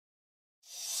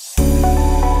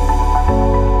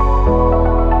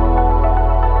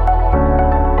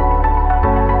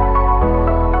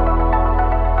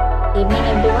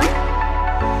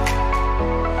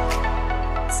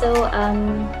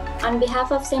On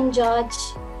behalf of St. George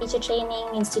Teacher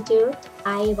Training Institute,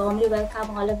 I warmly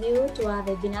welcome all of you to our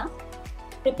webinar,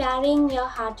 Preparing Your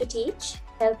Heart to Teach,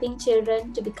 Helping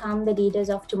Children to Become the Leaders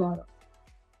of Tomorrow.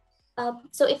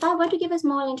 So if I were to give a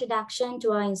small introduction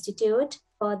to our institute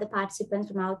for the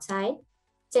participants from outside,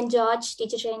 St. George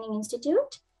Teacher Training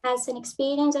Institute has an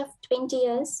experience of 20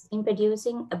 years in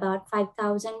producing about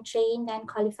 5,000 trained and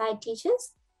qualified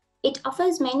teachers. It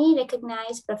offers many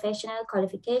recognized professional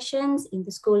qualifications in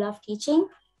the School of Teaching,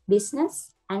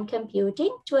 Business, and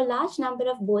Computing to a large number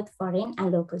of both foreign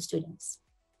and local students.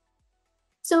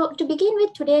 So to begin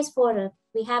with today's forum,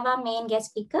 we have our main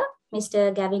guest speaker,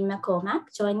 Mr. Gavin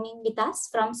McCormack, joining with us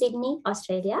from Sydney,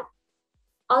 Australia.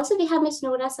 Also, we have Ms.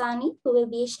 Noora Sani, who will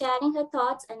be sharing her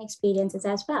thoughts and experiences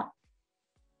as well.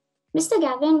 Mr.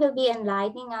 Gavin will be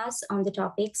enlightening us on the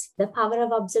topics, the power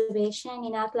of observation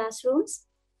in our classrooms,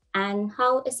 and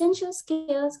how essential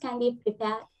skills can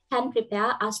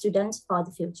prepare our students for the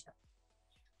future.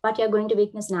 What you're going to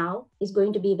witness now is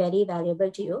going to be very valuable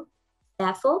to you.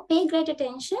 Therefore, pay great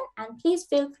attention and please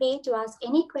feel free to ask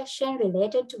any question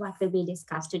related to what will be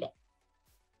discussed today.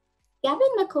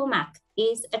 Gavin McCormack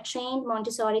is a trained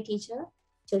Montessori teacher,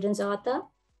 children's author,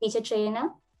 teacher trainer,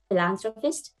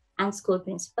 philanthropist, and school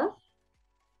principal.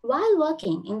 While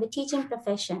working in the teaching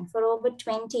profession for over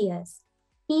 20 years,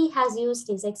 he has used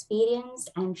his experience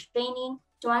and training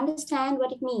to understand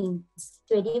what it means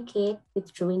to educate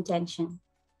with true intention.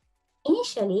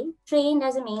 Initially trained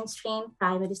as a mainstream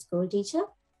primary school teacher,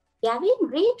 Gavin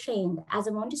retrained as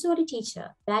a Montessori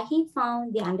teacher, where he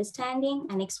found the understanding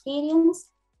and experience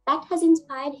that has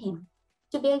inspired him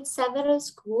to build several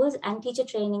schools and teacher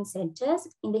training centers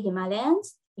in the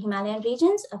Himalayan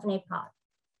regions of Nepal.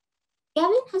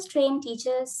 Gavin has trained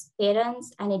teachers,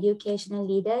 parents, and educational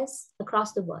leaders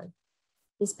across the world.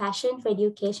 His passion for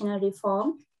educational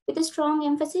reform, with a strong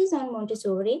emphasis on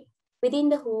Montessori within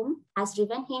the home, has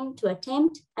driven him to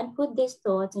attempt and put these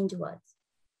thoughts into words.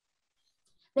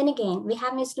 Then again, we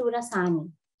have Ms. Noora Sani,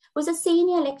 who is a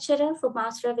senior lecturer for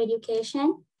Master of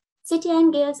Education, City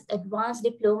and Guilds Advanced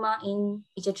Diploma in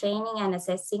Teacher Training and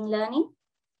Assessing Learning,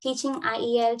 teaching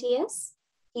IELTS,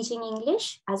 teaching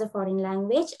English as a foreign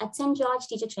language at St. George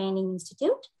Teacher Training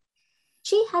Institute.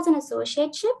 She has an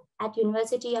associateship at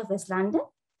University of West London,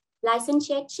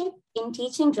 licentiateship in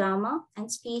teaching drama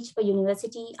and speech for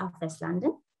University of West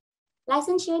London,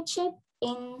 licentiateship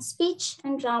in speech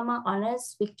and drama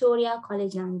honours, Victoria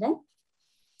College London,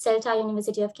 CELTA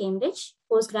University of Cambridge,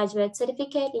 postgraduate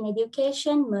certificate in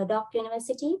education, Murdoch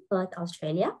University, Perth,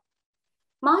 Australia,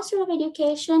 Master of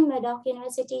Education, Murdoch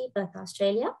University, Perth,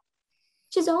 Australia.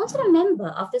 She's also a member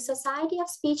of the Society of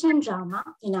Speech and Drama,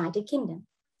 United Kingdom,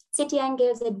 City and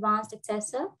Guilds Advanced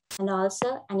Assessor, and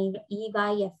also an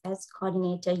EYFS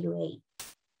Coordinator UAE.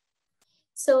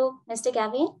 So, Mr.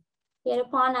 Gavin,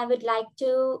 hereupon I would like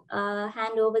to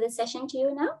hand over the session to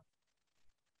you now.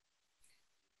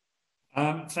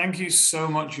 Thank you so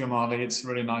much, Yamali. It's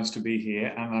really nice to be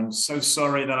here. And I'm so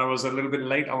sorry that I was a little bit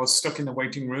late. I was stuck in the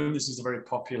waiting room. This is a very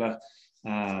popular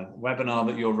webinar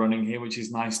that you're running here, which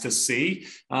is nice to see.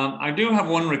 I do have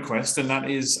one request, and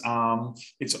that is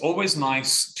it's always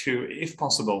nice to, if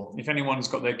possible, if anyone's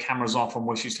got their cameras off and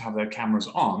wishes to have their cameras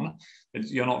on,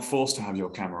 you're not forced to have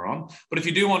your camera on. But if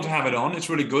you do want to have it on, it's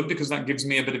really good because that gives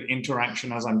me a bit of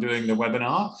interaction as I'm doing the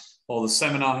webinar or the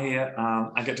seminar here.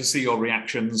 I get to see your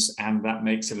reactions, and that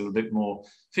makes it a little bit more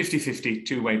 50-50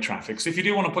 two-way traffic. So if you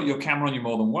do want to put your camera on, you're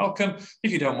more than welcome.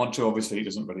 If you don't want to, obviously it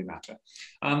doesn't really matter.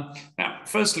 Now,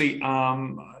 firstly,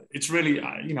 it's really,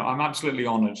 I'm absolutely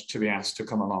honored to be asked to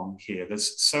come along here.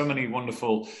 There's so many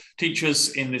wonderful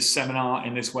teachers in this seminar,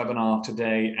 in this webinar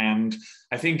today. And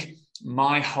I think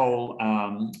my whole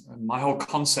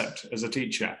concept as a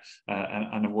teacher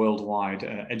and a worldwide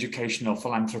educational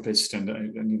philanthropist,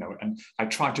 and I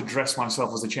try to dress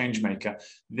myself as a change maker.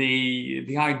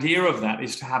 The idea of that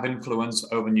is to have influence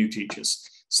over new teachers,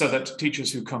 so that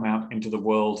teachers who come out into the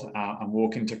world and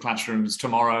walk into classrooms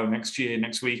tomorrow, next year,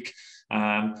 next week,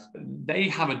 they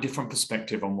have a different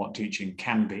perspective on what teaching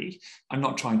can be. I'm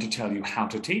not trying to tell you how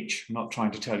to teach. I'm not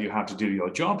trying to tell you how to do your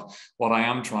job. What I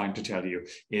am trying to tell you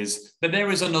is that there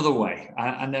is another way,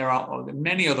 and there are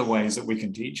many other ways that we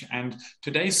can teach. And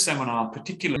today's seminar,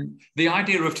 particularly, the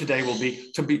idea of today will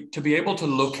be to be able to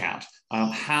look at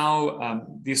how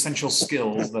the essential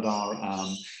skills that are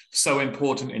so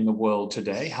important in the world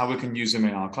today, how we can use them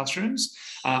in our classrooms.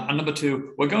 And number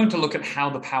two, we're going to look at how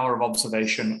the power of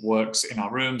observation works in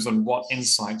our rooms and what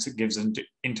insights it gives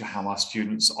into how our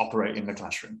students operate in the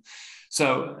classroom.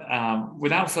 So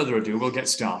without further ado, we'll get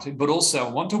started, but also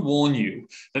I want to warn you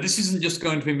that this isn't just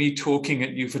going to be me talking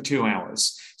at you for 2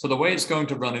 hours. So the way it's going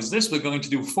to run is this: we're going to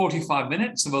do 45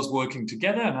 minutes of us working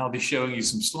together, and I'll be showing you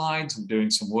some slides and doing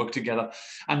some work together.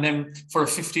 And then for a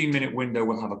 15-minute window,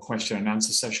 we'll have a question and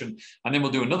answer session. And then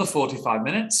we'll do another 45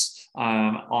 minutes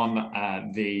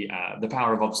on the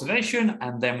power of observation,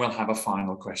 and then we'll have a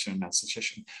final question and answer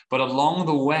session. But along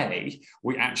the way,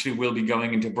 we actually will be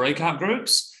going into breakout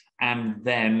groups, and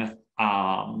then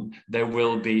there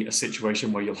will be a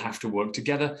situation where you'll have to work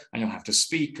together and you'll have to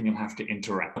speak and you'll have to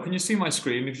interact. Can you see my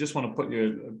screen? If you just want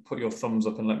to put your thumbs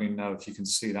up and let me know if you can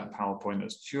see that PowerPoint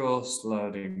that's just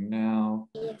loading now.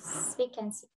 Yes, we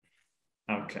can see.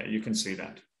 Okay, you can see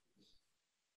that.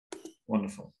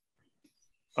 Wonderful.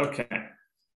 Okay.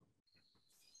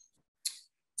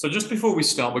 So just before we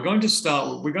start, we're going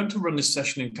to run this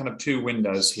session in kind of 2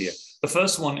 windows here. The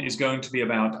first one is going to be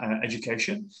about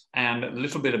education and a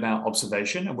little bit about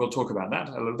observation, and we'll talk about that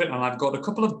a little bit. And I've got a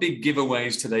couple of big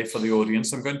giveaways today for the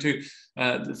audience. I'm going to,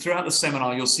 throughout the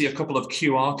seminar, you'll see a couple of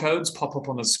QR codes pop up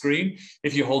on the screen.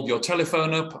 If you hold your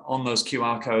telephone up on those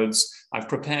QR codes, I've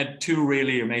prepared 2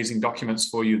 really amazing documents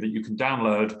for you that you can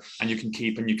download and you can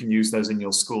keep, and you can use those in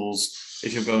your schools.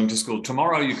 If you're going to school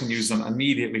tomorrow, you can use them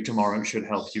immediately tomorrow. It should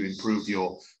help you improve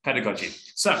your pedagogy.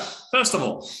 So first of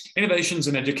all, innovations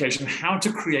in education, how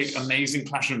to create amazing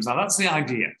classrooms. Now that's the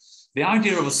idea. The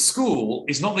idea of a school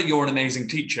is not that you're an amazing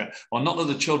teacher or not that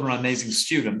the children are amazing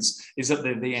students, is that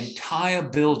the entire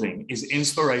building is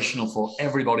inspirational for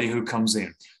everybody who comes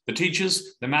in. The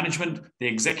teachers, the management, the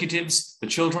executives, the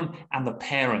children, and the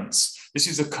parents. This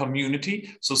is a community.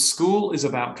 So school is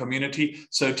about community.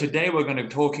 So today we're going to be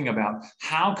talking about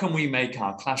how can we make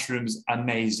our classrooms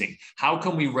amazing? How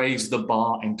can we raise the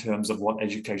bar in terms of what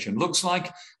education looks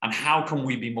like? And how can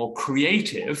we be more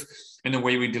creative in the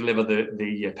way we deliver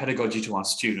the pedagogy to our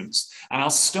students? And I'll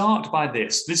start by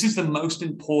this. This is the most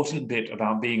important bit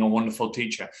about being a wonderful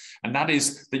teacher. And that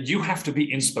is that you have to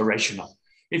be inspirational.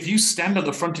 If you stand at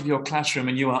the front of your classroom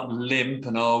and you are limp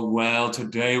and, oh, well,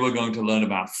 today we're going to learn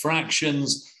about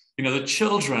fractions, you know, the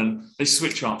children, they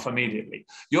switch off immediately.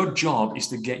 Your job is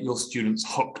to get your students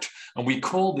hooked. And we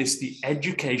call this the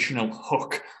educational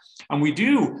hook. And we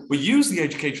use the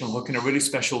educational hook in a really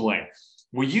special way.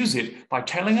 We use it by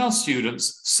telling our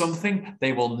students something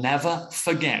they will never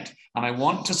forget. And I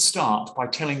want to start by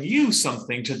telling you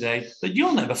something today that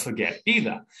you'll never forget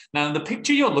either. Now, the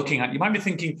picture you're looking at, you might be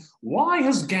thinking, why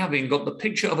has Gavin got the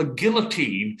picture of a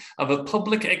guillotine of a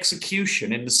public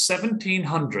execution in the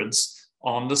 1700s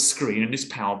on the screen in this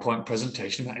PowerPoint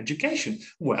presentation about education?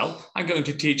 Well, I'm going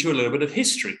to teach you a little bit of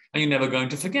history, and you're never going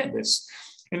to forget this.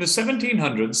 In the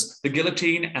 1700s, the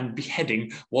guillotine and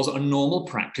beheading was a normal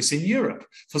practice in Europe.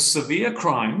 For severe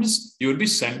crimes, you would be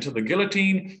sent to the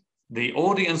guillotine, the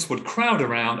audience would crowd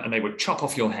around, and they would chop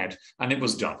off your head, and it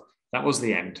was done. That was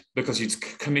the end, because you'd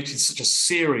committed such a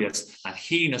serious and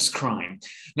heinous crime.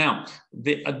 Now,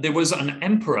 there was an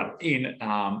emperor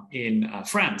in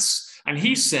France, and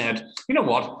he said, you know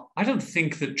what, I don't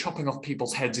think that chopping off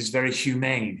people's heads is very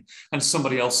humane. And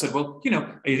somebody else said, well, you know,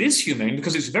 it is humane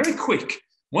because it's very quick.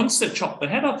 Once they chop the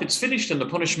head off, it's finished and the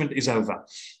punishment is over.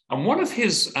 And one of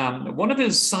his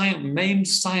main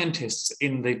scientists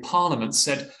in the parliament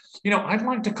said, you know, I'd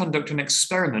like to conduct an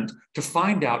experiment to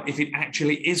find out if it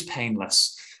actually is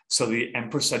painless. So the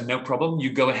emperor said, no problem,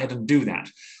 you go ahead and do that.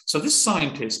 So this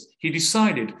scientist, he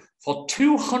decided for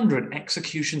 200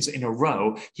 executions in a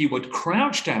row, he would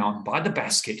crouch down by the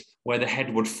basket where the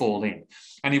head would fall in.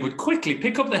 And he would quickly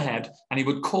pick up the head and he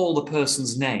would call the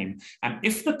person's name. And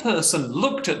if the person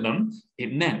looked at them,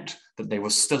 it meant that they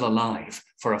were still alive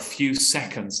for a few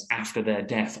seconds after their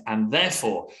death. And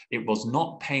therefore, it was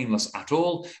not painless at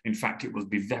all. In fact, it would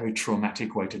be a very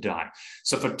traumatic way to die.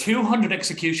 So for 200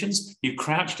 executions, you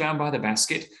crouched down by the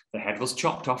basket. The head was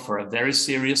chopped off for a very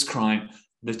serious crime.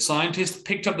 The scientist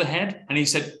picked up the head and he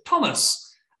said,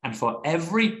 Thomas. And for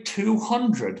every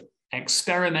 200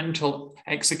 experimental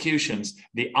executions,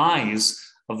 the eyes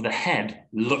of the head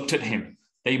looked at him.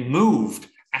 They moved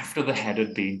after the head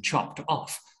had been chopped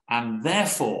off. And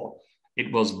therefore,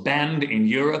 it was banned in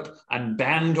Europe and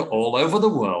banned all over the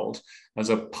world as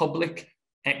a public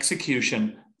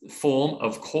execution form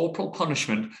of corporal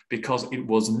punishment because it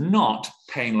was not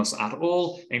painless at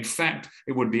all. In fact,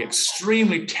 it would be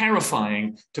extremely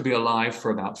terrifying to be alive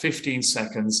for about 15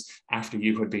 seconds after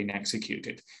you had been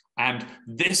executed. And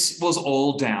this was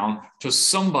all down to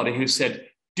somebody who said,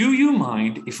 do you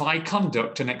mind if I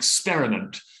conduct an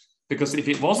experiment? Because if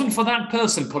it wasn't for that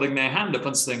person putting their hand up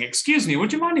and saying, excuse me,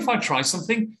 would you mind if I try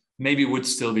something? Maybe we'd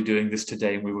still be doing this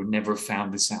today and we would never have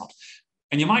found this out.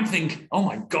 And you might think, oh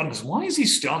my goodness, why is he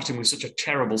starting with such a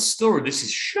terrible story? This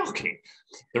is shocking.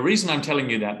 The reason I'm telling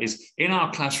you that is in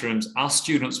our classrooms, our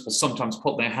students will sometimes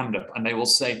put their hand up and they will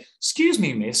say, excuse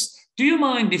me, miss, do you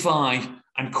mind if I,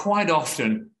 and quite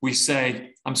often we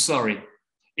say, I'm sorry,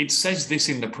 it says this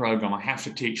in the program, I have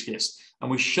to teach this. And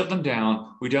we shut them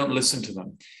down, we don't listen to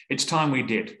them. It's time we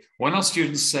did. When our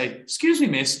students say, excuse me,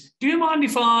 miss, do you mind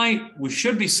if we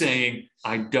should be saying,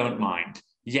 I don't mind.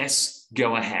 Yes,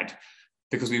 go ahead.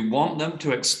 Because we want them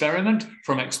to experiment.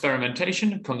 From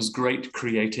experimentation comes great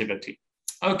creativity.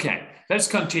 Okay, let's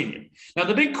continue. Now,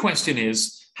 the big question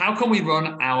is, how can we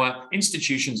run our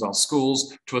institutions, our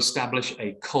schools, to establish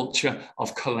a culture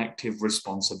of collective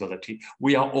responsibility?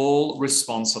 We are all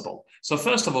responsible. So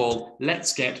first of all,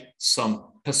 let's get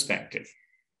some perspective.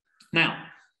 Now,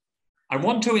 I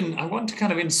want to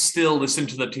kind of instill this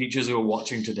into the teachers who are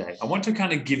watching today. I want to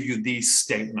kind of give you these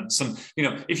statements. And, you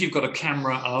know, if you've got a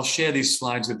camera, I'll share these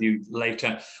slides with you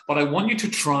later, but I want you to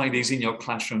try these in your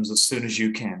classrooms as soon as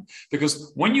you can.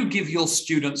 Because when you give your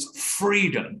students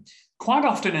freedom, quite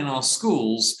often in our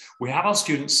schools, we have our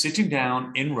students sitting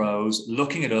down in rows,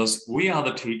 looking at us. We are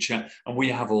the teacher and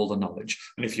we have all the knowledge.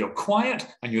 And if you're quiet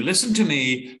and you listen to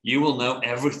me, you will know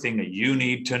everything that you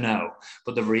need to know.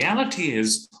 But the reality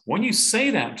is, when you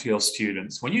say that to your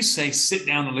students, when you say, sit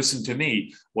down and listen to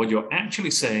me, what you're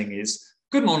actually saying is,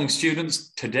 good morning,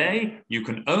 students. Today, you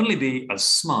can only be as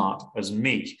smart as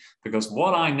me, because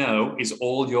what I know is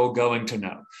all you're going to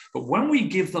know. But when we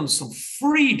give them some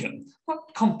freedom,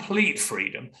 not complete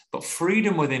freedom, but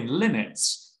freedom within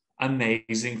limits,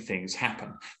 amazing things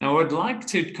happen. Now, I would like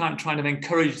to kind of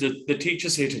encourage the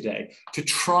teachers here today to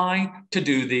try to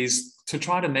do these, to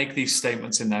try to make these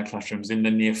statements in their classrooms in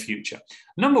the near future.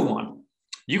 Number one,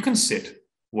 you can sit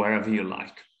wherever you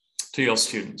like to your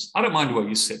students. I don't mind where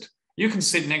you sit. You can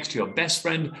sit next to your best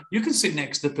friend. You can sit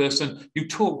next to the person you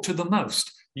talk to the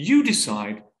most. You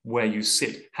decide where you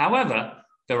sit. However,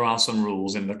 there are some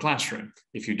rules in the classroom.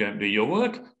 If you don't do your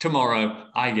work, tomorrow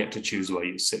I get to choose where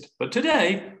you sit. But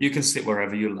today, you can sit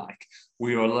wherever you like.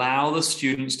 We allow the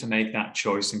students to make that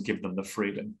choice and give them the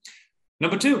freedom.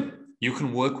 Number two, you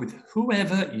can work with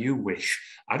whoever you wish.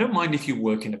 I don't mind if you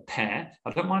work in a pair.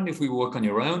 I don't mind if we work on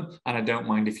your own. And I don't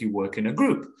mind if you work in a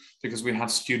group, because we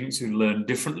have students who learn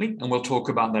differently. And we'll talk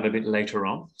about that a bit later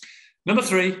on. Number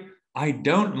three, I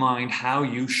don't mind how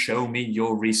you show me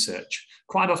your research.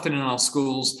 Quite often in our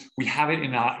schools, we have it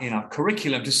in our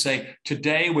curriculum to say,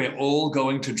 today we're all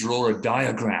going to draw a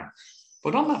diagram.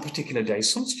 But on that particular day,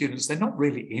 some students, they're not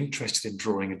really interested in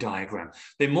drawing a diagram.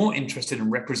 They're more interested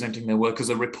in representing their work as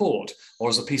a report or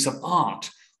as a piece of art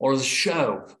or as a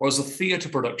show or as a theatre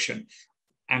production.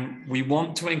 And we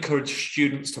want to encourage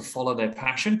students to follow their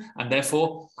passion. And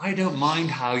therefore, I don't mind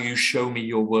how you show me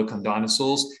your work on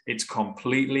dinosaurs. It's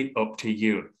completely up to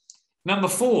you. Number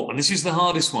four, and this is the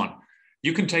hardest one,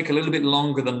 you can take a little bit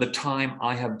longer than the time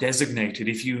I have designated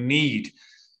if you need.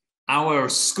 Our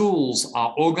schools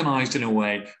are organized in a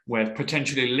way where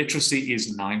potentially literacy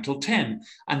is 9 till 10,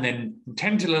 and then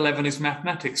 10 till 11 is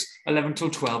mathematics, 11 till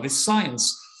 12 is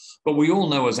science. But we all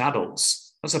know as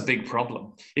adults, that's a big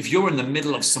problem. If you're in the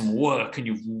middle of some work and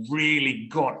you've really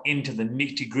got into the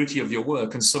nitty-gritty of your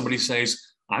work and somebody says,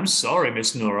 I'm sorry,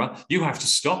 Miss Nora, you have to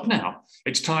stop now.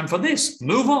 It's time for this,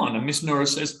 move on. And Miss Nora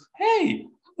says, hey,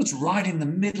 I was right in the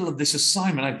middle of this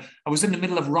assignment. I was in the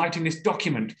middle of writing this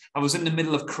document. I was in the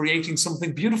middle of creating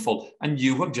something beautiful, and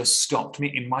you have just stopped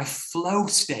me in my flow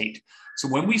state. So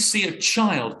when we see a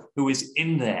child who is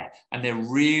in there and they're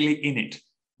really in it,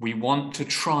 we want to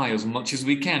try as much as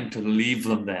we can to leave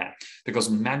them there, because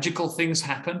magical things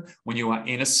happen when you are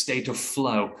in a state of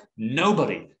flow.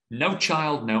 Nobody, no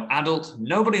child, no adult,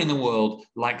 nobody in the world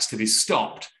likes to be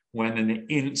stopped when they're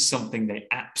in something they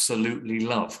absolutely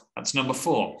love. That's number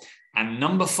four. And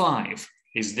number five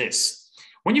is this.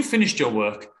 When you've finished your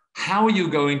work, how are you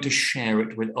going to share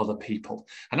it with other people?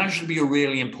 And that should be a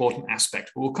really important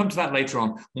aspect. We'll come to that later on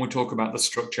when we talk about the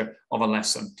structure of a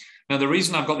lesson. Now, the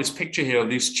reason I've got this picture here of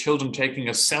these children taking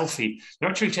a selfie, they're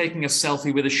actually taking a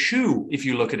selfie with a shoe, if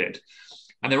you look at it.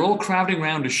 And they're all crowding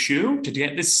around a shoe to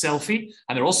get this selfie,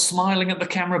 and they're all smiling at the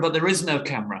camera, but there is no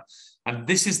camera. And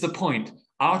this is the point.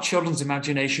 Our children's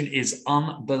imagination is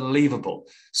unbelievable.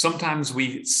 Sometimes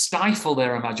we stifle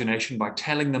their imagination by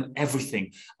telling them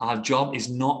everything. Our job is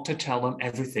not to tell them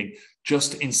everything,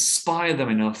 just inspire them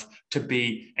enough to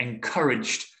be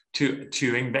encouraged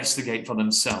to investigate for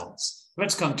themselves.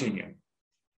 Let's continue.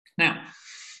 Now,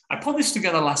 I put this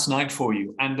together last night for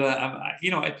you, and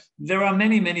there are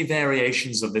many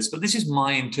variations of this, but this is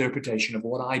my interpretation of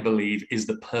what I believe is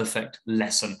the perfect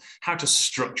lesson, how to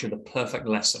structure the perfect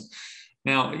lesson.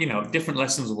 Now, different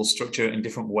lessons will structure in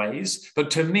different ways, but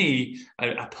to me,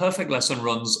 a perfect lesson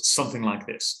runs something like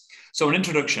this. So an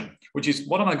introduction, which is,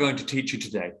 what am I going to teach you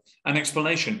today? An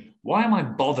explanation, why am I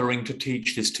bothering to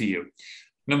teach this to you?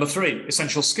 Number 3,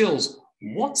 essential skills.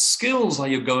 What skills are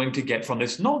you going to get from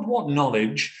this? Not what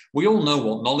knowledge. We all know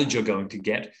what knowledge you're going to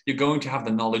get. You're going to have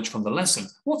the knowledge from the lesson.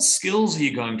 What skills are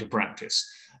you going to practice?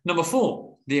 Number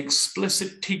 4, the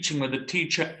explicit teaching, where the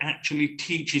teacher actually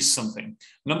teaches something.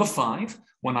 Number 5,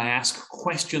 when I ask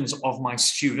questions of my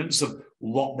students of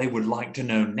what they would like to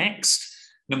know next.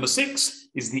 Number 6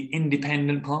 is the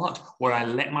independent part, where I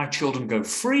let my children go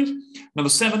free. Number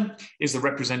 7 is the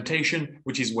representation,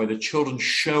 which is where the children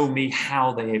show me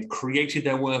how they have created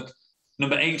their work.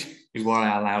 Number 8 is where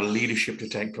I allow leadership to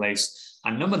take place.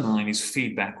 And number 9 is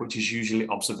feedback, which is usually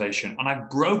observation. And I've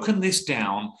broken this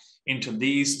down into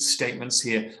these statements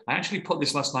here. I actually put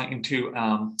this last night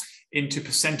into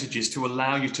percentages to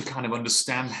allow you to kind of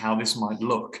understand how this might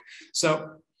look.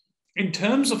 So in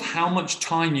terms of how much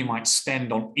time you might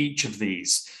spend on each of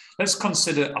these, let's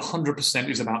consider 100%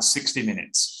 is about 60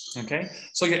 minutes, okay?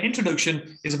 So your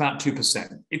introduction is about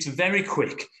 2%. It's very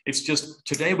quick. It's just,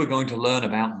 today we're going to learn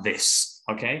about this,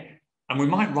 okay? And we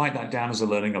might write that down as a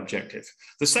learning objective.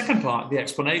 The second part, the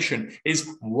explanation,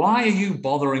 is why are you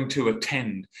bothering to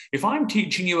attend? If I'm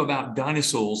teaching you about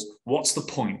dinosaurs, what's the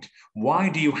point? Why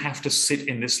do you have to sit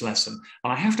in this lesson?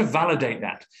 And I have to validate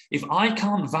that. If I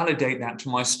can't validate that to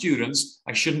my students,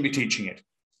 I shouldn't be teaching it.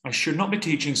 I should not be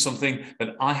teaching something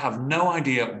that I have no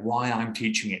idea why I'm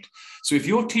teaching it. So if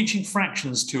you're teaching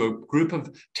fractions to a group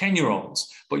of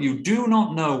 10-year-olds, but you do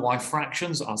not know why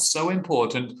fractions are so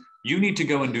important, you need to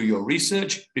go and do your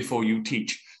research before you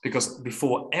teach, because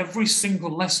before every single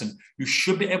lesson, you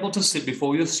should be able to sit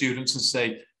before your students and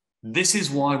say, this is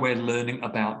why we're learning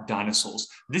about dinosaurs.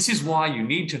 This is why you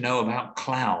need to know about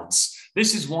clouds.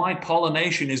 This is why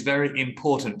pollination is very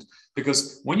important,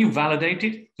 because when you validate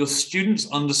it, your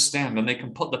students understand and they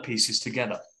can put the pieces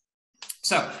together.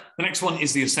 So the next one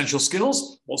is the essential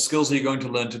skills. What skills are you going to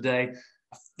learn today?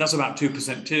 That's about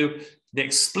 2% too. The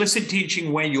explicit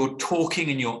teaching, where you're talking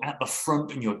and you're at the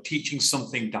front and you're teaching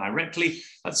something directly,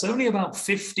 that's only about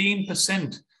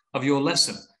 15% of your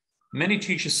lesson. Many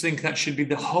teachers think that should be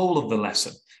the whole of the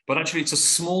lesson, but actually it's a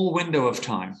small window of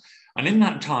time. And in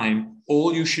that time,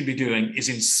 all you should be doing is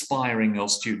inspiring your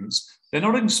students. They're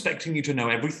not expecting you to know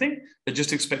everything. They're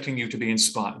just expecting you to be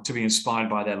inspired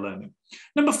by their learning.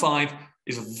 Number 5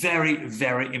 is a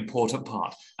very important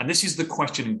part. And this is the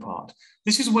questioning part.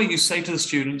 This is where you say to the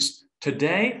students,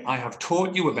 today I have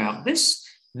taught you about this.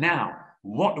 Now,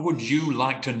 what would you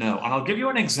like to know? And I'll give you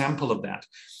an example of that.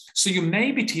 So you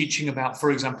may be teaching about,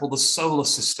 for example, the solar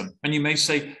system. And you may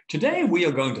say, today we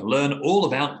are going to learn all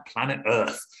about planet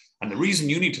Earth. And the reason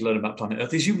you need to learn about planet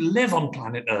Earth is you live on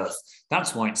planet Earth.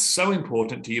 That's why it's so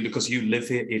important to you, because you live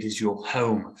here. It is your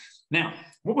home. Now,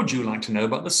 what would you like to know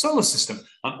about the solar system?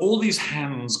 And all these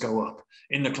hands go up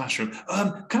in the classroom.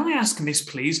 Can I ask, Miss,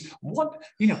 please,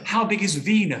 how big is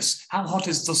Venus? How hot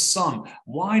is the sun?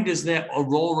 Why does there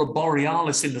aurora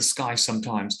borealis in the sky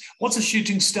sometimes? What's a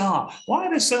shooting star? Why are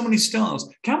there so many stars?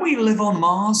 Can we live on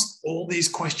Mars? All these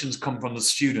questions come from the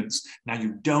students. Now,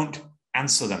 you don't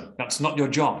answer them. That's not your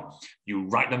job. You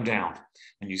write them down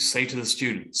and you say to the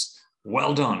students,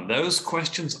 well done. Those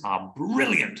questions are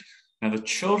brilliant. Now, the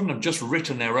children have just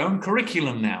written their own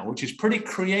curriculum now, which is pretty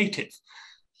creative.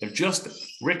 They've just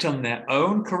written their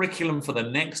own curriculum for the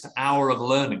next hour of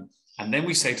learning. And then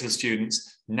we say to the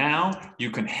students, now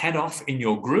you can head off in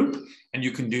your group and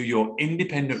you can do your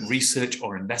independent research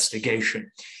or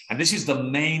investigation. And this is the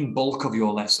main bulk of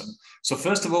your lesson. So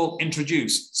first of all,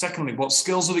 introduce. Secondly, what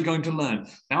skills are we going to learn?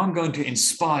 Now I'm going to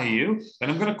inspire you, then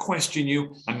I'm going to question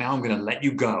you, and now I'm going to let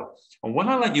you go. And when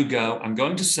I let you go, I'm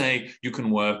going to say you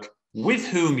can work with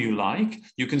whom you like,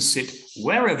 you can sit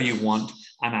wherever you want,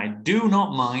 and I do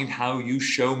not mind how you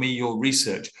show me your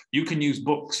research. You can use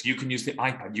books, you can use the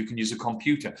iPad, you can use a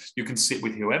computer, you can sit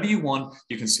with whoever you want,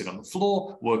 you can sit on the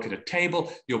floor, work at a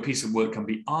table. Your piece of work can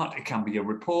be art, it can be a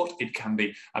report, it can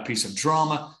be a piece of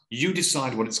drama. You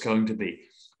decide what it's going to be.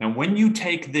 Now, when you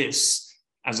take this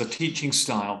as a teaching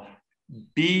style,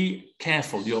 be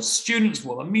careful. Your students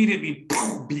will immediately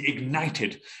be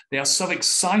ignited. They are so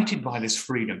excited by this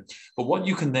freedom. But what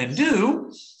you can then do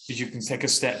is you can take a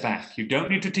step back. You don't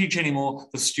need to teach anymore.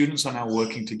 The students are now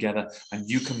working together, and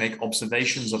you can make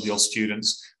observations of your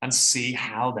students and see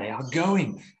how they are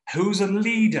going. who's a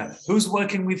leader, who's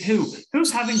working with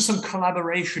who's having some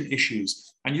collaboration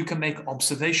issues, and you can make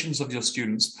observations of your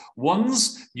students,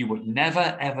 ones you would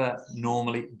never, ever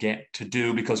normally get to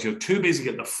do because you're too busy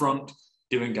at the front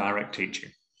doing direct teaching.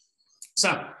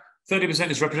 So 30%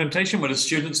 is representation, where the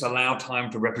students allow time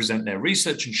to represent their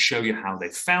research and show you how they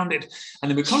found it. And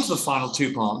then we come to the final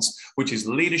two parts, which is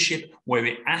leadership, where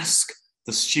we ask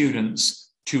the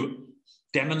students to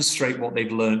demonstrate what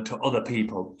they've learned to other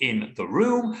people in the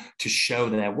room, to show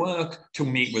their work, to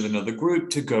meet with another group,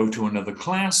 to go to another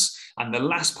class. And the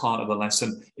last part of the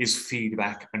lesson is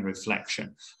feedback and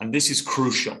reflection. And this is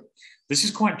crucial. This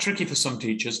is quite tricky for some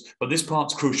teachers, but this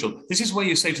part's crucial. This is where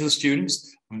you say to the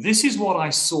students, this is what I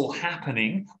saw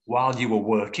happening while you were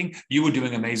working. You were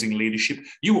doing amazing leadership.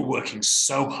 You were working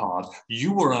so hard.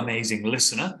 You were an amazing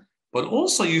listener. But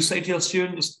also you say to your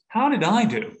students, how did I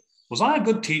do? Was I a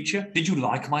good teacher? Did you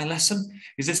like my lesson?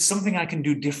 Is there something I can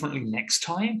do differently next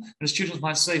time? And the students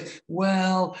might say,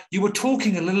 well, you were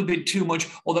talking a little bit too much,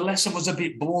 or the lesson was a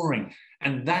bit boring.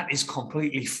 And that is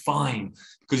completely fine,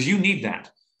 because you need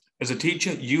that. As a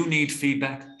teacher, you need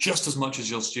feedback just as much as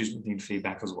your students need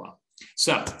feedback as well.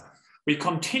 So we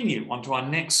continue onto our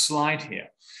next slide here.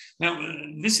 Now,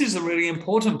 this is a really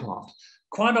important part.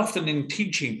 Quite often in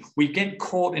teaching, we get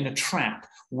caught in a trap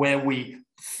where we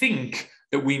think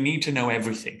that we need to know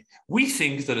everything. We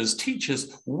think that as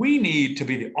teachers, we need to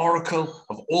be the oracle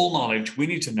of all knowledge. We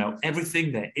need to know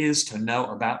everything there is to know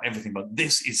about everything, but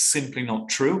this is simply not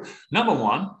true. Number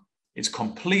one, it's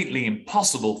completely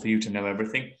impossible for you to know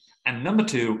everything. And number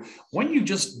two, when you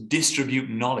just distribute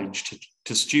knowledge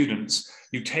to students,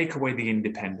 you take away the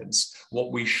independence.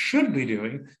 What we should be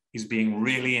doing is being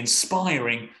really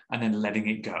inspiring and then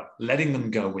letting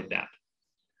them go with that.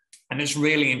 And it's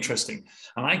really interesting.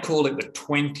 And I call it the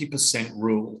 20%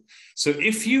 rule. So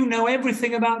if you know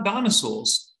everything about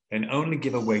dinosaurs, then only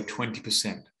give away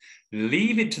 20%.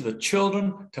 Leave it to the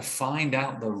children to find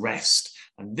out the rest.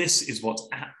 And this is what's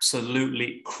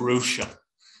absolutely crucial.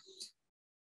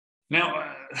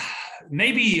 Now,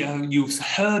 maybe you've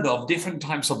heard of different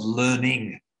types of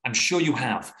learning. I'm sure you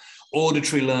have.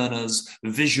 Auditory learners,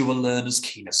 visual learners,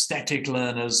 kinesthetic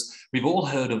learners. We've all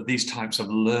heard of these types of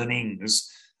learnings.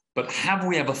 But have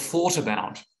we ever thought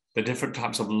about the different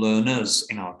types of learners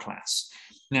in our class?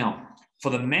 Now, for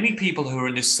the many people who are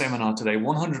in this seminar today,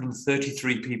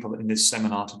 133 people in this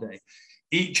seminar today,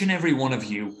 each and every one of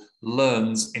you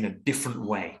learns in a different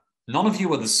way. None of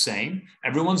you are the same.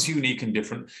 Everyone's unique and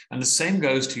different. And the same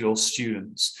goes to your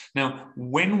students. Now,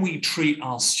 when we treat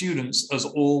our students as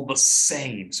all the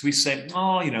same, so we say,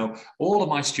 oh, you know, all of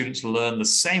my students learn the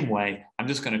same way. I'm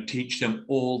just going to teach them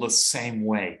all the same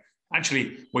way.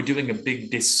 Actually, we're doing a big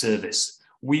disservice.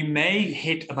 We may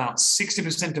hit about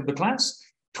 60% of the class,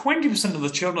 20% of the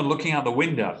children are looking out the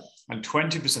window, and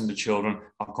 20% of the children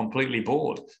are completely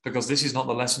bored because this is not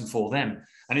the lesson for them.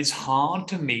 And it's hard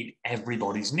to meet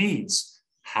everybody's needs.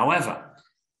 However,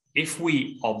 if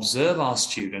we observe our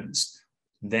students,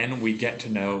 then we get to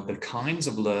know the kinds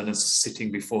of learners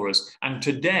sitting before us. And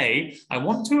today, I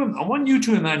want you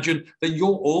to imagine that you're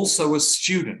also a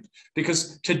student,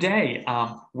 because today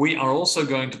we are also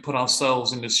going to put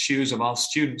ourselves in the shoes of our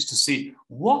students to see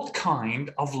what kind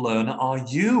of learner are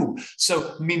you.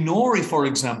 So Minori, for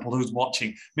example, who's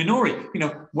watching, Minori, you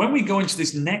know, when we go into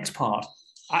this next part,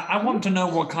 I want to know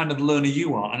what kind of learner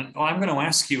you are. And I'm going to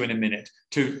ask you in a minute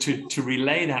to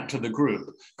relay that to the group,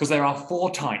 because there are 4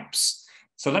 types.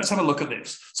 So let's have a look at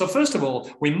this. So first of all,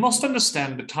 we must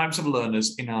understand the types of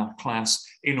learners in our class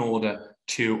in order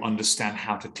to understand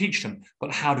how to teach them.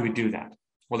 But how do we do that?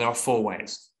 Well, there are 4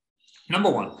 ways. Number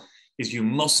 1 is you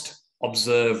must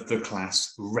observe the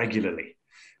class regularly.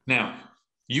 Now,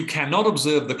 you cannot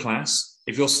observe the class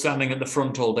if you're standing at the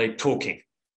front all day talking,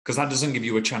 because that doesn't give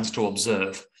you a chance to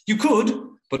observe. You could,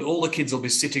 but all the kids will be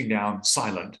sitting down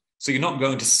silent. So you're not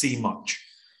going to see much.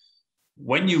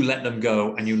 When you let them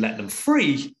go and you let them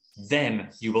free, then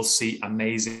you will see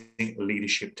amazing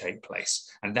leadership take place.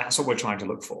 And that's what we're trying to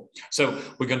look for. So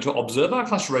we're going to observe our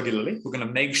class regularly. We're going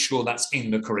to make sure that's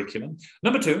in the curriculum.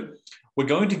 Number 2, we're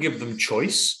going to give them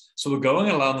choice. So we're going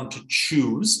to allow them to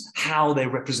choose how they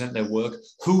represent their work,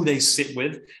 who they sit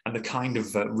with, and the kind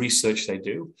of research they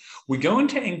do. We're going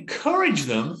to encourage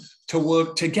them to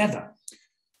work together.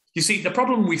 You see, the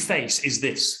problem we face is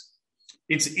this.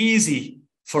 It's easy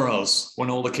for us when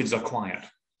all the kids are quiet.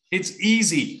 It's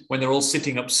easy when they're all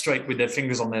sitting up straight with their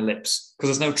fingers on their lips, because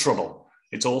there's no trouble.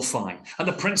 It's all fine. And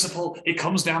the principal, he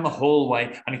comes down the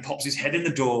hallway and he pops his head in the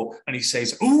door and he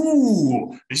says,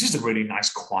 ooh, this is a really nice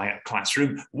quiet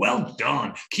classroom. Well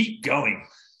done. Keep going.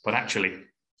 But actually,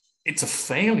 it's a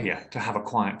failure to have a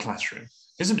quiet classroom,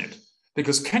 isn't it?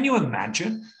 Because can you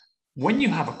imagine when you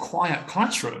have a quiet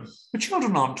classroom, the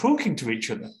children aren't talking to each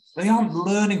other. They aren't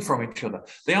learning from each other.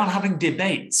 They aren't having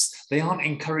debates. They aren't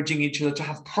encouraging each other to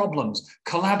have problems,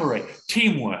 collaborate,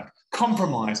 teamwork,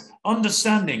 compromise,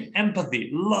 understanding,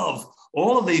 empathy, love.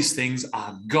 All of these things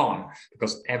are gone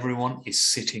because everyone is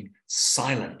sitting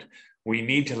silent. We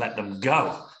need to let them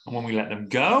go. And when we let them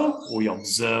go, we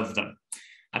observe them.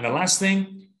 And the last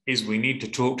thing is we need to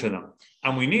talk to them.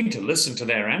 And we need to listen to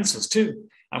their answers too.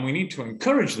 And we need to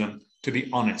encourage them to be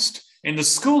honest. In the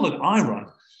school that I run,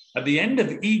 at the end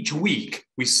of each week,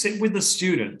 we sit with the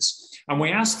students and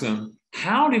we ask them,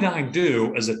 how did I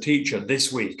do as a teacher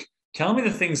this week? Tell me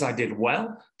the things I did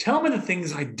well. Tell me the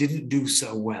things I didn't do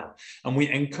so well. And we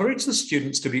encourage the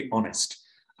students to be honest.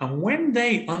 And when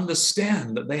they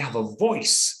understand that they have a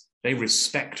voice, they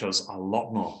respect us a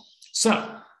lot more.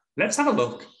 So let's have a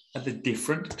look at the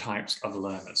different types of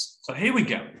learners. So here we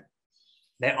go.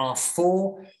 There are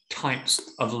 4 types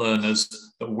of learners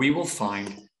that we will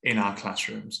find in our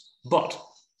classrooms. But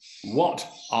what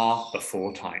are the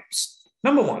 4 types?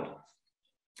 Number 1,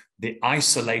 the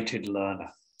isolated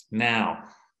learner. Now,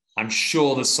 I'm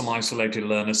sure there's some isolated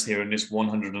learners here in this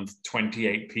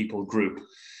 128 people group.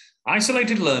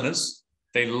 Isolated learners,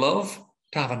 they love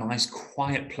to have a nice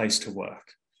quiet place to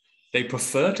work. They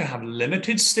prefer to have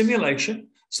limited stimulation,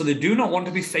 so they do not want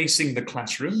to be facing the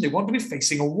classroom. They want to be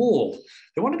facing a wall.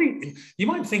 They want to be, you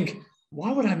might think,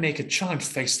 why would I make a child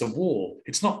face the wall?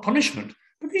 It's not punishment.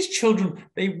 But these children,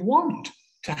 they want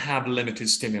to have limited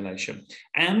stimulation.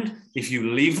 And if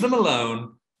you leave them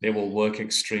alone, they will work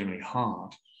extremely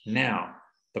hard. Now,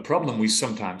 the problem we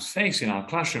sometimes face in our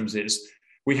classrooms is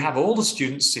we have all the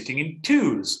students sitting in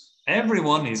twos.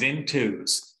 Everyone is in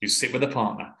twos. You sit with a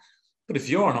partner. But if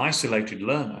you're an isolated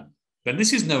learner, then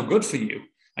this is no good for you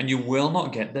and you will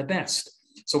not get the best.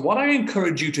 So what I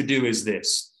encourage you to do is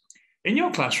this. In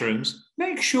your classrooms,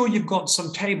 make sure you've got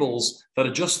some tables that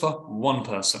are just for one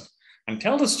person and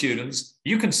tell the students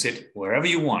you can sit wherever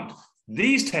you want.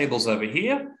 These tables over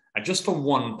here are just for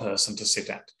one person to sit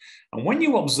at. And when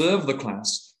you observe the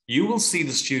class, you will see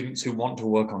the students who want to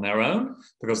work on their own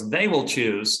because they will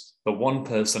choose the one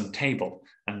person table.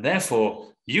 And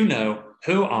therefore, you know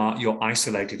who are your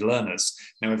isolated learners.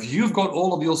 Now, if you've got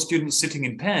all of your students sitting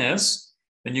in pairs,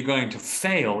 then you're going to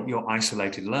fail your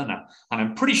isolated learner. And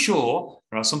I'm pretty sure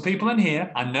there are some people in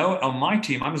here. I know on my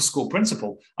team, I'm a school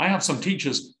principal. I have some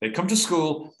teachers, they come to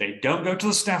school, they don't go to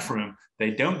the staff room, they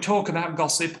don't talk about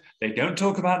gossip, they don't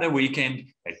talk about their weekend,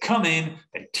 they come in,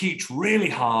 they teach really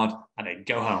hard, and they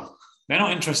go home. They're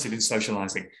not interested in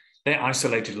socializing. They're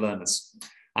isolated learners.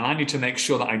 And I need to make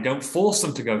sure that I don't force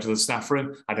them to go to the staff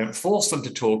room. I don't force them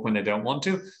to talk when they don't want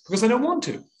to, because they don't want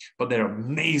to. But they're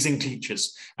amazing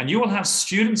teachers. And you will have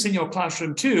students in your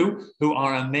classroom too who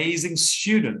are amazing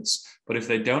students. But if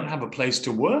they don't have a place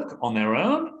to work on their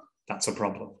own, that's a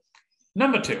problem.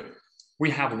 Number 2,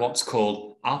 we have what's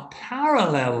called our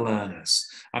parallel learners.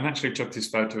 I actually took this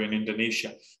photo in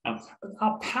Indonesia.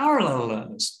 Our parallel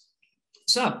learners.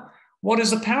 So, what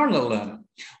is a parallel learner?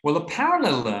 Well, a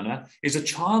parallel learner is a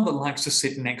child that likes to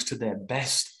sit next to their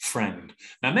best friend.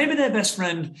 Now, maybe their best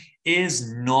friend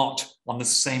is not on the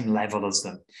same level as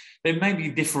them. They may be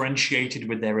differentiated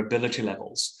with their ability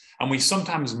levels, and we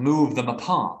sometimes move them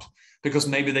apart because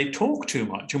maybe they talk too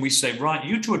much, and we say, right,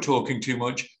 you two are talking too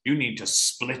much, you need to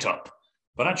split up.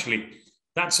 But actually,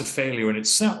 that's a failure in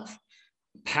itself.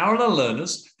 Parallel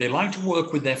learners, they like to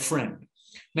work with their friend.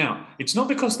 Now, it's not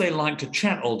because they like to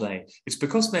chat all day. It's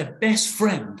because their best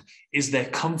friend is their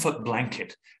comfort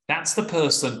blanket. That's the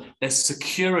person, their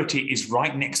security is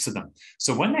right next to them.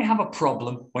 So when they have a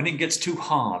problem, when it gets too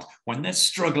hard, when they're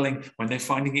struggling, when they're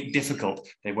finding it difficult,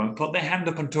 they won't put their hand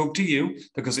up and talk to you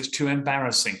because it's too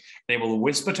embarrassing. They will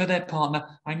whisper to their partner,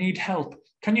 I need help.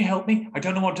 Can you help me? I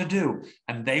don't know what to do.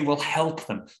 And they will help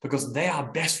them because they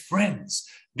are best friends.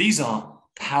 These are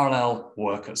parallel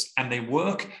workers, and they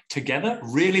work together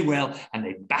really well, and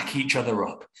they back each other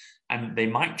up. And they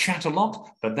might chat a lot,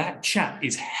 but that chat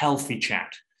is healthy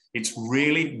chat. It's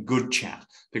really good chat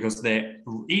because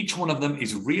each one of them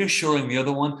is reassuring the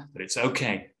other one that it's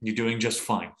okay, you're doing just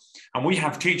fine. And we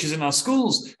have teachers in our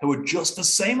schools who are just the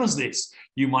same as this.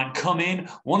 You might come in,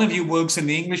 one of you works in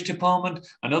the English department,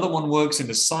 another one works in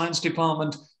the science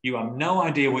department. You have no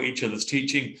idea what each other's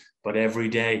teaching, but every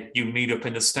day you meet up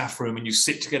in the staff room and you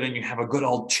sit together and you have a good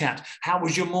old chat. How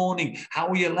was your morning? How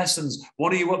were your lessons?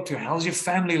 What are you up to? How's your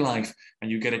family life?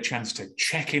 And you get a chance to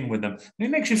check in with them. And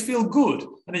it makes you feel good.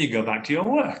 And then you go back to your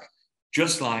work,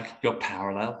 just like your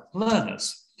parallel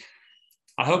learners.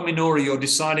 I hope, Minori, you're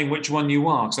deciding which one you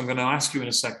are, because I'm going to ask you in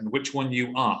a second which one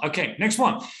you are. Okay, next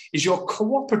one is your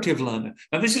cooperative learner.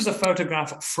 Now, this is a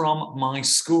photograph from my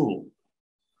school.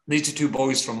 These are two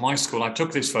boys from my school. I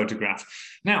took this photograph.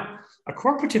 Now, a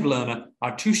cooperative learner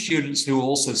are two students who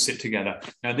also sit together.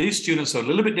 Now, these students are a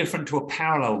little bit different to a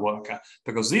parallel worker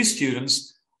because these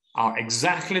students are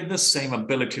exactly the same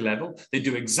ability level. They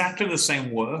do exactly the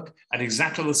same work at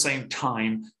exactly the same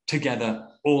time together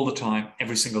all the time,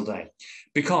 every single day,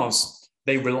 because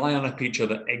they rely on each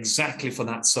other exactly for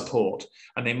that support.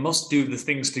 And they must do the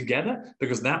things together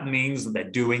because that means that they're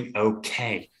doing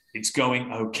okay. It's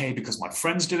going okay because my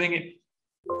friend's doing it,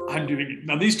 I'm doing it.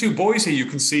 Now, these two boys here, you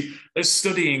can see they're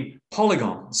studying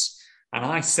polygons. And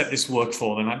I set this work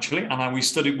for them, actually. And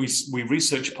we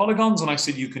researched polygons, and I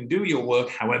said, you can do your work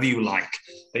however you like.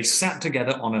 They sat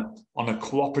together on a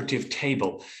cooperative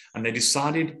table, and they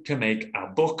decided to make a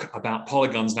book about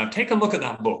polygons. Now, take a look at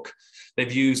that book.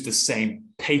 They've used the same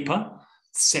paper,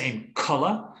 same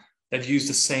color. They've used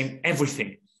the same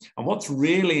everything. And what's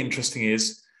really interesting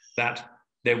is that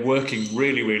they're working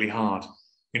really, really hard.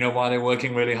 You know why they're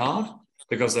working really hard?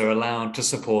 Because they're allowed to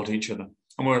support each other.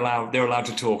 And they're allowed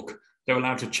to talk. They're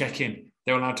allowed to check in.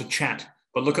 They're allowed to chat.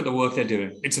 But look at the work they're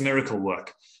doing. It's a miracle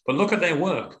work. But look at their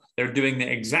work. They're doing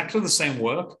exactly the same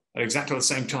work at exactly the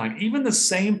same time. Even the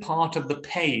same part of the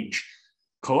page.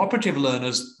 Cooperative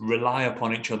learners rely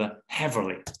upon each other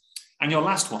heavily. And your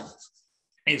last one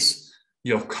is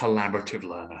your collaborative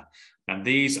learner. And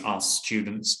these are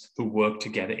students who work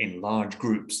together in large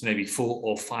groups, maybe 4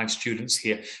 or 5 students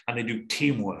here, and they do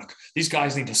teamwork. These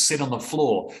guys need to sit on the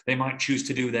floor. They might choose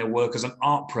to do their work as an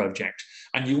art project.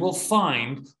 And you will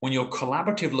find when your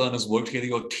collaborative learners work together,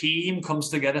 your team comes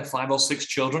together, 5 or 6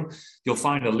 children, you'll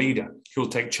find a leader who will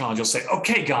take charge. You'll say,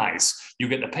 okay, guys, you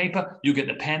get the paper, you get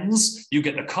the pens, you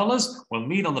get the colors. We'll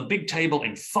meet on the big table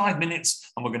in 5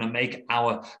 minutes, and we're going to make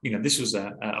our, this was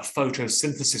a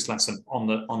photosynthesis lesson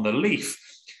on the leaf.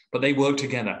 But they work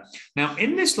together. Now,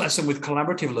 in this lesson with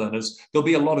collaborative learners, there'll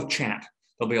be a lot of chat.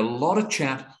 There'll be a lot of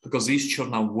chat because these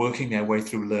children are working their way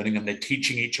through learning and they're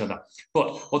teaching each other.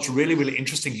 But what's really, really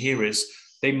interesting here is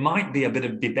there might be a bit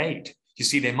of debate. You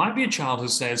see, there might be a child who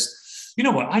says, you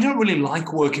know what, I don't really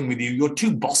like working with you. You're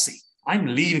too bossy.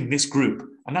 I'm leaving this group.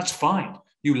 And that's fine.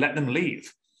 You let them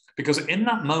leave. Because in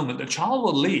that moment, the child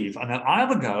will leave and they'll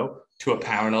either go to a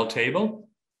parallel table,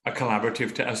 a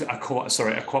cooperative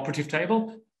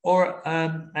table, or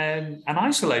an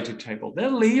isolated table.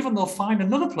 They'll leave and they'll find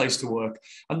another place to work.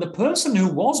 And the person who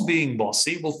was being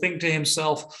bossy will think to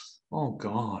himself, oh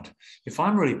God, if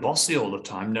I'm really bossy all the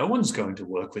time, no one's going to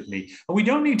work with me. And we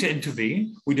don't need to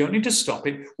intervene. We don't need to stop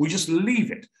it. We just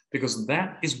leave it because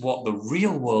that is what the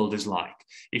real world is like.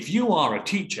 If you are a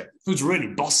teacher who's really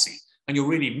bossy and you're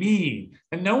really mean,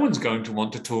 then no one's going to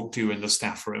want to talk to you in the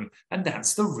staff room. And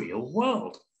that's the real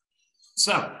world.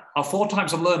 So our 4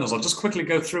 types of learners, I'll just quickly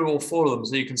go through all 4 of them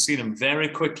so you can see them very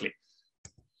quickly.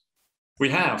 We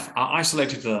have our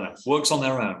isolated learner, works on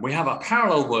their own. We have our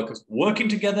parallel workers working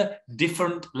together,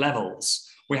 different levels.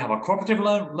 We have our cooperative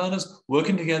learners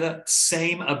working together,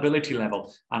 same ability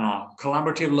level, and our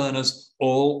collaborative learners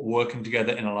all working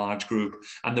together in a large group.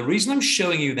 And the reason I'm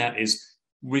showing you that is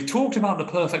we talked about the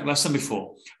perfect lesson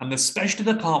before, and especially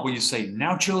the part where you say,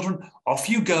 now children, off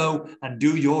you go and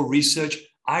do your research.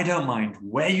 I don't mind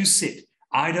where you sit.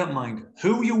 I don't mind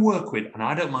who you work with, and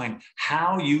I don't mind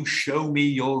how you show me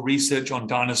your research on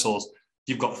dinosaurs.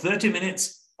 You've got 30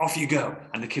 minutes, off you go,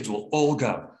 and the kids will all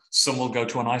go. Some will go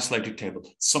to an isolated table,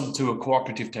 some to a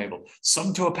cooperative table,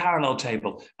 some to a parallel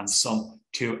table, and some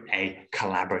to a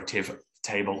collaborative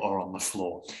table or on the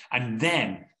floor. And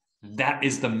then that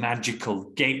is the magical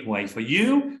gateway for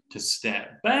you to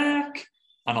step back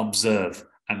and observe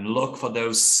and look for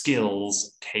those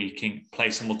skills taking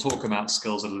place. And we'll talk about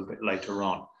skills a little bit later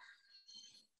on.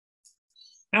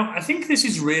 Now, I think this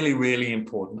is really, really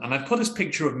important. And I put this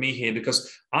picture of me here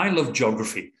because I love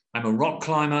geography. I'm a rock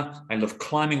climber. I love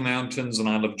climbing mountains and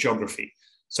I love geography.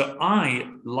 So I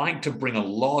like to bring a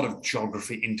lot of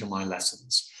geography into my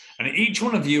lessons. And each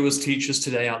one of you as teachers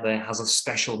today out there has a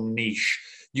special niche.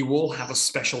 You all have a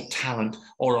special talent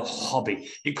or a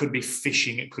hobby. It could be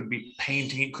fishing, it could be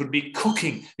painting, it could be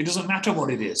cooking. It doesn't matter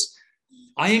what it is.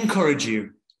 I encourage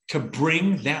you to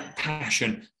bring that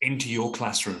passion into your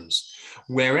classrooms.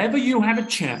 Wherever you have a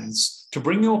chance to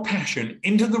bring your passion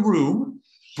into the room,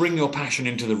 bring your passion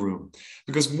into the room.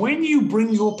 Because when you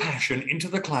bring your passion into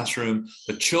the classroom,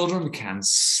 the children can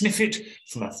sniff it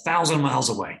from 1,000 miles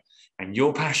away, and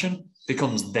your passion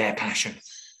becomes their passion.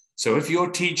 So if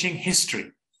you're teaching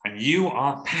history, and you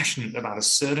are passionate about a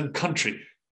certain country,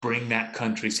 bring that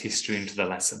country's history into the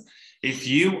lesson. If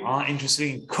you are interested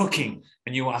in cooking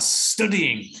and you are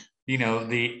studying, you know,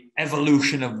 the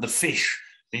evolution of the fish,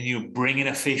 then you bring in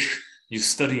a fish, you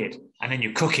study it, and then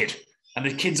you cook it, and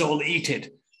the kids all eat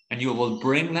it. And you will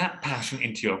bring that passion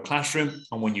into your classroom.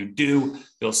 And when you do,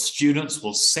 your students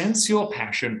will sense your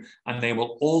passion and they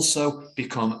will also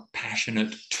become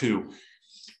passionate too.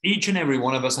 Each and every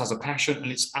one of us has a passion,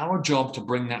 and it's our job to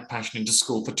bring that passion into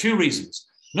school for two reasons.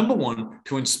 Number one,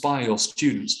 to inspire your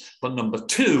students, but number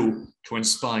two, to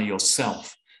inspire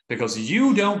yourself, because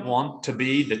you don't want to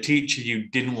be the teacher you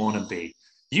didn't want to be.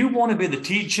 You want to be the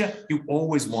teacher you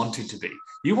always wanted to be.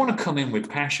 You want to come in with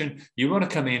passion. You want to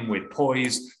come in with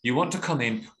poise. You want to come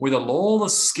in with all the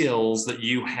skills that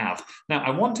you have. Now, I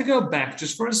want to go back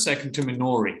just for a second to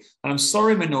Minori. And I'm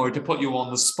sorry, Minori, to put you on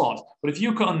the spot, but if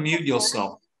you could unmute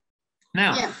yourself.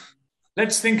 Now,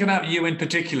 let's think about you in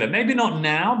particular. Maybe not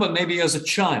now, but maybe as a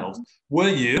child. Were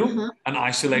you an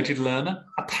isolated learner,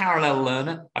 a parallel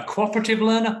learner, a cooperative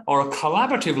learner, or a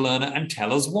collaborative learner? And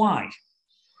tell us why.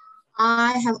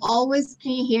 I have always,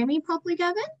 can you hear me properly,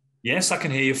 Gavin? Yes, I can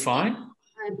hear you fine.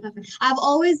 All right, perfect. I've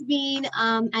always been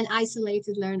an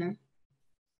isolated learner.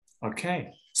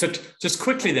 Okay. So just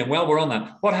quickly then, while we're on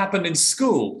that, what happened in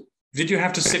school? Did you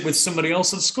have to sit with somebody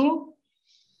else at school?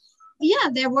 Yeah,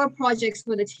 there were projects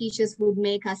where the teachers would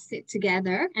make us sit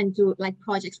together and do like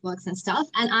project works and stuff.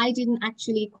 And I didn't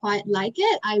actually quite like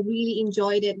it. I really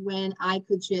enjoyed it when I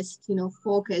could just, you know,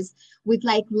 focus with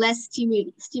like less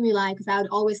stimuli, because I would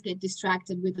always get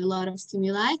distracted with a lot of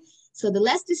stimuli. So the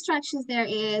less distractions there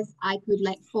is, I could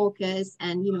like focus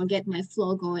and, you know, get my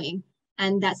flow going.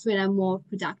 And that's when I'm more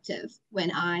productive, when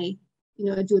I, you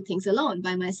know, do things alone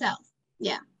by myself.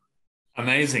 Yeah.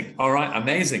 Amazing. All right.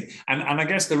 Amazing. And I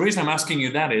guess the reason I'm asking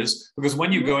you that is because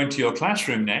when you go into your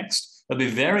classroom next, it'll be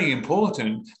very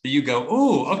important that you go,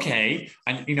 oh, okay.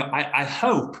 And, you know, I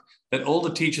hope that all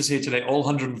the teachers here today, all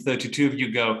 132 of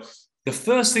you go, the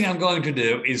first thing I'm going to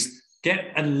do is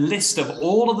get a list of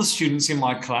all of the students in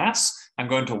my class. I'm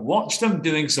going to watch them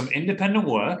doing some independent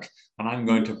work, and I'm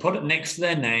going to put it next to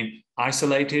their name,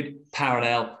 isolated,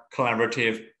 parallel,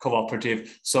 collaborative,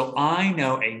 cooperative. So I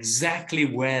know exactly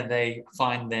where they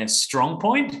find their strong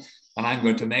point, and I'm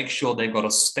going to make sure they've got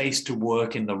a space to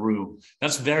work in the room.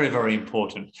 That's very, very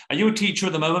important. Are you a teacher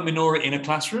at the moment, Minori, in a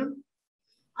classroom?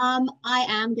 I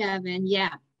am, Gavin,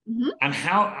 yeah. And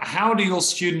how do your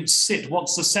students sit?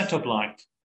 What's the setup like?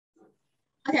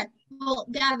 Okay, well,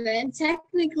 Gavin,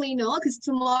 technically no, because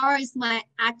tomorrow is my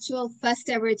actual first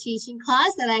ever teaching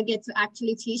class that I get to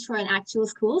actually teach for an actual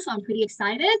school. So I'm pretty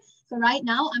excited. So right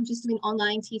now I'm just doing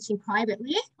online teaching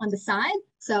privately on the side.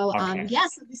 So yeah,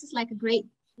 so this is like a great,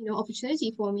 you know,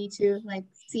 opportunity for me to like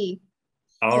see.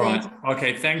 All right.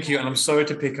 Okay, thank you. And I'm sorry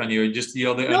to pick on you.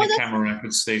 You're the only camera I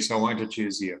could see, so I wanted to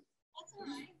choose you. That's all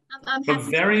right. I'm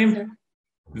happy to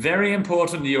Very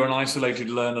important that you're an isolated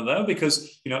learner, though,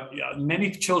 because you know many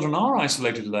children are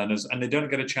isolated learners and they don't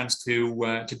get a chance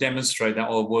to demonstrate that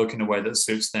or work in a way that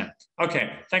suits them.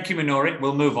 Okay, thank you, Minori.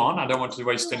 We'll move on. I don't want to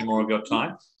waste any more of your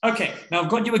time. Okay, now I've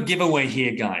got you a giveaway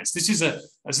here, guys. This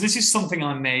is something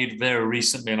I made very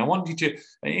recently, and I want you to,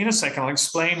 in a second, I'll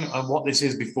explain what this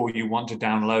is before you want to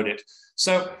download it.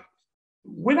 So,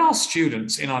 with our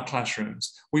students in our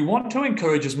classrooms, we want to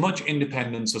encourage as much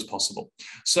independence as possible.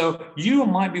 So you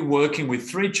might be working with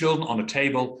 3 children on a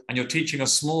table and you're teaching a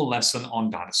small lesson on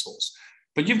dinosaurs,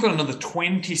 but you've got another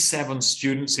 27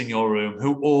 students in your room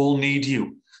who all need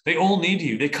you. They all need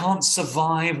you. They can't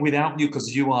survive without you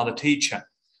because you are the teacher.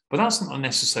 But that's not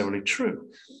necessarily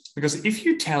true, because if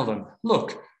you tell them,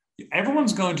 look,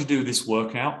 everyone's going to do this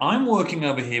work now. I'm working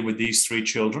over here with these 3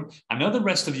 children. I know the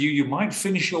rest of you, you might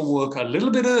finish your work a little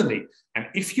bit early. And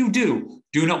if you do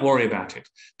not worry about it,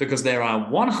 because there are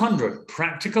 100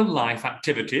 practical life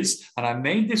activities. And I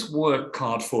made this work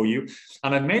card for you.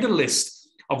 And I made a list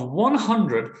of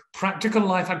 100 practical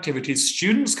life activities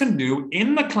students can do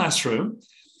in the classroom.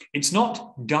 It's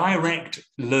not direct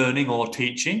learning or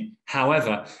teaching.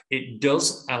 However, it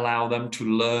does allow them to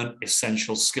learn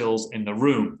essential skills in the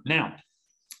room. Now,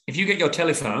 if you get your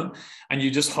telephone and you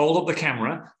just hold up the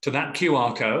camera to that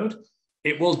QR code,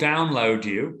 it will download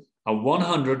you a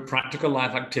 100 practical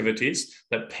life activities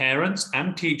that parents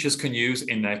and teachers can use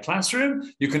in their classroom.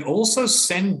 You can also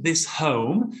send this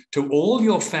home to all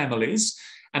your families,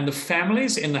 and the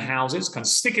families in the houses can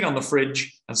stick it on the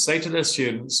fridge and say to their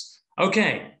students,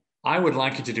 okay, I would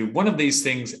like you to do one of these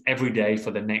things every day for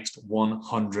the next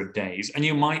 100 days. And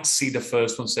you might see the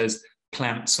first one says,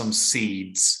 plant some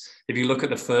seeds. If you look at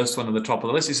the first one at the top of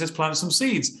the list, it says plant some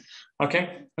seeds.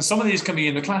 Okay, and some of these can be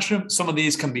in the classroom, some of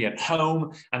these can be at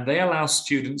home, and they allow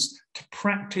students to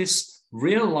practice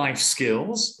real life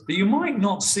skills that you might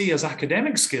not see as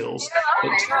academic skills,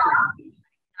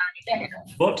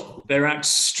 but they're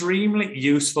extremely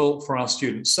useful for our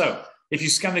students. So if you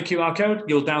scan the QR code,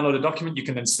 you'll download a document, you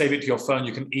can then save it to your phone,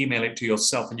 you can email it to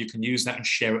yourself, and you can use that and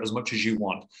share it as much as you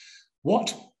want.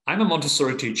 I'm a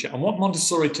Montessori teacher, and what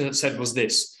Montessori said was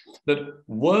this, that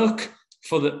work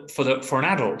for an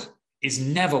adult is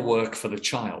never work for the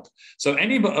child. So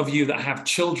any of you that have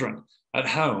children at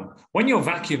home, when you're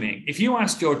vacuuming, if you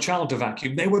asked your child to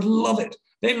vacuum, they would love it.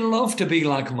 They love to be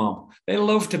like mom. They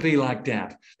love to be like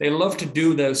dad. They love to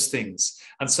do those things.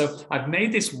 And so I've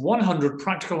made this 100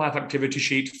 practical life activity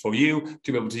sheet for you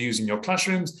to be able to use in your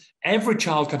classrooms. Every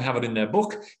child can have it in their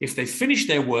book. If they finish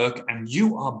their work and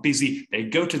you are busy, they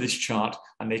go to this chart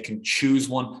and they can choose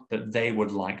one that they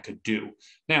would like to do.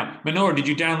 Now, Minora, did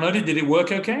you download it? Did it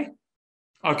work okay?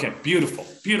 Okay, beautiful,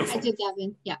 beautiful. I did,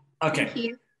 Gavin. Yeah. Okay. Thank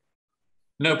you.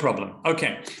 No problem.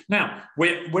 Okay. Now,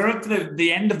 we're at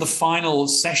the end of the final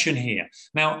session here.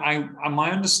 Now,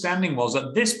 my understanding was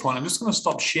at this point, I'm just going to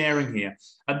stop sharing here.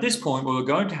 At this point, we were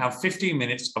going to have 15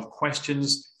 minutes of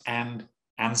questions and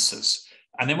answers.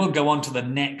 And then we'll go on to the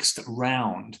next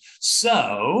round.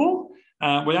 So,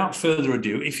 without further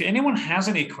ado, if anyone has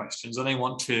any questions and they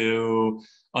want to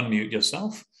unmute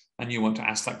yourself, and you want to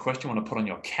ask that question, want to put on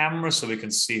your camera so we can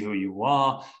see who you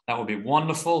are, that would be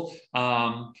wonderful.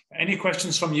 Any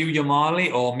questions from you,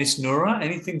 Yamali or Miss Nura?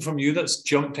 Anything from you that's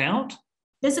jumped out?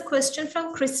 There's a question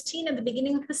from Christine at the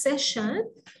beginning of the session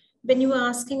when you were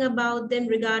asking about them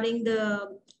regarding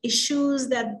the issues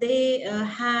that they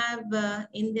have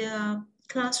in their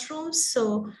classrooms.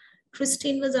 So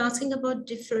Christine was asking about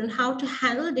how to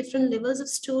handle different levels of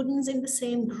students in the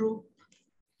same group.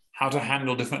 How to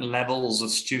handle different levels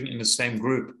of student in the same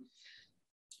group?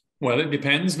 Well, it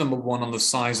depends, number one, on the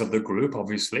size of the group,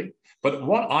 obviously. But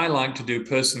what I like to do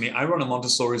personally, I run a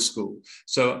Montessori school.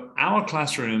 So our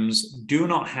classrooms do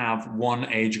not have one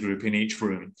age group in each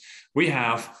room. We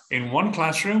have, in one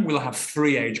classroom, we'll have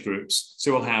 3 age groups.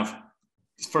 So we'll have,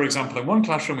 for example, in one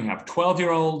classroom, we have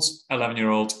 12-year-olds,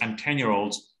 11-year-olds, and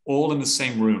 10-year-olds all in the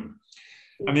same room.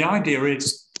 And the idea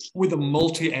is, with a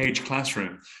multi-age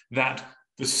classroom, that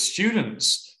the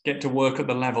students get to work at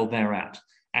the level they're at,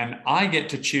 and I get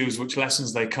to choose which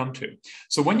lessons they come to.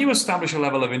 So when you establish a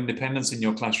level of independence in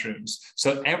your classrooms,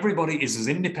 so everybody is as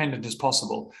independent as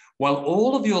possible, while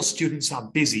all of your students are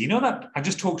busy, you know that I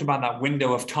just talked about that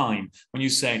window of time when you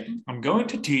say, I'm going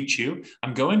to teach you,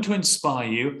 I'm going to inspire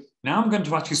you, now I'm going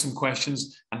to ask you some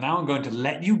questions, and now I'm going to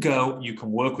let you go. You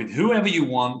can work with whoever you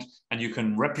want, and you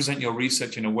can represent your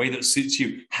research in a way that suits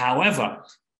you. However,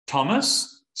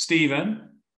 Thomas, Stephen,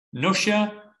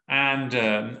 Nusha, and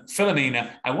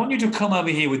Philomena, I want you to come over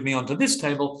here with me onto this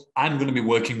table. I'm going to be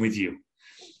working with you.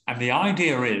 And the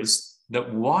idea is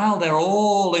that while they're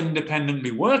all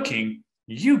independently working,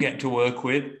 you get to work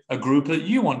with a group that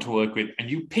you want to work with, and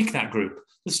you pick that group.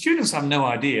 The students have no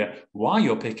idea why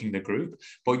you're picking the group,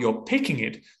 but you're picking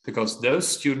it because those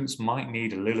students might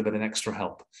need a little bit of extra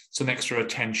help, some extra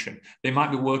attention. They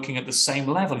might be working at the same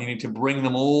level. You need to bring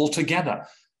them all together.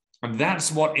 And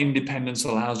that's what independence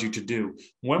allows you to do.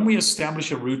 When we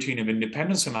establish a routine of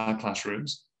independence in our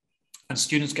classrooms, and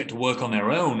students get to work on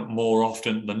their own more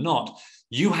often than not,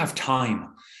 you have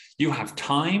time. You have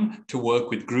time to work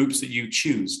with groups that you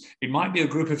choose. It might be a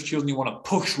group of children you want to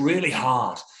push really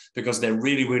hard because they're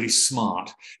really, really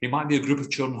smart. It might be a group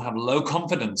of children who have low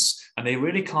confidence and they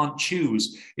really can't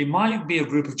choose. It might be a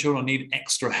group of children who need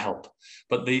extra help.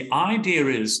 But the idea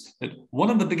is that one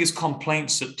of the biggest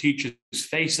complaints that teachers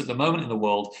face at the moment in the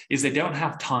world is they don't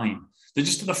have time. They're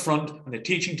just at the front and they're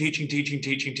teaching,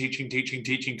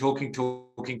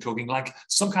 talking, like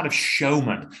some kind of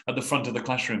showman at the front of the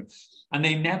classroom. And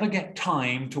they never get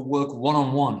time to work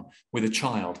one-on-one with a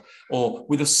child or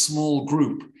with a small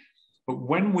group. But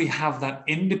when we have that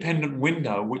independent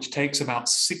window, which takes about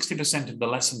 60% of the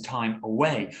lesson time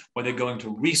away, where they're going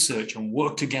to research and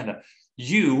work together,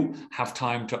 you have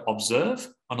time to observe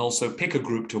and also pick a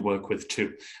group to work with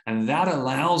too. And that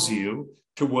allows you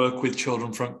to work with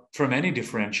children from any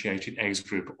differentiated age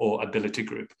group or ability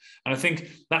group. And I think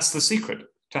that's the secret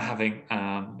to having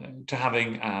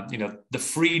the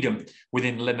freedom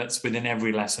within limits within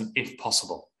every lesson, if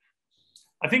possible.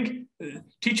 I think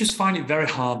teachers find it very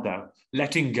hard, though,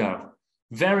 letting go.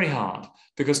 Very hard,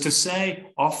 because to say,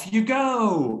 off you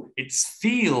go, it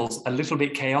feels a little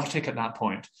bit chaotic at that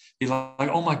point. You're like,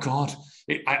 oh my God,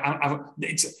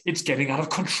 It's getting out of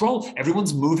control.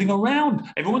 Everyone's moving around.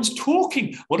 Everyone's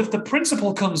talking. What if the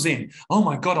principal comes in? Oh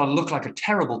my God, I look like a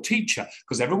terrible teacher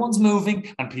because everyone's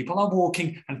moving and people are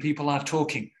walking and people are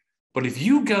talking. But if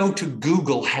you go to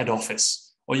Google head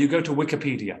office, or you go to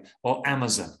Wikipedia or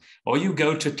Amazon, or you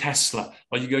go to Tesla,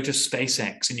 or you go to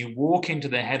SpaceX and you walk into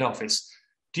their head office,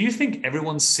 do you think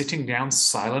everyone's sitting down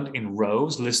silent in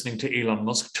rows listening to Elon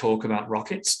Musk talk about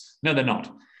rockets? No, they're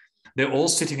not. They're all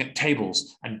sitting at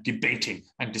tables and debating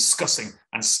and discussing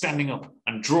and standing up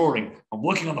and drawing and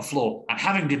working on the floor and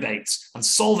having debates and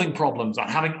solving problems and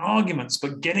having arguments,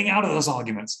 but getting out of those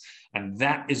arguments. And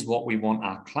that is what we want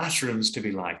our classrooms to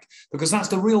be like, because that's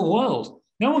the real world.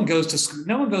 No one goes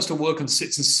to work and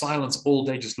sits in silence all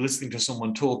day just listening to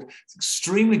someone talk. It's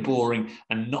extremely boring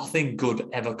and nothing good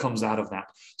ever comes out of that.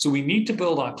 So we need to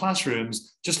build our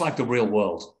classrooms just like the real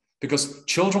world, because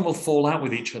children will fall out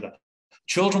with each other.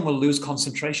 Children will lose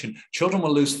concentration. Children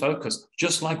will lose focus,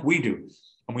 just like we do.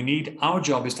 And our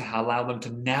job is to allow them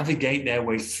to navigate their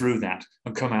way through that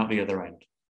and come out the other end.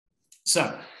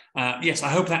 So, yes, I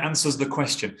hope that answers the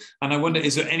question. And I wonder,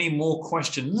 is there any more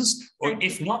questions? Or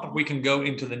if not, we can go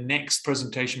into the next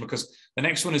presentation, because the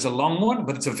next one is a long one,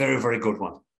 but it's a very, very good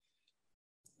one.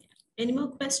 Any more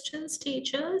questions,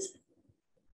 teachers?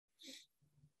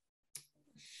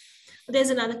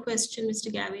 There's another question,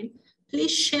 Mr. Gavin.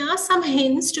 Please share some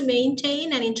hints to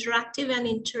maintain an interactive and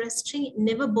interesting,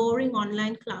 never boring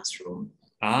online classroom.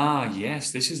 Ah,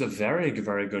 yes, this is a very,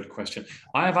 very good question.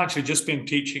 I have actually just been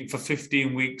teaching for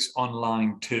 15 weeks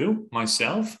online too,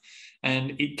 myself,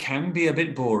 and it can be a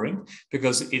bit boring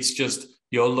because it's just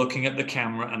you're looking at the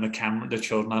camera and the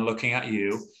children are looking at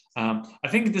you. I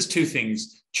think there's two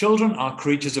things. Children are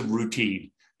creatures of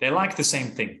routine. They like the same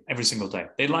thing every single day.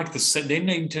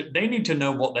 They need to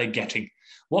know what they're getting.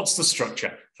 What's the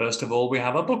structure? First of all, we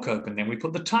have a book open, then we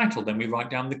put the title, then we write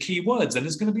down the key words, then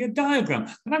there's going to be a diagram,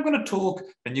 then I'm going to talk,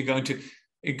 then you're going to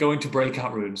go into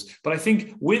breakout rooms. But I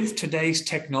think with today's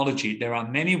technology, there are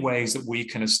many ways that we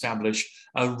can establish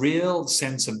a real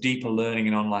sense of deeper learning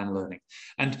and online learning.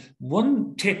 And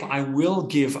one tip I will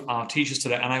give our teachers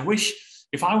today, and I wish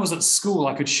if I was at school,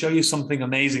 I could show you something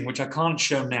amazing, which I can't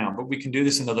show now, but we can do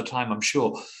this another time, I'm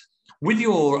sure. With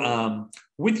your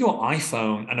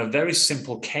iPhone and a very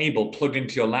simple cable plugged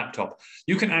into your laptop,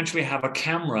 you can actually have a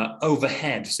camera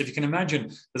overhead. So if you can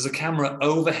imagine, there's a camera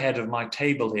overhead of my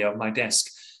table here, of my desk.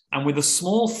 And with a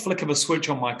small flick of a switch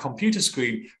on my computer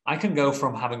screen, I can go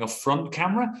from having a front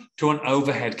camera to an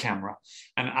overhead camera.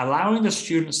 And allowing the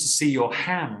students to see your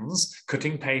hands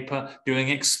cutting paper, doing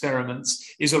experiments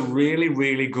is a really,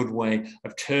 really good way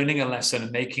of turning a lesson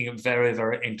and making it very,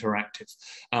 very interactive.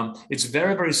 It's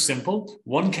very, very simple.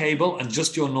 One cable and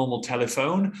just your normal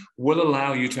telephone will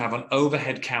allow you to have an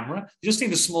overhead camera. You just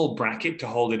need a small bracket to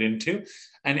hold it into.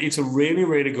 And it's a really,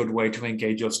 really good way to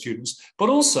engage your students, but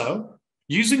also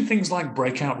using things like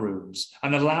breakout rooms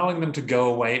and allowing them to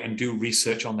go away and do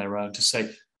research on their own to say,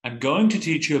 I'm going to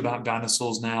teach you about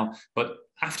dinosaurs now, but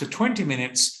after 20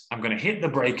 minutes, I'm going to hit the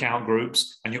breakout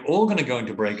groups and you're all going to go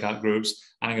into breakout groups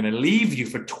and I'm going to leave you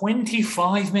for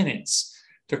 25 minutes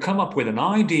to come up with an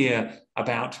idea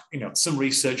about, some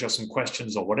research or some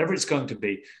questions or whatever it's going to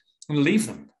be, and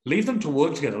leave them to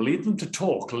work together, leave them to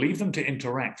talk, leave them to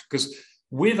interact, because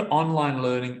with online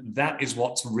learning, that is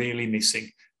what's really missing.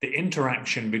 The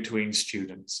interaction between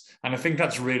students. And I think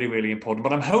that's really, really important.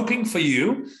 But I'm hoping for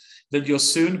you that you're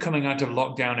soon coming out of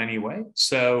lockdown anyway.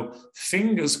 So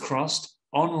fingers crossed,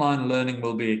 online learning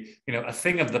will be, a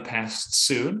thing of the past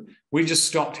soon. We just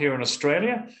stopped here in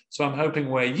Australia. So I'm hoping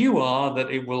where you are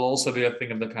that it will also be a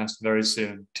thing of the past very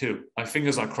soon too. My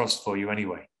fingers are crossed for you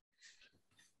anyway.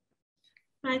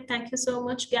 Right, thank you so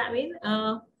much, Gavin.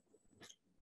 Right,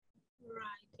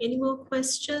 any more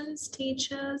questions,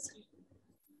 teachers?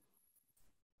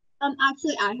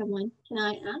 Actually, I have one. Can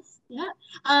I ask? Yeah.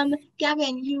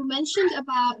 Gavin, you mentioned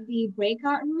about the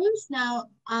breakout rooms. Now,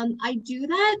 I do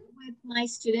that with my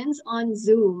students on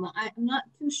Zoom. I'm not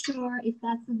too sure if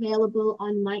that's available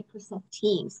on Microsoft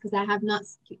Teams because I have not.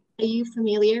 Are you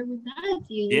familiar with that?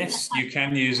 Do you use yes, you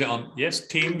can use it on. Yes,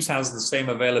 Teams has the same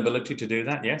availability to do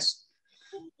that. Yes.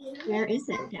 Where is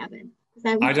it, Gavin?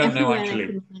 I don't know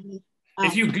actually.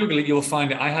 If you Google it, you'll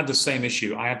find it. I had the same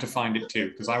issue. I had to find it too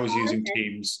because I was using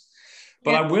Teams.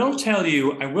 But I will tell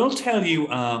you, I don't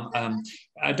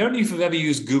know if you've ever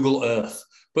used Google Earth,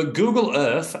 but Google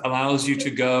Earth allows you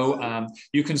to go,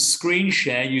 you can screen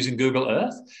share using Google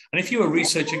Earth. And if you are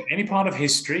researching any part of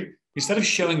history, instead of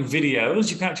showing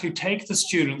videos, you can actually take the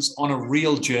students on a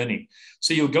real journey.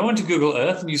 So you'll go into Google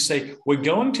Earth and you say,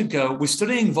 we're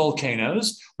studying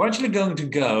volcanoes. We're actually going to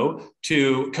go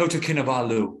to Kota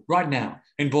Kinabalu right now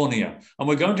in Borneo, and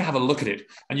we're going to have a look at it.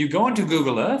 And you go into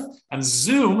Google Earth and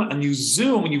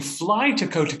you fly to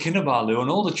Kota Kinabalu, and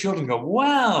all the children go,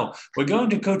 wow, we're going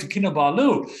to Kota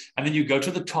Kinabalu. And then you go to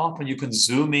the top and you can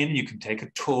zoom in, you can take a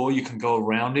tour, you can go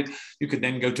around it. You could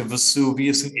then go to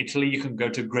Vesuvius in Italy, you can go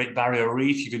to Great Barrier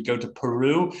Reef, you could go to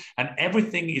Peru, and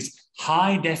everything is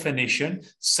high definition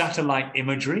satellite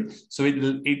imagery. So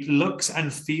it looks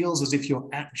and feels as if you're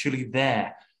actually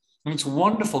there. And it's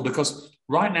wonderful because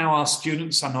right now our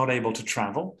students are not able to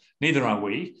travel, neither are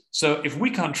we. So if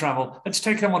we can't travel, let's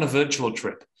take them on a virtual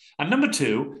trip. And number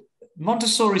two,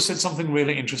 Montessori said something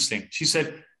really interesting. She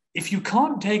said, if you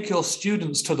can't take your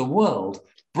students to the world,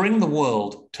 bring the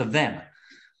world to them.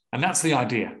 And that's the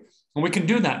idea. And we can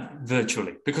do that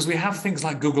virtually because we have things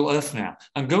like Google Earth now.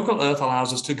 And Google Earth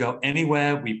allows us to go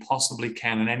anywhere we possibly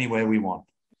can and anywhere we want.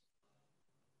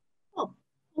 Oh,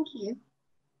 thank you.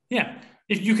 Yeah.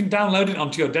 If you can download it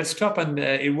onto your desktop, and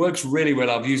it works really well.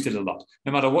 I've used it a lot.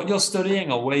 No matter what you're studying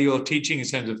or where you're teaching in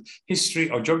terms of history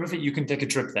or geography, you can take a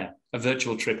trip there, a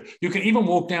virtual trip. You can even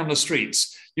walk down the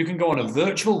streets. You can go on a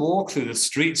virtual walk through the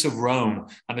streets of Rome,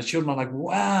 and the children are like,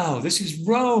 wow, this is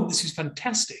Rome. This is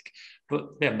fantastic.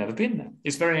 But they've never been there.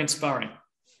 It's very inspiring.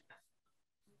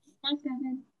 Thanks,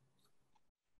 Evan.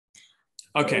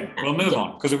 Okay, we'll move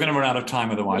on because we're going to run out of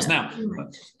time otherwise. Now,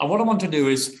 what I want to do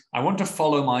is I want to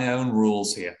follow my own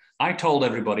rules here. I told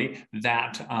everybody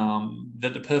that,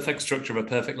 that the perfect structure of a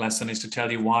perfect lesson is to tell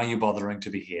you why you're bothering to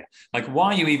be here. Like,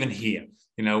 why are you even here?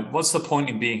 You know, what's the point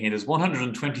in being here? There's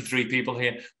 123 people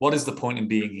here. What is the point in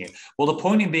being here? Well, the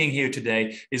point in being here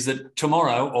today is that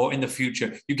tomorrow or in the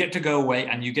future, you get to go away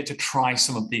and you get to try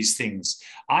some of these things.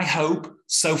 I hope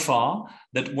so far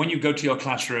that when you go to your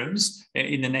classrooms,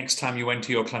 in the next time you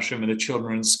enter your classroom and the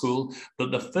children are in school,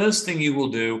 that the first thing you will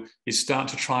do is start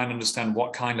to try and understand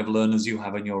what kind of learners you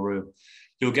have in your room.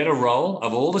 You'll get a roll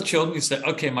of all the children. You say,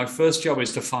 okay, my first job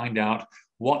is to find out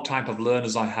what type of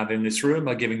learners I have in this room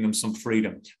by giving them some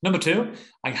freedom. Number two,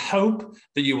 I hope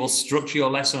that you will structure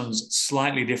your lessons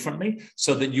slightly differently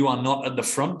so that you are not at the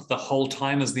front the whole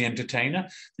time as the entertainer,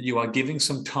 that you are giving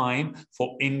some time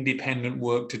for independent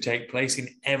work to take place in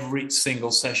every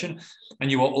single session. And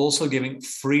you are also giving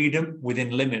freedom within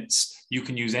limits. You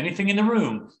can use anything in the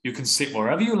room. You can sit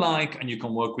wherever you like and you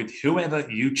can work with whoever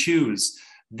you choose.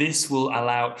 This will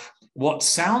allow what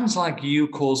sounds like you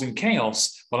causing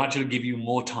chaos will actually give you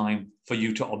more time for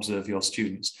you to observe your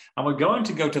students. And we're going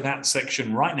to go to that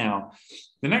section right now.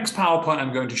 The next PowerPoint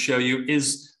I'm going to show you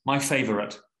is my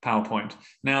favorite PowerPoint.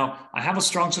 Now, I have a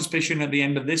strong suspicion at the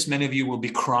end of this, many of you will be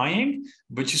crying,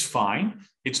 which is fine.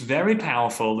 It's very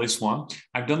powerful, this one.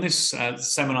 I've done this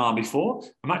seminar before.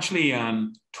 I'm actually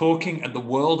talking at the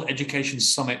World Education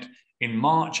Summit in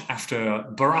March after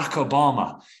Barack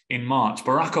Obama in March.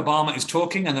 Barack Obama is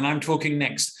talking and then I'm talking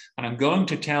next. And I'm going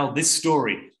to tell this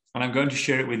story and I'm going to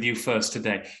share it with you first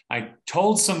today. I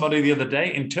told somebody the other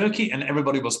day in Turkey and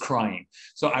everybody was crying.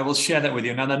 So I will share that with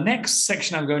you. Now, the next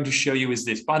section I'm going to show you is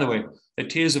this. By the way, they're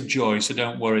tears of joy, so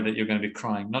don't worry that you're going to be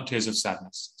crying, not tears of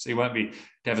sadness. So you won't be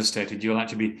devastated. You'll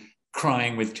actually be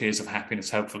crying with tears of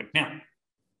happiness, hopefully. Now,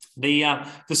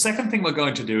 the second thing we're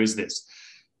going to do is this.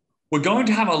 We're going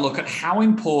to have a look at how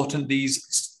important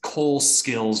these core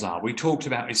skills are. We talked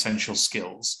about essential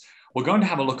skills. We're going to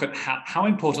have a look at how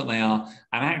important they are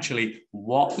and actually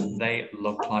what they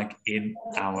look like in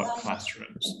our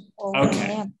classrooms.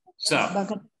 Okay,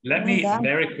 so let me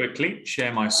very quickly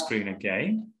share my screen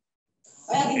again.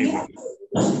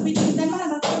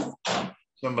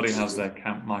 Somebody has their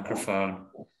microphone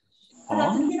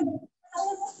on.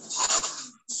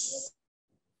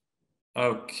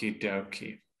 Okie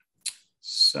dokie.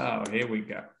 So here we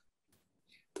go.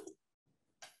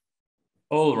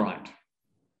 All right.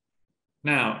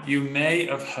 Now, you may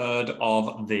have heard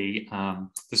of the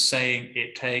saying,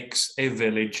 it takes a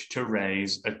village to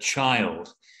raise a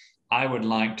child. I would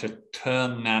like to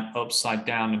turn that upside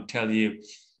down and tell you,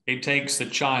 it takes the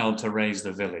child to raise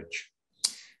the village.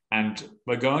 And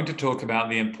we're going to talk about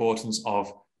the importance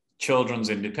of children's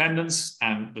independence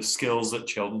and the skills that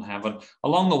children have. And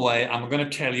along the way, I'm going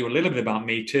to tell you a little bit about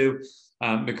me too,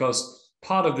 because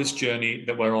part of this journey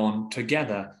that we're on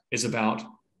together is about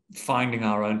finding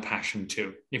our own passion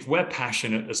too. If we're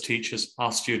passionate as teachers,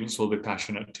 our students will be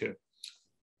passionate too.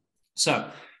 So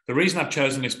the reason I've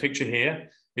chosen this picture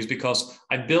here is because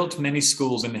I built many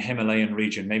schools in the Himalayan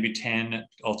region, maybe 10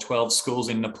 or 12 schools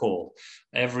in Nepal.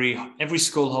 Every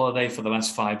school holiday for the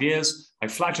last 5 years, I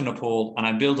fly to Nepal and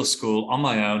I build a school on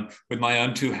my own with my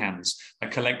own 2 hands. I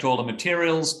collect all the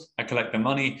materials, I collect the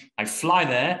money, I fly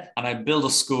there and I build a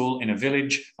school in a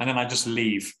village, and then I just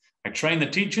leave. I train the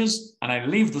teachers and I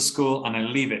leave the school and I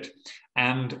leave it.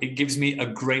 And it gives me a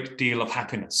great deal of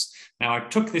happiness. Now, I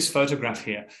took this photograph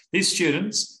here. These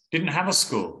students didn't have a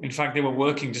school. In fact, they were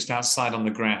working just outside on the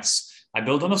grass. I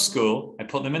built them a school, I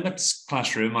put them in the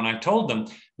classroom, and I told them,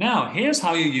 now, here's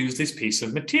how you use this piece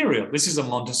of material. This is a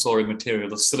Montessori material,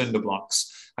 the cylinder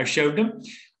blocks. I showed them,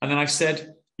 and then I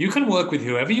said, you can work with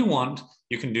whoever you want,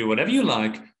 you can do whatever you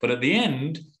like, but at the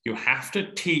end, you have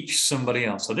to teach somebody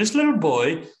else. So this little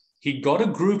boy, he got a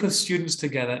group of students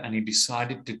together and he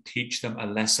decided to teach them a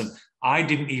lesson. I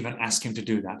didn't even ask him to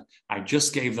do that. I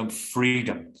just gave them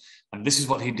freedom. And this is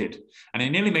what he did. And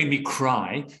it nearly made me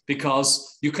cry,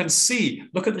 because you can see,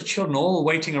 look at the children all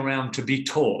waiting around to be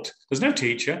taught. There's no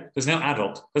teacher, there's no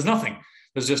adult, there's nothing.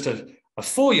 There's just a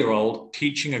 4-year-old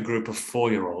teaching a group of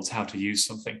 4-year-olds how to use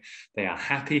something. They are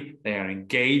happy, they are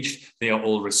engaged, they are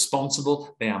all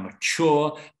responsible, they are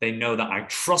mature, they know that I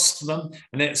trust them.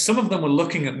 And some of them were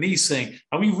looking at me saying,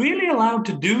 are we really allowed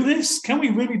to do this? Can we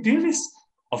really do this?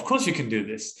 Of course you can do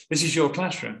this. This is your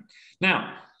classroom.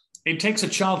 Now, it takes a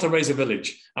child to raise a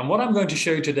village. And what I'm going to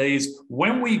show you today is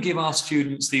when we give our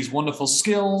students these wonderful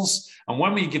skills, and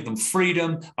when we give them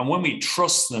freedom, and when we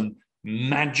trust them,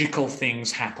 magical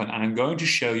things happen. And I'm going to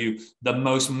show you the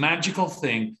most magical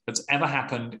thing that's ever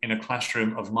happened in a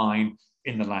classroom of mine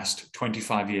in the last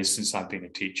 25 years since I've been a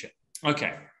teacher.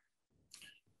 Okay.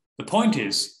 The point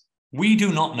is, we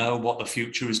do not know what the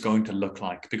future is going to look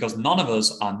like, because none of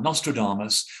us are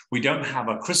Nostradamus. We don't have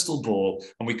a crystal ball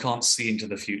and we can't see into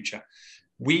the future.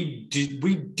 We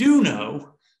do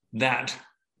know that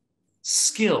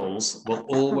skills will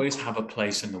always have a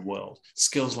place in the world.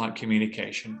 Skills like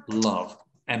communication, love,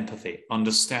 empathy,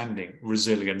 understanding,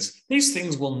 resilience. These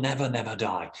things will never, never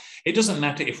die. It doesn't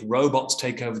matter if robots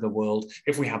take over the world,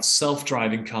 if we have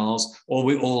self-driving cars, or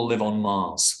we all live on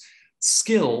Mars.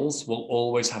 Skills will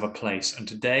always have a place. And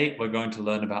today we're going to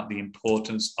learn about the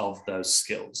importance of those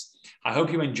skills. I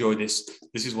hope you enjoy this.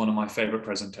 This is one of my favorite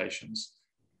presentations.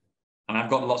 And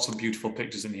I've got lots of beautiful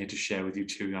pictures in here to share with you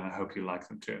too, and I hope you like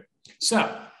them too.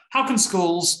 So, how can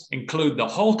schools include the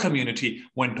whole community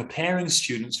when preparing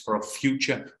students for a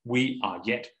future we are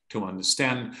yet to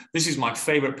understand? This is my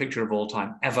favorite picture of all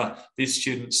time ever. These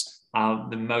students are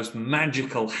the most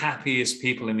magical, happiest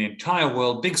people in the entire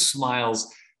world, big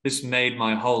smiles. This made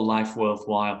my whole life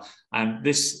worthwhile. And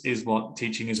this is what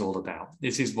teaching is all about.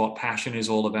 This is what passion is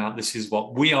all about. This is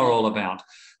what we are all about.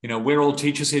 You know, we're all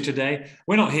teachers here today.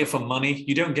 We're not here for money.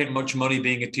 You don't get much money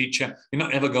being a teacher. You're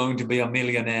not ever going to be a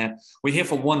millionaire. We're here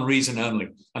for one reason only.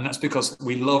 And that's because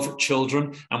we love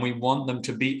children and we want them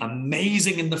to be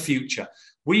amazing in the future.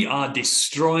 We are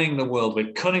destroying the world.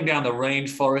 We're cutting down the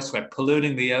rainforests. We're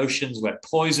polluting the oceans. We're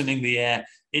poisoning the air.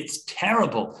 It's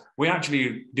terrible. We're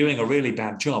actually doing a really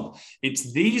bad job.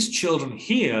 It's these children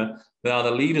here that are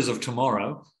the leaders of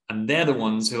tomorrow, and they're the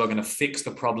ones who are going to fix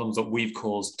the problems that we've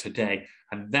caused today.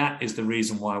 And that is the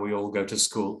reason why we all go to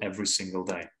school every single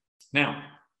day. Now,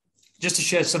 just to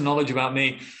share some knowledge about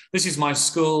me, this is my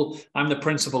school. I'm the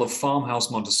principal of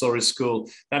Farmhouse Montessori School.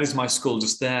 That is my school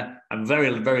just there. I'm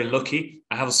very, very lucky.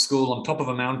 I have a school on top of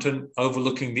a mountain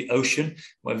overlooking the ocean.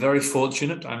 We're very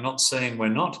fortunate. I'm not saying we're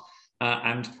not.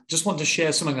 And just want to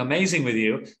share something amazing with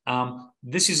you.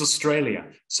 This is Australia.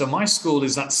 So my school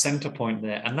is that center point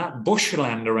there. And that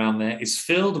bushland around there is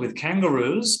filled with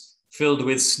kangaroos, filled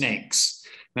with snakes.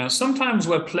 Now, sometimes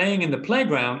we're playing in the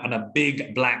playground and a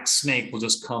big black snake will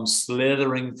just come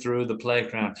slithering through the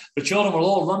playground. The children will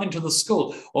all run into the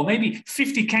school, or maybe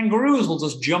 50 kangaroos will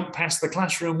just jump past the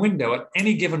classroom window at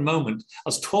any given moment,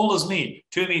 as tall as me,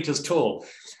 2 meters tall.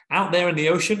 Out there in the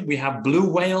ocean, we have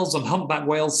blue whales and humpback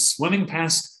whales swimming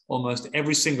past almost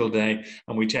every single day.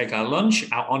 And we take our lunch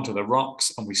out onto the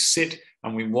rocks and we sit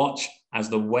and we watch as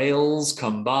the whales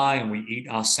come by and we eat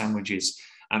our sandwiches.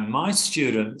 And my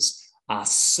students are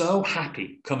so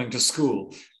happy coming to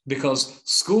school, because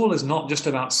school is not just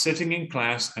about sitting in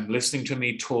class and listening to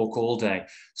me talk all day.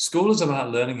 School is about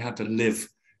learning how to live.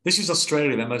 This is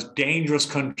Australia, the most dangerous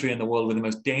country in the world with the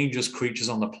most dangerous creatures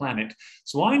on the planet.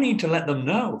 So I need to let them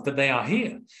know that they are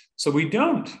here. So we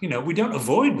don't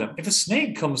avoid them. If a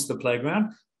snake comes to the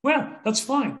playground, well, that's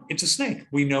fine. It's a snake.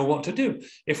 We know what to do.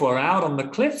 If we're out on the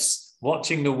cliffs,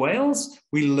 watching the whales,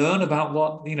 we learn about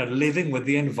what, living with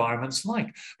the environment's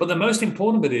like. But the most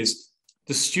important bit is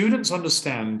the students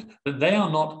understand that they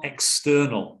are not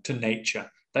external to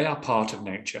nature. They are part of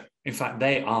nature. In fact,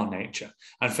 they are nature.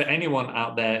 And for anyone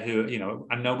out there who,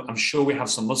 I'm sure we have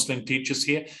some Muslim teachers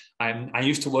here. I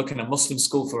used to work in a Muslim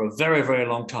school for a very, very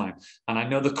long time. And I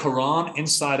know the Quran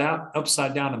inside out,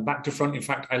 upside down and back to front. In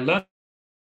fact, I learned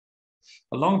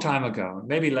a long time ago.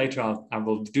 Maybe later I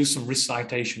will do some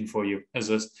recitation for you as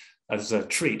a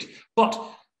treat. But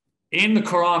in the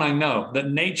Quran, I know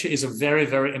that nature is a very,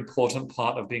 very important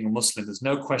part of being a Muslim. There's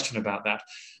no question about that.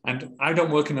 And I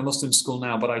don't work in a Muslim school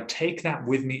now, but I take that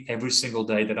with me every single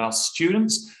day, that our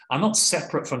students are not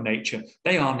separate from nature.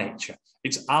 They are nature.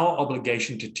 It's our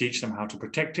obligation to teach them how to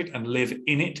protect it and live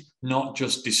in it, not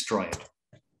just destroy it.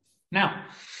 Now,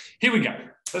 here we go.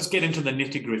 Let's get into the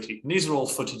nitty-gritty. These are all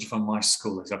footage from my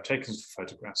school. I've taken some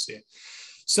photographs here.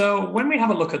 So when we have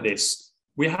a look at this,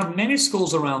 we have many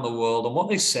schools around the world, and what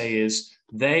they say is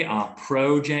they are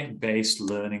project-based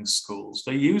learning schools.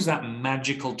 They use that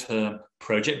magical term,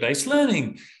 project-based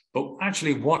learning. But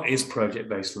actually, what is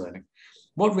project-based learning?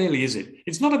 What really is it?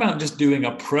 It's not about just doing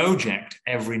a project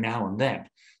every now and then.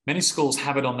 Many schools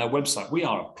have it on their website. We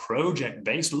are a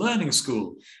project-based learning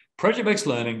school. Project-based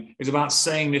learning is about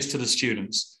saying this to the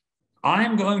students.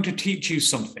 I'm going to teach you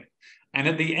something. And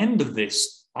at the end of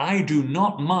this, I do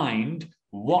not mind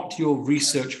what your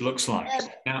research looks like.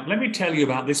 Now, let me tell you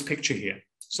about this picture here.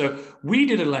 So we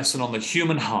did a lesson on the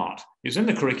human heart. It's in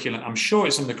the curriculum. I'm sure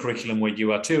it's in the curriculum where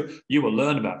you are too. You will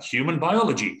learn about human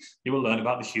biology. You will learn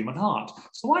about the human heart.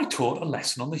 So I taught a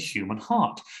lesson on the human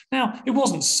heart. Now, it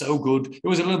wasn't so good. It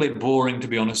was a little bit boring, to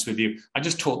be honest with you. I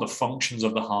just taught the functions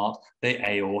of the heart, the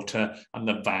aorta and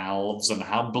the valves and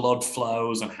how blood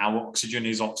flows and how oxygen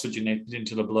is oxygenated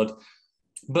into the blood.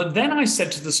 But then I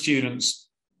said to the students,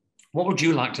 what would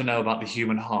you like to know about the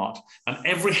human heart? And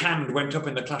every hand went up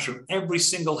in the classroom, every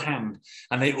single hand,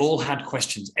 and they all had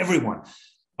questions, everyone.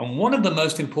 And one of the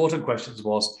most important questions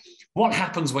was, what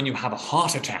happens when you have a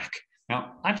heart attack?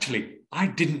 Now, actually, I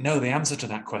didn't know the answer to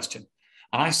that question.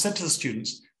 And I said to the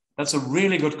students, that's a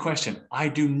really good question. I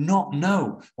do not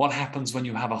know what happens when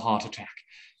you have a heart attack.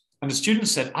 And the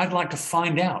students said, I'd like to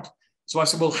find out. So I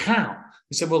said, well, how?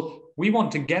 They said, well, we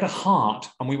want to get a heart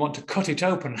and we want to cut it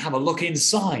open and have a look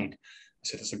inside. I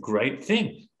said, that's a great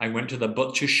thing. I went to the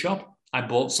butcher's shop. I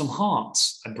bought some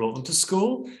hearts. I brought them to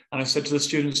school. And I said to the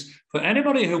students, for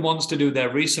anybody who wants to do their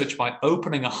research by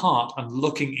opening a heart and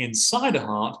looking inside a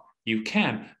heart, you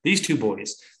can. These two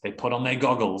boys, they put on their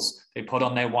goggles, they put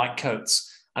on their white coats.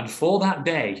 And for that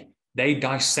day, they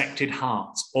dissected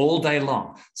hearts all day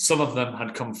long. Some of them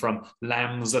had come from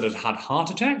lambs that had had heart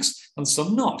attacks and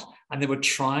some not. And they were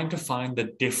trying to find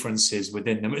the differences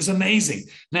within them. It was amazing.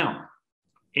 Now,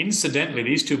 incidentally,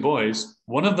 these two boys,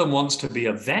 one of them wants to be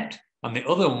a vet and the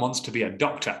other one wants to be a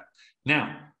doctor.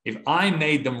 Now, if I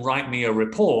made them write me a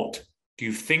report, do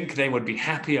you think they would be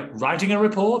happier writing a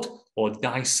report or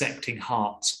dissecting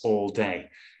hearts all day?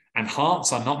 And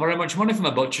hearts are not very much money from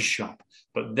a butcher's shop.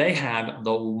 But they had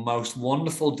the most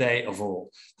wonderful day of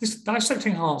all. This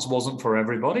dissecting hearts wasn't for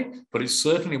everybody, but it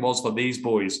certainly was for these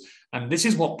boys. And this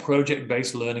is what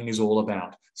project-based learning is all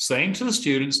about. Saying to the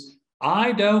students,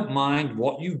 I don't mind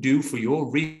what you do for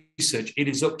your research. It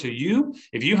is up to you.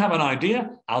 If you have an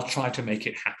idea, I'll try to make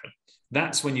it happen.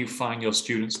 That's when you find your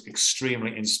students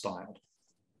extremely inspired.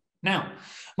 Now,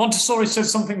 Montessori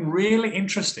says something really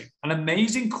interesting, an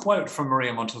amazing quote from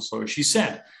Maria Montessori. She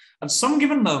said, at some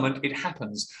given moment, it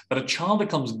happens that a child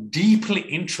becomes deeply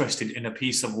interested in a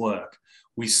piece of work.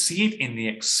 We see it in the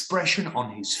expression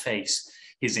on his face,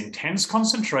 his intense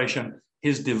concentration,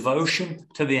 his devotion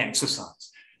to the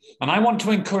exercise. And I want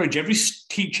to encourage every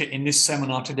teacher in this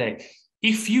seminar today,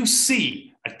 if you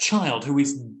see a child who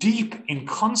is deep in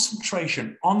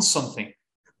concentration on something,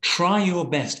 try your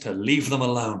best to leave them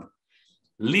alone.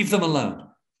 Leave them alone.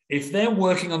 If they're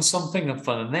working on something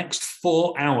for the next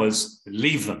 4 hours,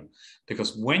 leave them.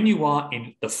 Because when you are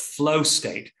in the flow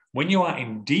state, when you are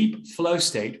in deep flow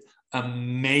state,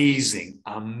 amazing,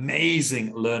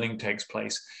 amazing learning takes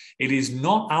place. It is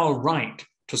not our right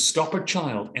to stop a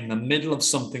child in the middle of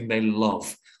something they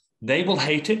love. They will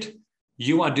hate it.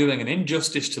 You are doing an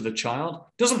injustice to the child.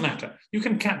 Doesn't matter. You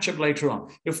can catch up later on.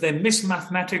 If they miss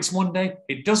mathematics one day,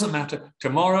 it doesn't matter.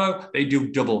 Tomorrow, they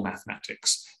do double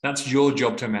mathematics. That's your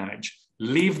job to manage.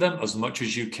 Leave them as much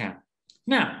as you can.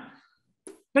 Now,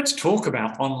 let's talk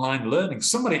about online learning.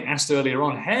 Somebody asked earlier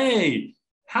on, hey,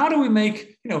 how do we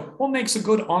make, what makes a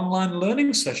good online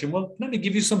learning session? Well, let me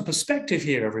give you some perspective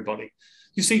here, everybody.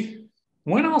 You see,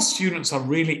 when our students are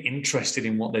really interested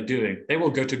in what they're doing, they will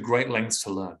go to great lengths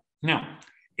to learn. Now,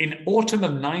 in autumn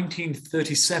of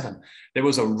 1937, there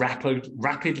was a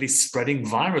rapidly spreading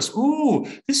virus. Ooh,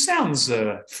 this sounds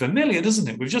familiar, doesn't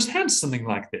it? We've just had something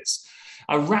like this.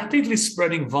 A rapidly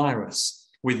spreading virus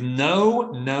with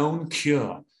no known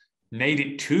cure made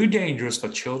it too dangerous for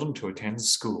children to attend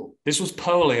school. This was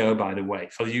polio, by the way,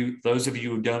 for those of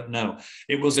you who don't know.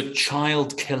 It was a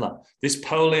child killer. This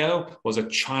polio was a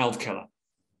child killer.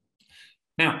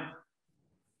 Now,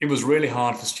 it was really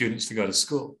hard for students to go to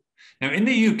school. Now, in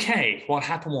the UK, what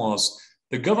happened was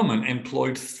the government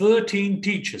employed 13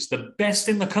 teachers, the best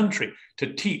in the country,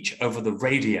 to teach over the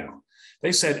radio.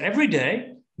 They said every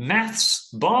day, maths,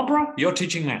 Barbara, you're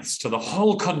teaching maths to the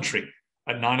whole country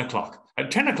at 9 o'clock.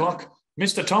 At 10 o'clock,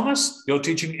 Mr. Thomas, you're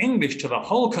teaching English to the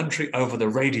whole country over the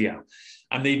radio.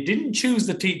 And they didn't choose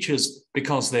the teachers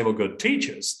because they were good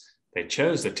teachers. They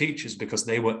chose the teachers because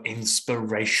they were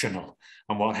inspirational.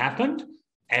 And what happened?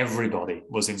 Everybody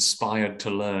was inspired to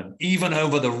learn, even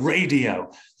over the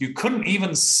radio. You couldn't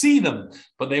even see them,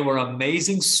 but they were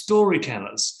amazing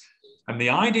storytellers. And the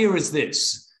idea is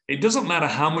this: it doesn't matter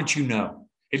how much you know.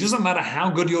 It doesn't matter how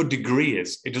good your degree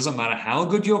is. It doesn't matter how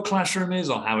good your classroom is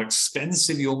or how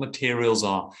expensive your materials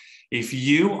are. If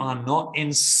you are not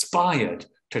inspired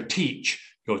to teach,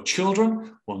 your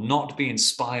children will not be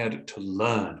inspired to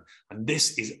learn. And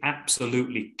this is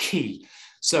absolutely key.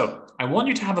 So I want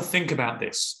you to have a think about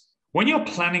this. When you're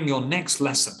planning your next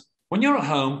lesson, when you're at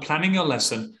home planning your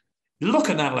lesson, look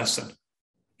at that lesson.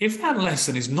 If that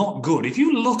lesson is not good, if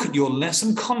you look at your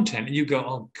lesson content and you go,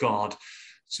 oh God,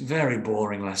 it's a very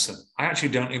boring lesson. I actually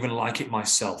don't even like it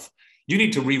myself. You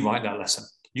need to rewrite that lesson.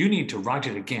 You need to write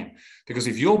it again, because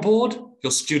if you're bored,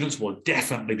 your students will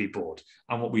definitely be bored.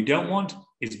 And what we don't want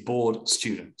is bored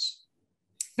students.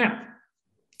 Now,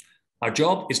 our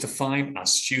job is to find our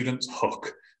students'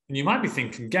 hook. And you might be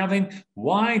thinking, Gavin,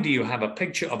 why do you have a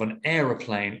picture of an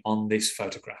aeroplane on this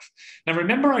photograph? Now,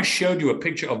 remember I showed you a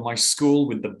picture of my school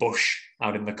with the bush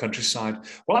out in the countryside?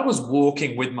 Well, I was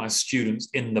walking with my students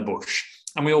in the bush,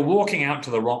 and we were walking out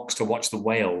to the rocks to watch the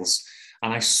whales.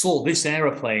 And I saw this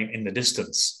aeroplane in the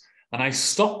distance. And I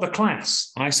stopped the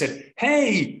class and I said,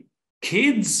 hey,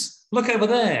 kids, look over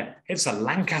there. It's a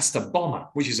Lancaster bomber,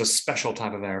 which is a special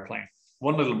type of aeroplane.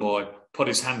 One little boy put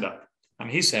his hand up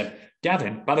and he said,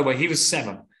 Gavin, by the way, he was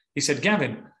 7. He said,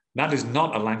 Gavin, that is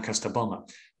not a Lancaster bomber.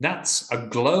 That's a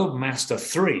Globemaster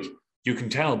 3. You can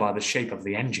tell by the shape of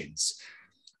the engines.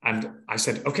 And I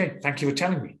said, okay, thank you for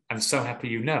telling me. I'm so happy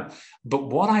you know. But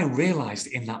what I realized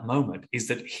in that moment is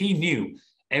that he knew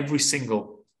every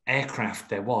single aircraft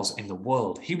there was in the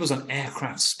world. He was an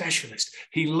aircraft specialist.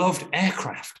 He loved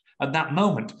aircraft. At that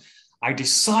moment, I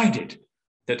decided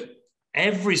that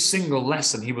every single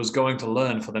lesson he was going to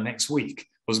learn for the next week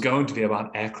was going to be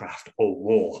about aircraft or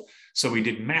war. So we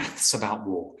did maths about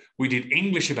war. We did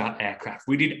English about aircraft.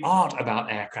 We did art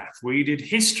about aircraft. We did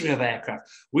history of aircraft.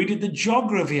 We did the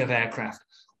geography of aircraft.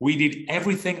 We did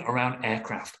everything around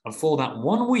aircraft. And for that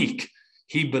 1 week,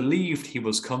 he believed he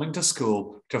was coming to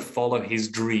school to follow his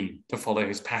dream, to follow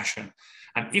his passion.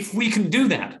 And if we can do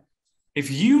that,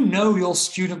 if you know your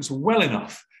students well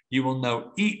enough, you will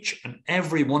know each and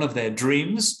every one of their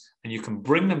dreams, and you can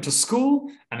bring them to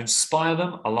school and inspire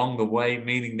them along the way,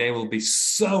 meaning they will be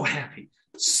so happy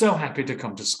to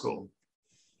come to school.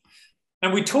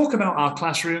 And we talk about our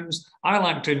classrooms. I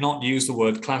like to not use the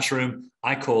word classroom.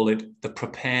 I call it the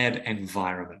prepared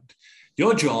environment.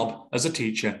 Your job as a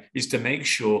teacher is to make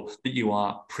sure that you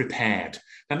are prepared.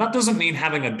 And that doesn't mean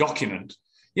having a document.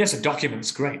 Yes, a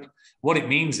document's great. What it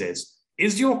means is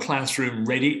your classroom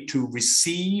ready to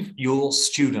receive your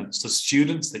students, the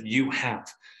students that you have?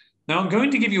 Now, I'm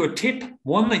going to give you a tip,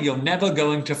 one that you're never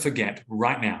going to forget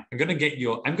right now. I'm going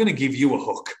to give you a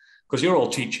hook, because you're all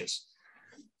teachers.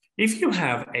 If you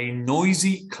have a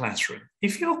noisy classroom,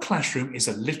 if your classroom is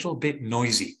a little bit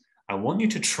noisy, I want you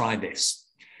to try this.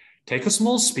 Take a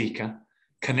small speaker,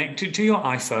 connect it to your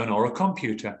iPhone or a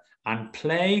computer, and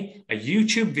play a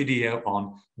YouTube video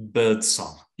on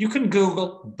birdsong. You can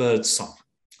Google birdsong,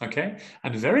 okay?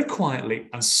 And very quietly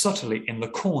and subtly in the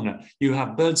corner, you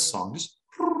have birdsong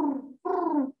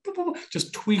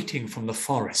just tweeting from the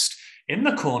forest. In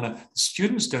the corner, the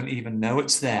students don't even know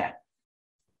it's there.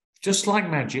 Just like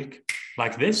magic,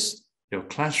 like this, your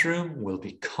classroom will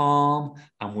be calm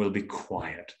and will be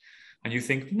quiet. And you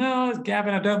think, no,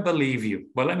 Gavin, I don't believe you.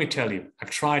 Well, let me tell you, I've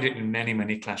tried it in many,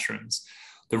 many classrooms.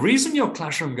 The reason your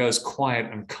classroom goes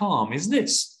quiet and calm is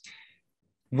this.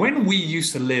 When we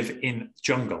used to live in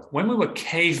jungle, when we were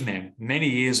cavemen many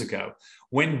years ago,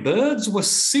 when birds were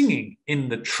singing in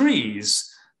the trees,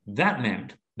 that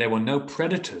meant there were no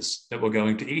predators that were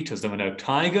going to eat us. There were no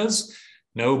tigers,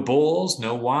 no boars,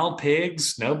 no wild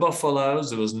pigs, no buffaloes.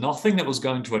 There was nothing that was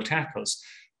going to attack us.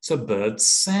 So birds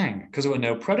sang because there were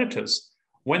no predators.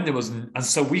 And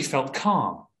so we felt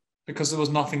calm because there was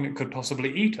nothing that could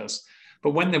possibly eat us.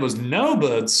 But when there was no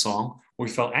bird song, we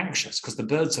felt anxious because the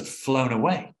birds had flown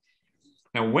away.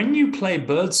 Now, when you play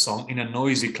bird song in a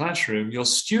noisy classroom, your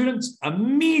students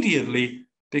immediately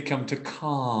become to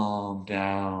calm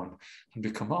down and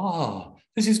become, oh,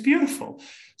 this is beautiful.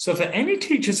 So for any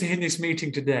teachers in this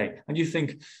meeting today, and you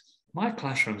think, my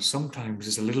classroom sometimes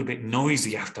is a little bit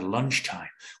noisy after lunchtime.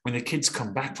 When the kids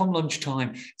come back from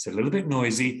lunchtime, it's a little bit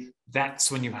noisy. That's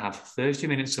when you have 30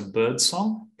 minutes of bird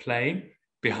song playing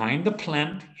behind the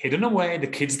plant, hidden away. The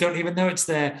kids don't even know it's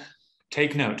there.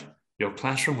 Take note. Your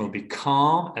classroom will be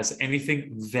calm as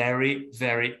anything very,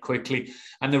 very quickly.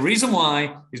 And the reason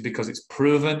why is because it's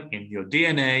proven in your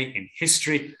DNA, in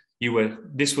history,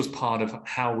 this was part of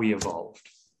how we evolved.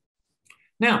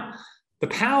 Now, the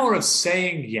power of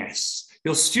saying yes.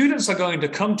 Your students are going to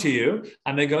come to you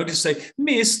and they're going to say,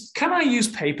 Miss, can I use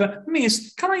paper?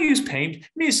 Miss, can I use paint?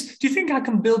 Miss, do you think I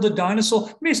can build a dinosaur?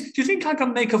 Miss, do you think I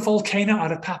can make a volcano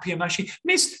out of papier-mâché?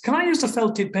 Miss, can I use the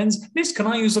felt tip pens? Miss, can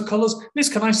I use the colors? Miss,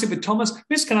 can I sit with Thomas?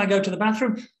 Miss, can I go to the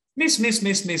bathroom? Miss, miss,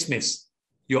 miss, miss, miss.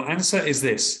 Your answer is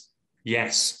this.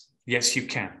 Yes, yes, you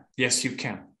can. Yes, you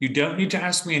can. You don't need to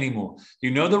ask me anymore. You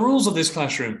know the rules of this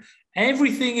classroom.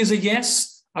 Everything is a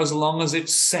yes as long as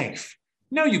it's safe.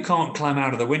 No, you can't climb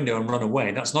out of the window and run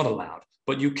away. That's not allowed.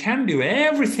 But you can do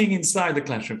everything inside the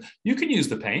classroom. You can use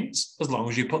the paints as long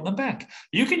as you put them back.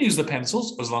 You can use the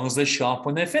pencils as long as they're sharp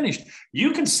when they're finished.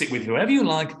 You can sit with whoever you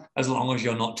like as long as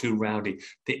you're not too rowdy.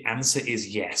 The answer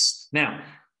is yes. Now,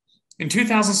 in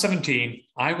 2017,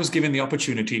 I was given the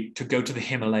opportunity to go to the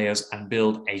Himalayas and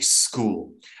build a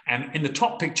school. And in the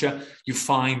top picture, you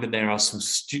find that there are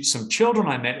some children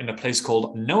I met in a place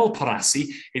called Nawalparasi.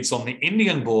 It's on the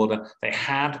Indian border. They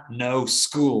had no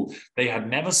school. They had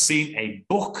never seen a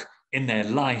book in their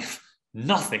life.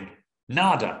 Nothing.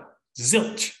 Nada.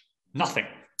 Zilch. Nothing.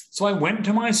 So I went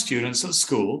to my students at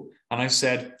school and I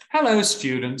said, hello,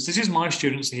 students. This is my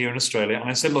students here in Australia. And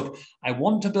I said, look, I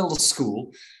want to build a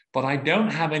school, but I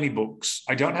don't have any books.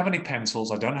 I don't have any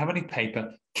pencils. I don't have any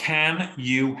paper. Can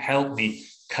you help me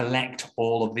collect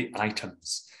all of the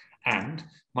items? And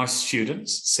my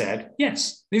students said,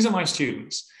 yes, these are my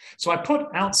students. So I put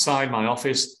outside my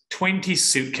office 20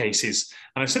 suitcases.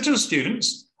 And I said to the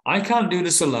students, I can't do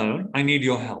this alone. I need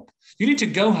your help. You need to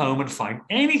go home and find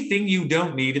anything you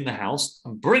don't need in the house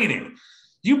and bring it in.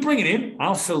 You bring it in,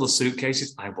 I'll fill the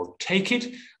suitcases, I will take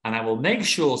it, and I will make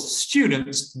sure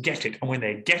students get it. And when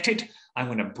they get it, I'm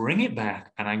going to bring it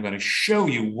back and I'm going to show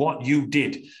you what you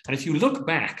did. And if you look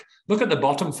back, look at the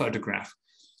bottom photograph.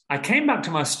 I came back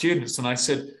to my students and I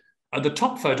said, at the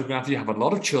top photograph, you have a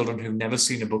lot of children who've never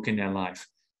seen a book in their life.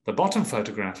 The bottom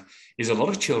photograph is a lot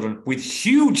of children with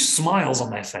huge smiles on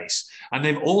their face. And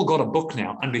they've all got a book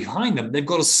now. And behind them, they've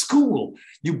got a school.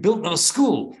 You built them a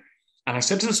school. And I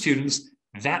said to the students,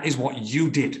 that is what you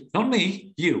did. Not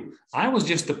me, you. I was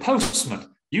just the postman.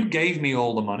 You gave me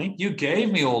all the money. You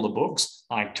gave me all the books.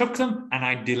 I took them and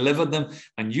I delivered them.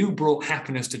 And you brought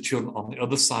happiness to children on the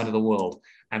other side of the world.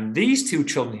 And these two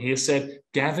children here said,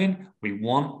 Gavin, we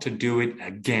want to do it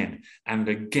again and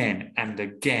again and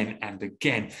again and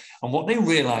again. And what they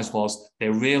realized was they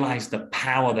realized the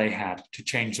power they had to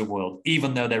change the world,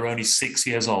 even though they're only 6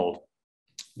 years old.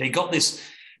 They got this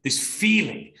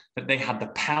feeling that they had the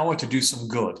power to do some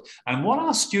good. And what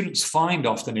our students find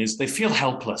often is they feel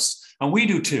helpless. And we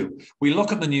do too. We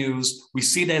look at the news, we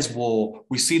see there's war,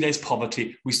 we see there's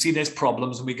poverty, we see there's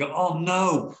problems, and we go, oh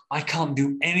no, I can't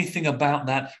do anything about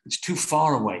that. It's too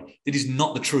far away. It is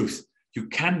not the truth. You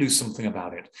can do something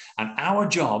about it. And our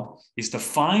job is to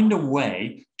find a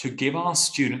way to give our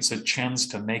students a chance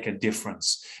to make a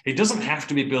difference. It doesn't have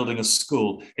to be building a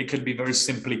school. It could be very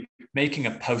simply making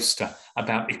a poster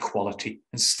about equality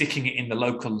and sticking it in the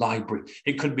local library.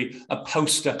 It could be a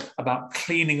poster about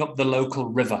cleaning up the local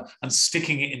river and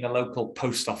sticking it in the local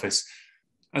post office.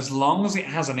 As long as it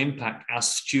has an impact, our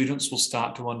students will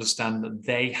start to understand that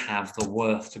they have the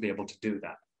worth to be able to do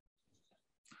that.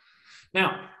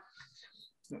 Now,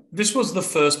 this was the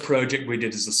first project we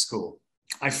did as a school.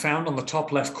 I found on the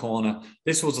top left corner,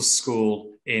 this was a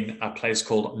school in a place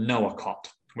called Nuwakot,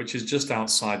 which is just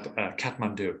outside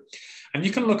Kathmandu. And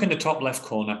you can look in the top left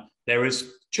corner, there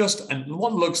is just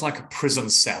what looks like a prison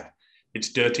cell.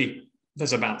 It's dirty.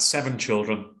 There's about 7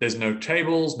 children. There's no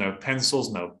tables, no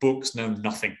pencils, no books, no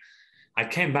nothing. I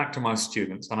came back to my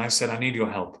students and I said, I need your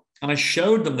help. And I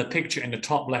showed them the picture in the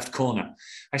top left corner.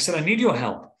 I said, I need your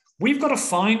help. We've got to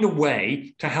find a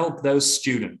way to help those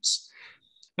students.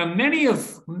 Now, many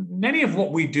of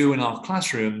what we do in our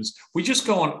classrooms, we just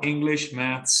go on English,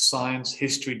 maths, science,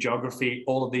 history, geography,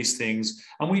 all of these things,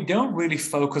 and we don't really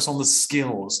focus on the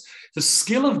skills. The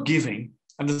skill of giving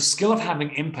And the skill of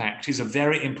having impact is a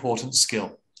very important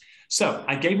skill. So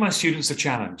I gave my students a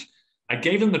challenge. I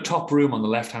gave them the top room on the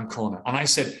left-hand corner. And I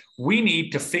said, we need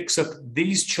to fix up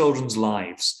these children's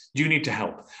lives. You need to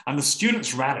help. And the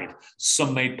students rallied.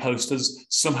 Some made posters.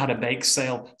 Some had a bake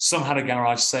sale. Some had a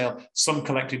garage sale. Some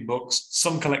collected books.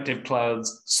 Some collected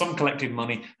clothes. Some collected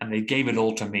money. And they gave it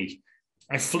all to me.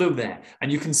 I flew there.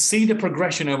 And you can see the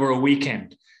progression over a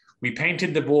weekend. We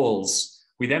painted the walls.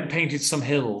 We then painted some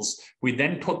hills. We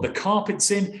then put the carpets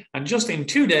in, and just in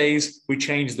 2 days, we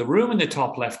changed the room in the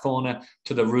top left corner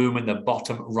to the room in the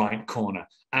bottom right corner.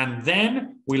 And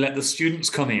then we let the students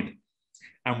come in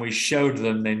and we showed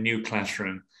them their new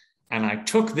classroom. And I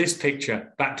took this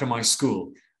picture back to my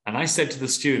school and I said to the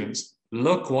students,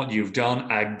 look what you've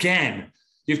done again.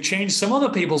 You've changed some other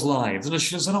people's lives. And the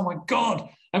students said, oh my God,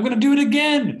 I'm going to do it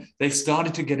again. They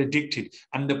started to get addicted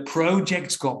and the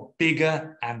projects got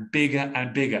bigger and bigger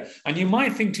and bigger. And you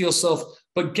might think to yourself,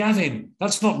 but Gavin,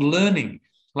 that's not learning.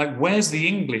 Like, where's the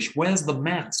English? Where's the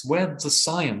maths? Where's the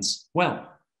science? Well,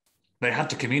 they had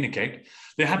to communicate.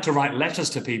 They had to write letters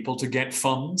to people to get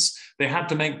funds. They had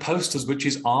to make posters, which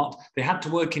is art. They had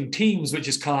to work in teams, which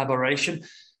is collaboration.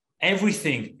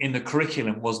 Everything in the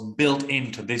curriculum was built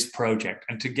into this project.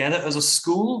 And together as a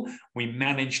school, we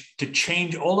managed to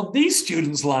change all of these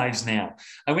students' lives now.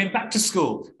 I went back to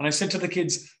school and I said to the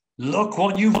kids, look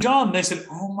what you've done. They said,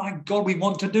 oh my God, we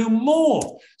want to do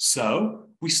more. So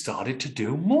we started to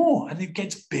do more and it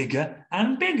gets bigger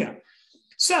and bigger.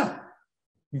 So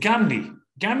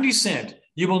Gandhi said,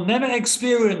 you will never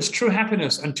experience true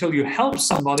happiness until you help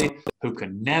somebody who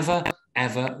can never,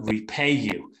 ever repay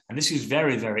you. And this is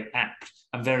very, very apt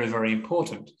and very, very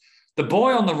important. The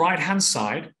boy on the right-hand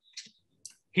side,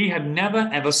 he had never,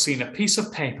 ever seen a piece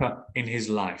of paper in his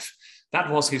life.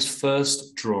 That was his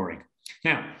first drawing.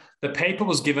 Now, the paper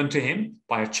was given to him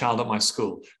by a child at my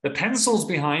school. The pencils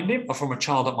behind him are from a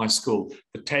child at my school.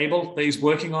 The table that he's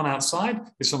working on outside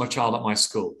is from a child at my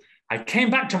school. I came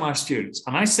back to my students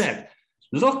and I said,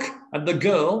 look at the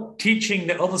girl teaching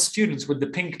the other students with the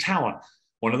pink tower.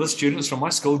 One of the students from my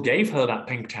school gave her that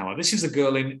pink tower. This is a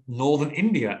girl in northern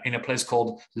India in a place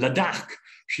called Ladakh.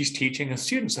 She's teaching her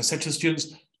students. I said to the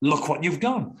students, look what you've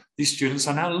done. These students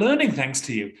are now learning thanks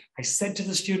to you. I said to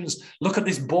the students, look at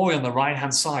this boy on the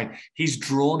right-hand side. He's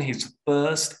drawn his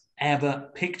first ever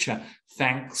picture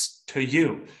thanks to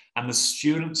you. And the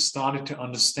students started to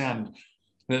understand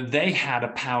that they had a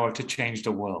power to change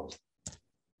the world.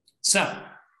 So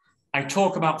I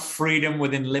talk about freedom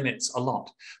within limits a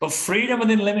lot, but freedom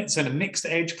within limits in a mixed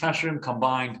age classroom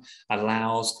combined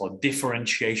allows for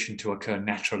differentiation to occur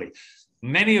naturally.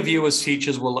 Many of you as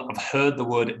teachers will have heard the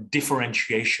word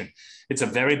differentiation. It's a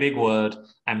very big word,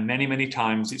 and many, many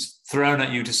times it's thrown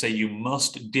at you to say you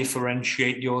must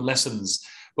differentiate your lessons.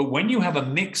 But when you have a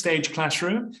mixed age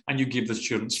classroom and you give the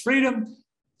students freedom,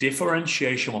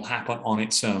 differentiation will happen on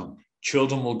its own.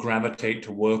 Children will gravitate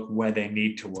to work where they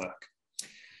need to work.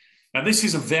 Now, this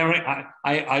is a very,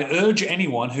 I urge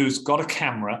anyone who's got a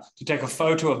camera to take a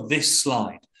photo of this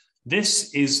slide.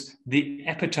 This is the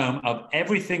epitome of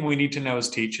everything we need to know as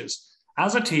teachers.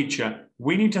 As a teacher,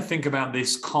 we need to think about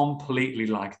this completely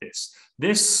like this.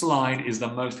 This slide is the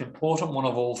most important one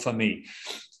of all for me,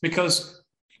 because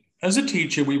as a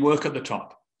teacher, we work at the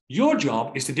top. Your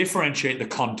job is to differentiate the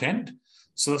content,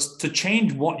 so that's to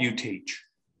change what you teach,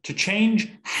 to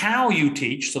change how you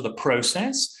teach, so the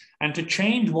process, and to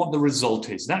change what the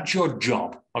result is. That's your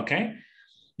job, okay?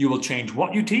 You will change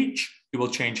what you teach, you will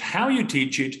change how you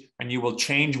teach it, and you will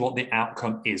change what the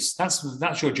outcome is.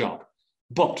 That's your job.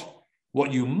 But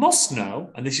what you must know,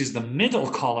 and this is the middle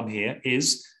column here,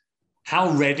 is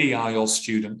how ready are your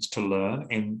students to learn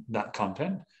in that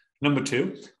content? Number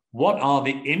two, what are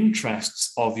the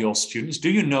interests of your students? Do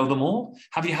you know them all?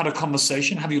 Have you had a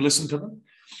conversation? Have you listened to them?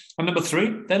 And number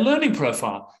three, their learning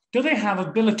profile. Do they have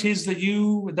abilities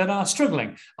that are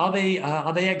struggling? Are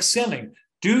they excelling?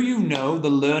 Do you know the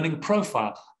learning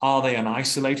profile? Are they an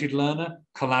isolated learner,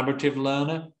 collaborative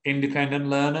learner, independent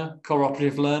learner,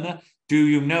 cooperative learner? Do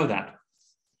you know that?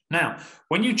 Now,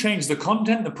 when you change the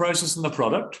content, the process, and the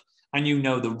product, and you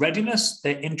know the readiness,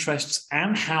 their interests,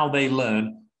 and how they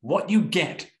learn, what you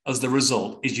get as the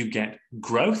result is you get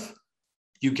growth,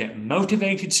 you get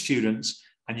motivated students,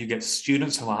 and you get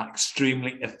students who are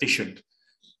extremely efficient.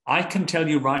 I can tell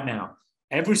you right now,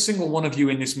 every single one of you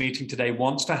in this meeting today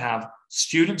wants to have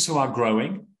students who are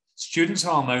growing, students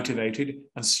who are motivated,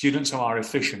 and students who are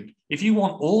efficient. If you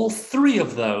want all three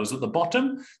of those at the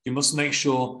bottom, you must make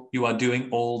sure you are doing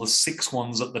all the 6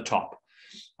 ones at the top.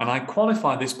 And I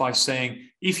qualify this by saying,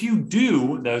 if you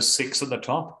do those 6 at the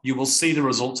top, you will see the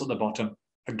results at the bottom,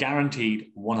 are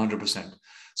guaranteed 100%.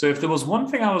 So if there was one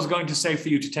thing I was going to say for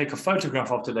you to take a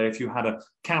photograph of today, if you had a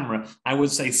camera, I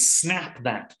would say snap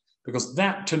that, because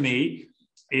that to me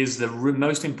is the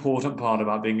most important part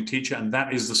about being a teacher, and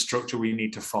that is the structure we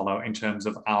need to follow in terms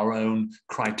of our own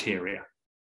criteria.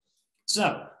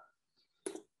 So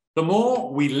the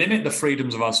more we limit the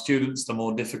freedoms of our students, the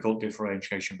more difficult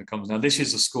differentiation becomes. Now, this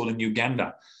is a school in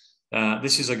Uganda.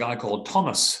 This is a guy called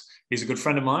Thomas. He's a good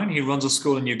friend of mine. He runs a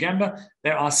school in Uganda.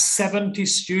 There are 70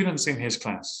 students in his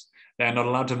class. They're not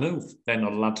allowed to move. They're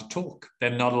not allowed to talk. They're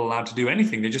not allowed to do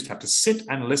anything. They just have to sit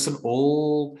and listen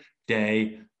all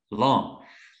day long.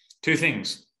 Two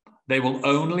things. They will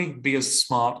only be as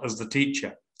smart as the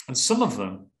teacher. And some of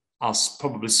them are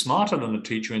probably smarter than the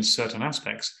teacher in certain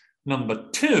aspects. Number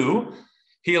two,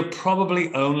 he'll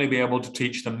probably only be able to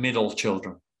teach the middle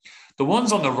children. The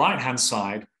ones on the right-hand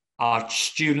side are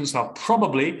students who are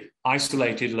probably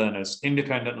isolated learners,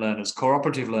 independent learners,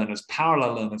 cooperative learners,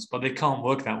 parallel learners, but they can't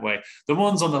work that way. The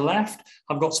ones on the left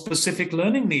have got specific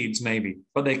learning needs maybe,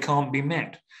 but they can't be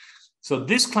met. So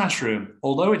this classroom,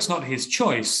 although it's not his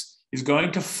choice, is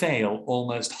going to fail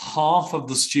almost half of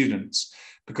the students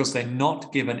because they're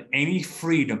not given any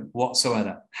freedom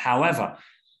whatsoever. However,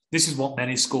 this is what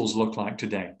many schools look like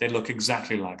today. They look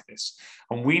exactly like this.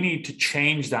 And we need to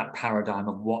change that paradigm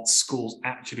of what schools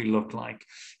actually look like.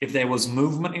 If there was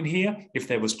movement in here, if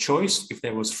there was choice, if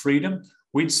there was freedom,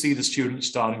 we'd see the students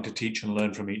starting to teach and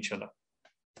learn from each other.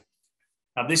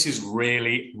 Now, this is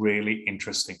really, really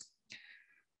interesting.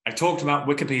 I talked about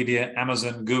Wikipedia,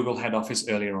 Amazon, Google head office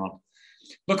earlier on.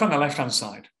 Look on the left-hand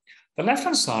side. The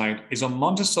left-hand side is a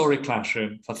Montessori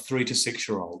classroom for 3 to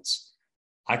 6-year-olds.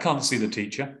 I can't see the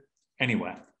teacher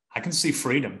anywhere. I can see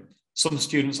freedom. Some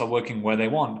students are working where they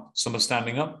want. Some are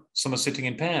standing up. Some are sitting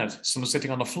in pairs. Some are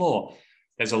sitting on the floor.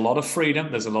 There's a lot of freedom.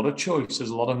 There's a lot of choice. There's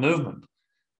a lot of movement.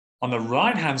 On the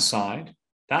right-hand side,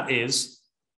 that is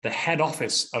the head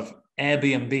office of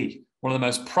Airbnb, one of the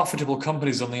most profitable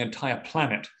companies on the entire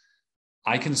planet.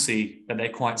 I can see that they're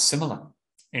quite similar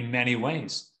in many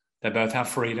ways. They both have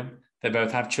freedom. They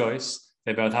both have choice.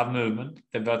 They both have movement.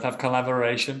 They both have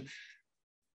collaboration.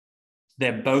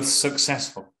 They're both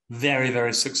successful, very,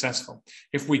 very successful.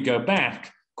 If we go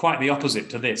back, quite the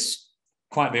opposite to this,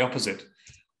 quite the opposite.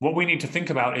 What we need to think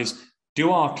about is,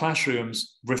 do our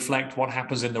classrooms reflect what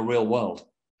happens in the real world?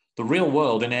 The real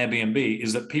world in Airbnb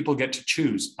is that people get to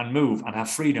choose and move and have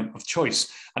freedom of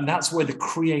choice. And that's where the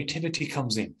creativity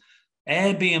comes in.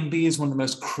 Airbnb is one of the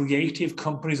most creative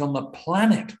companies on the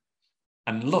planet.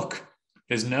 And look,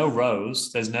 there's no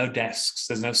rows, there's no desks,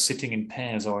 there's no sitting in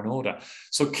pairs or in order.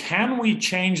 So can we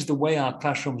change the way our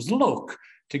classrooms look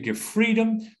to give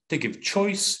freedom, to give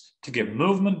choice, to give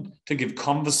movement, to give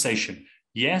conversation?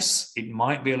 Yes, it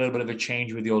might be a little bit of a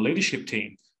change with your leadership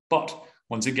team, but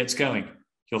once it gets going,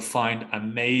 you'll find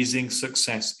amazing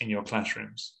success in your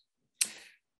classrooms.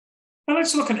 Now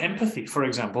let's look at empathy, for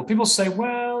example. People say,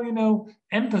 well, you know,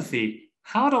 empathy,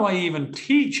 how do I even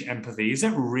teach empathy? Is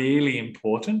it really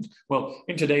important? Well,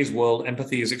 in today's world,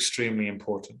 empathy is extremely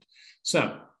important.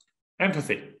 So,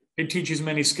 empathy, it teaches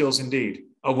many skills indeed.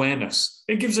 Awareness,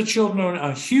 it gives the children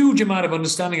a huge amount of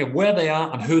understanding of where they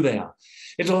are and who they are.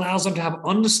 It allows them to have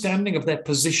understanding of their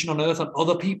position on earth and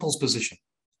other people's position.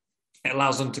 It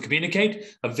allows them to communicate,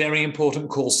 a very important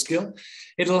core skill.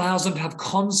 It allows them to have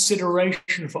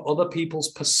consideration for other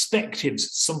people's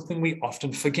perspectives, something we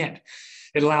often forget.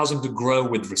 It allows them to grow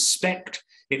with respect.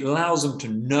 It allows them to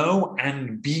know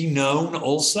and be known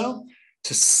also,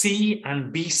 to see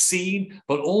and be seen,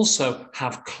 but also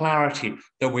have clarity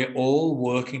that we're all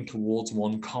working towards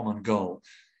one common goal.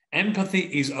 Empathy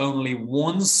is only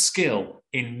one skill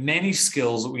in many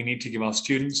skills that we need to give our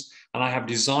students, and I have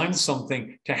designed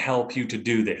something to help you to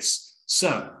do this.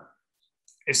 So,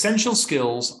 essential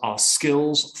skills are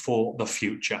skills for the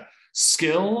future.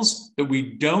 Skills that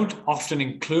we don't often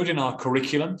include in our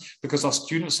curriculum because our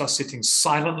students are sitting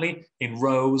silently in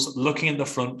rows, looking at the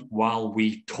front while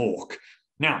we talk.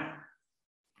 Now,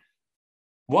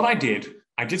 what I did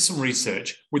some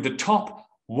research with the top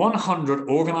 100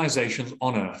 organizations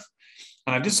on earth.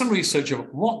 And I did some research of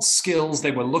what skills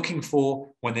they were looking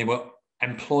for when they were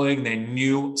employing their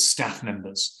new staff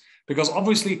members. Because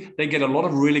obviously they get a lot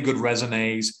of really good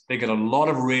resumes. They get a lot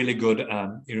of really good,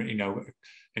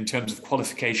 in terms of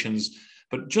qualifications,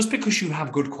 but just because you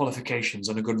have good qualifications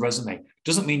and a good resume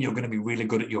doesn't mean you're going to be really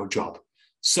good at your job.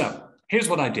 So here's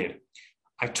what I did.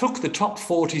 I took the top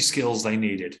 40 skills they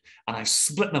needed and I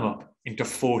split them up into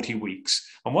 40 weeks.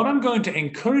 And what I'm going to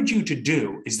encourage you to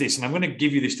do is this, and I'm going to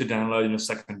give you this to download in a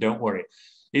second, don't worry,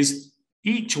 is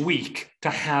each week to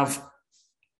have,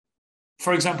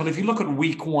 for example, if you look at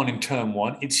week 1 in term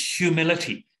 1, it's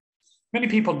humility. Many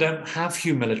people don't have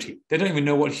humility. They don't even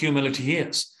know what humility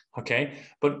is, okay?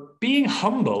 But being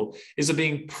humble is a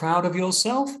being proud of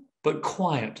yourself, but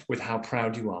quiet with how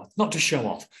proud you are. Not to show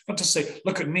off, not to say,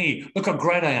 look at me, look how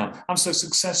great I am. I'm so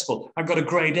successful. I've got a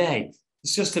great day.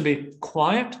 It's just to be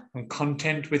quiet and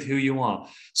content with who you are.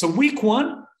 So week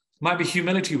 1 might be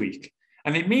humility week.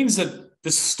 And it means that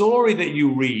the story that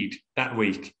you read that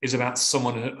week is about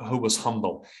someone who was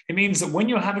humble. It means that when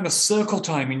you're having a circle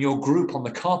time in your group on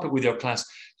the carpet with your class,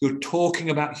 you're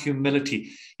talking about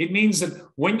humility. It means that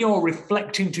when you're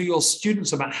reflecting to your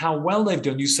students about how well they've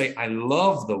done, you say, I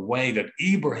love the way that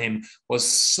Ibrahim was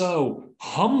so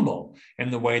humble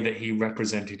in the way that he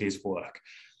represented his work.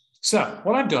 So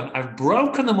what I've done, I've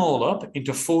broken them all up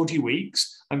into 40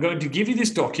 weeks. I'm going to give you this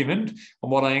document,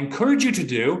 and what I encourage you to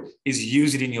do is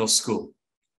use it in your school.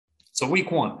 So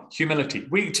week 1, humility.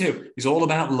 Week 2 is all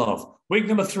about love. Week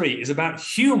number 3 is about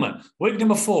humor. Week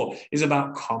number 4 is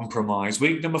about compromise.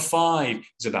 Week number 5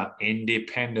 is about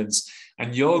independence.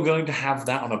 And you're going to have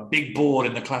that on a big board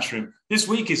in the classroom. This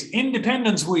week is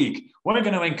Independence Week. We're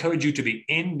going to encourage you to be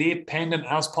independent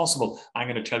as possible. I'm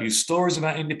going to tell you stories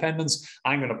about independence.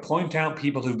 I'm going to point out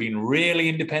people who've been really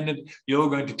independent. You're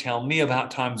going to tell me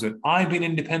about times when I've been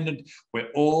independent.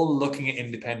 We're all looking at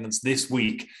independence this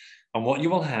week. And what you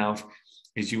will have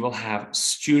is you will have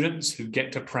students who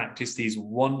get to practice these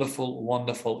wonderful,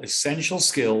 wonderful, essential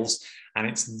skills. And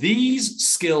it's these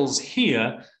skills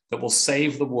here that will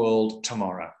save the world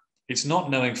tomorrow. It's not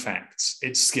knowing facts,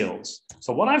 it's skills.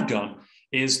 So what I've done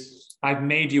is I've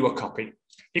made you a copy.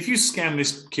 If you scan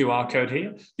this QR code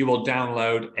here, you will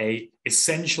download a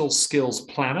essential skills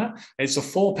planner. It's a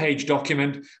 4-page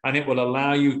document, and it will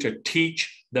allow you to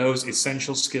teach those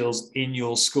essential skills in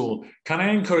your school. Can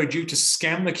I encourage you to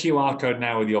scan the QR code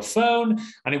now with your phone,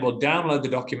 and it will download the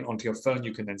document onto your phone.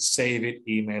 You can then save it,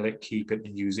 email it, keep it,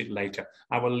 and use it later.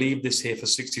 I will leave this here for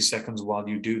 60 seconds while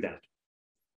you do that.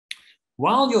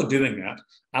 While you're doing that,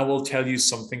 I will tell you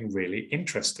something really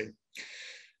interesting.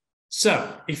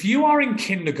 So if you are in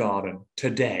kindergarten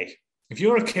today, if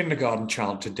you're a kindergarten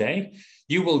child today,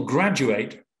 you will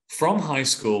graduate from high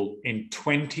school in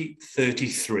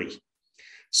 2033.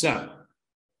 So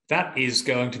that is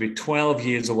going to be 12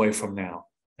 years away from now.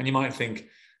 And you might think,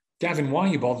 Gavin, why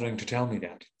are you bothering to tell me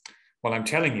that? Well, I'm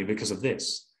telling you because of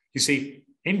this. You see,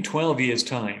 in 12 years'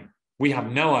 time, we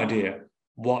have no idea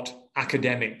what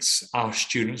academics our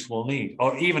students will need,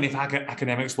 or even if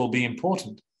academics will be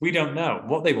important. We don't know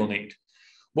what they will need.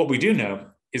 What we do know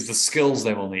is the skills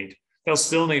they will need. They'll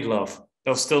still need love.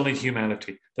 They'll still need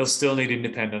humanity. They'll still need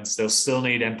independence. They'll still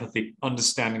need empathy,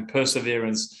 understanding,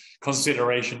 perseverance,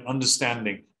 consideration,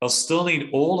 understanding. They'll still need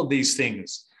all of these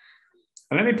things.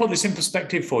 And let me put this in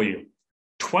perspective for you.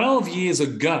 12 years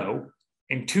ago,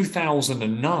 in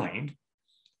 2009,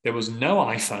 there was no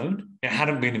iPhone. It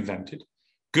hadn't been invented.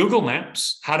 Google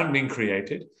Maps hadn't been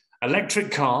created.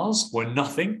 Electric cars were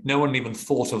nothing. No one even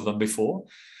thought of them before.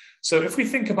 So if we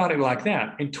think about it like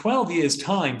that, in 12 years'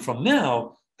 time from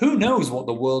now, who knows what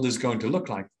the world is going to look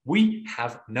like? We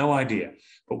have no idea.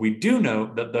 But we do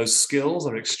know that those skills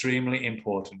are extremely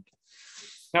important.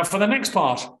 Now, for the next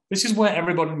part, this is where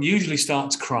everybody usually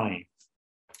starts crying.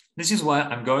 This is where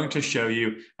I'm going to show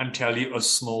you and tell you a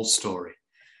small story.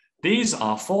 These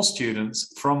are 4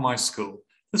 students from my school.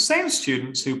 The same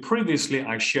students who previously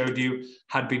I showed you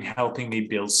had been helping me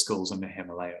build schools in the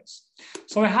Himalayas.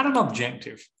 So I had an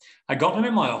objective. I got them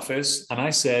in my office and I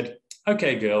said,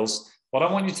 okay, girls, what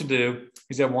I want you to do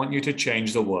is I want you to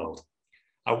change the world.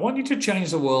 I want you to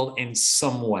change the world in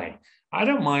some way. I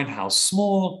don't mind how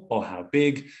small or how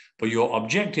big, but your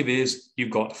objective is you've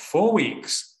got 4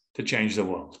 weeks to change the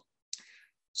world.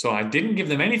 So I didn't give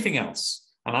them anything else.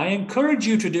 And I encourage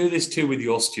you to do this too with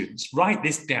your students. Write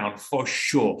this down for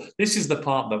sure. This is the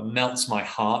part that melts my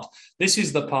heart. This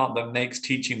is the part that makes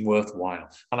teaching worthwhile.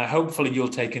 And hopefully you'll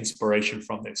take inspiration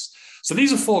from this. So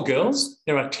these are 4 girls.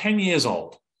 They are 10 years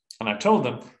old. And I told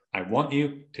them, I want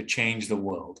you to change the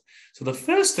world. So the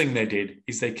first thing they did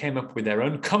is they came up with their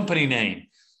own company name,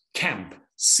 CAMP,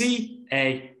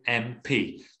 C-A-M-P.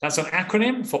 That's an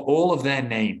acronym for all of their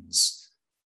names.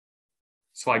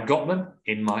 So I got them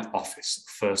in my office,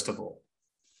 first of all.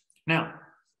 Now,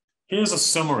 here's a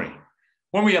summary.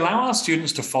 When we allow our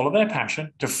students to follow their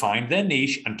passion, to find their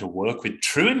niche, and to work with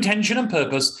true intention and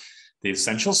purpose, the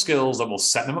essential skills that will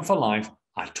set them up for life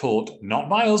are taught not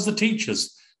by us, the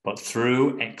teachers, but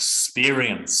through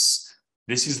experience.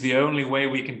 This is the only way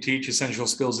we can teach essential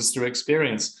skills is through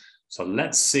experience. So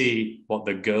let's see what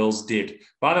the girls did.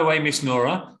 By the way, Miss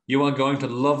Nora, you are going to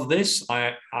love this.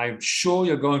 I'm sure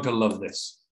you're going to love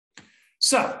this.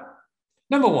 So,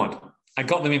 number 1, I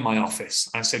got them in my office.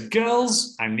 I said,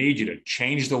 girls, I need you to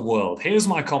change the world. Here's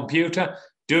my computer.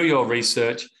 Do your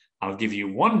research. I'll give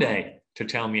you one day to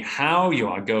tell me how you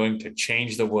are going to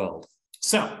change the world.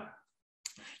 So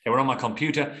they were on my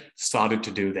computer, started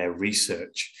to do their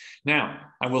research. Now,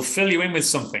 I will fill you in with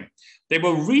something. They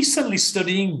were recently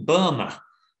studying Burma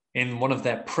in one of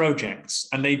their projects,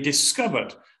 and they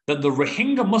discovered that the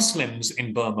Rohingya Muslims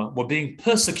in Burma were being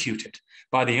persecuted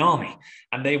by the army,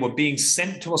 and they were being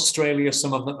sent to Australia,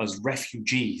 some of them as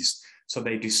refugees. So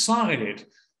they decided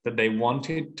that they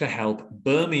wanted to help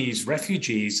Burmese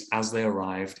refugees as they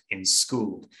arrived in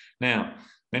school. Now,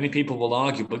 many people will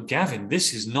argue, but Gavin,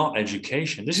 this is not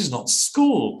education. This is not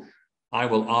school. I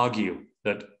will argue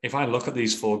that if I look at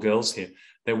these 4 girls here,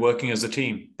 they're working as a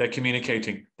team, they're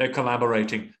communicating, they're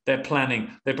collaborating, they're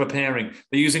planning, they're preparing,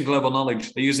 they're using global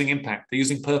knowledge, they're using impact, they're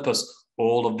using purpose.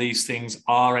 All of these things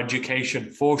are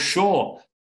education for sure.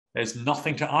 There's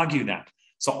nothing to argue that.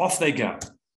 So off they go.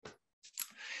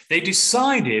 They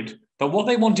decided that what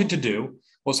they wanted to do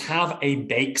was have a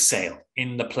bake sale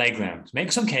in the playground,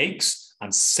 make some cakes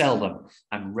and sell them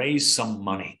and raise some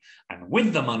money. And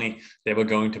with the money, they were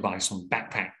going to buy some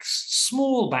backpacks,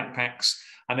 small backpacks,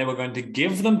 and they were going to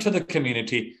give them to the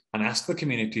community and ask the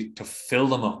community to fill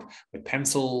them up with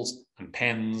pencils and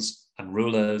pens and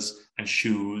rulers and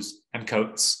shoes and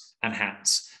coats and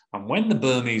hats. And when the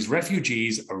Burmese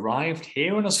refugees arrived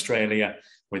here in Australia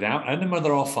without any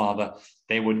mother or father,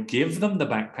 they would give them the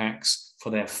backpacks for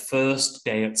their first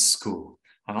day at school.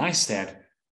 And I said,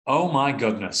 oh my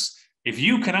goodness, if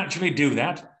you can actually do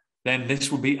that, then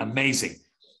this would be amazing.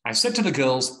 I said to the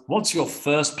girls, what's your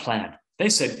first plan? They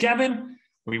said, Gavin,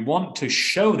 we want to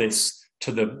show this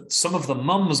to some of the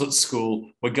mums at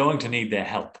school. We're going to need their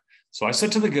help. So I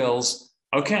said to the girls,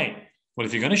 okay, well,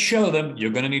 if you're going to show them, you're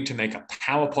going to need to make a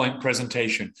PowerPoint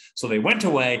presentation. So they went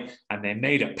away and they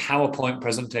made a PowerPoint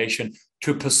presentation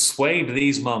to persuade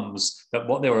these mums that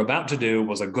what they were about to do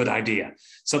was a good idea.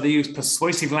 So they used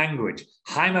persuasive language,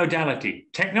 high modality,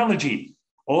 technology,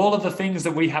 all of the things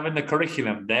that we have in the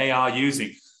curriculum, they are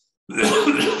using.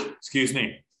 Excuse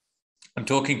me, I'm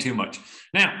talking too much.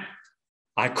 Now,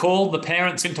 I called the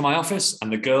parents into my office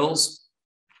and the girls,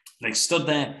 they stood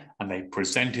there and they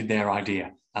presented their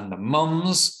idea. And the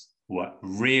mums were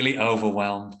really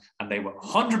overwhelmed and they were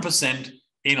 100%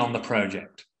 in on the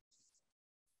project.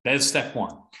 There's step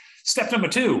 1. Step number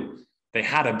 2, they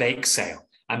had a bake sale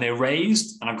and they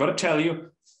raised, and I've got to tell you,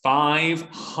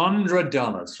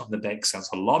 $500 from the bake sale.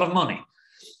 That's a lot of money.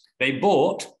 They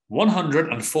bought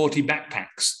 140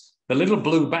 backpacks. The little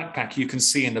blue backpack you can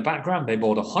see in the background, they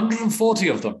bought 140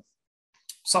 of them.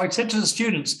 So I said to the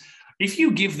students, if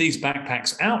you give these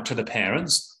backpacks out to the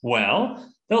parents,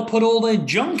 well, they'll put all their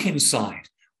junk inside.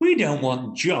 We don't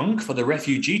want junk for the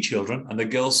refugee children. And the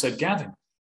girls said, Gavin,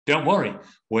 don't worry.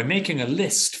 We're making a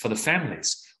list for the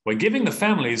families. We're giving the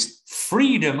families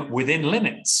freedom within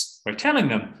limits. We're telling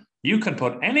them, you can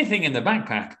put anything in the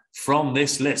backpack from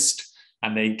this list.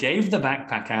 And they gave the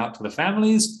backpack out to the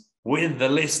families with the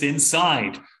list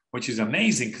inside, which is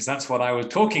amazing because that's what I was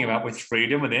talking about with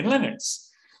freedom within limits.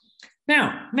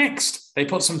 Now, next, they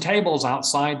put some tables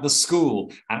outside the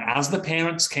school. And as the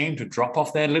parents came to drop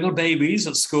off their little babies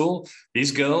at school,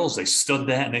 these girls, they stood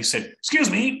there and they said, excuse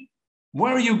me,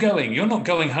 where are you going? You're not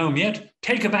going home yet.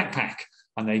 Take a backpack.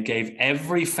 And they gave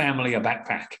every family a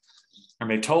backpack. And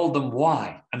they told them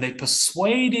why. And they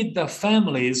persuaded the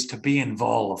families to be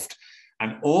involved.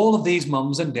 And all of these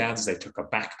mums and dads, they took a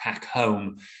backpack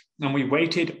home. And we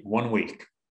waited 1 week.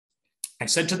 I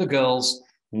said to the girls,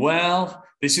 well,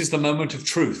 this is the moment of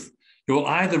truth. You will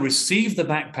either receive the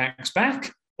backpacks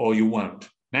back or you won't.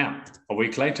 Now, a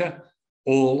week later,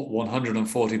 all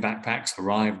 140 backpacks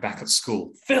arrived back at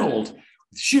school, filled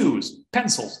with shoes,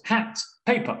 pencils, hats,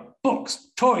 paper,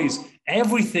 books, toys,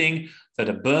 everything that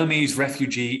a Burmese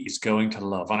refugee is going to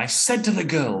love. And I said to the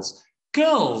girls,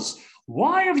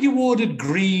 why have you ordered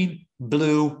green,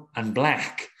 blue, and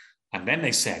black? And then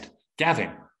they said,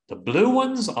 Gavin, the blue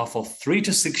ones are for 3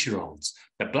 to 6 year olds.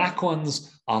 The black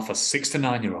ones are for 6 to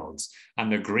 9 year olds.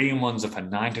 And the green ones are for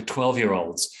 9 to 12 year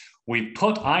olds. We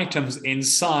put items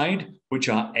inside which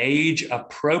are age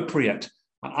appropriate.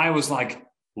 And I was like,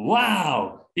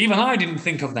 wow, even I didn't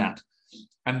think of that.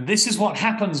 And this is what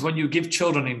happens when you give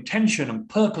children intention and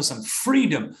purpose and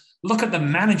freedom. Look at the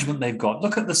management they've got.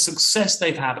 Look at the success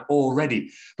they've had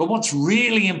already. But what's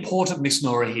really important, Miss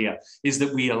Nora, here is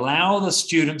that we allow the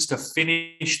students to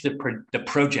finish the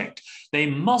project. They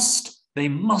must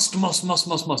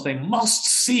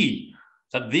see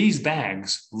that these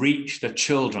bags reach the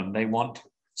children they want to.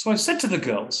 So I said to the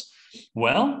girls,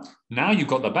 well, now you've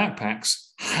got the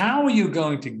backpacks. How are you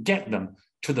going to get them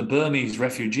to the Burmese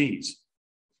refugees.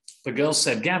 The girls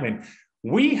said, Gavin,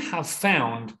 we have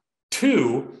found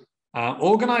 2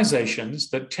 organizations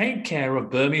that take care of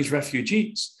Burmese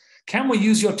refugees. Can we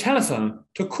use your telephone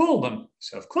to call them?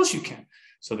 So of course you can.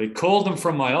 So they called them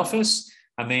from my office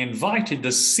and they invited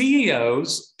the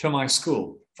CEOs to my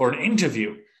school for an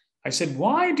interview. I said,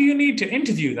 why do you need to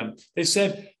interview them? They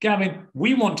said, Gavin,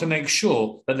 we want to make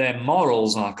sure that their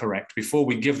morals are correct before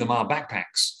we give them our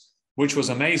backpacks, which was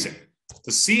amazing.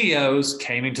 The CEOs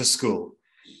came into school.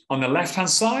 On the left-hand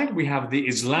side, we have the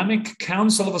Islamic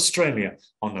Council of Australia.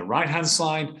 On the right-hand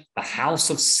side, the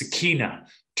House of Sakina,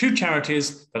 2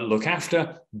 charities that look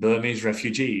after Burmese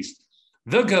refugees.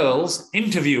 The girls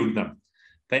interviewed them.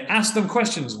 They asked them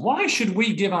questions. Why should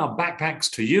we give our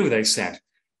backpacks to you? They said.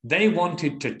 They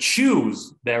wanted to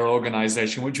choose their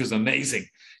organization, which was amazing.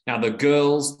 Now, the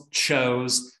girls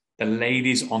chose the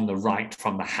ladies on the right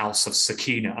from the House of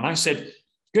Sakina. And I said,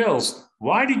 girls,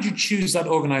 why did you choose that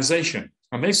organization?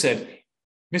 And they said,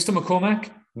 Mr.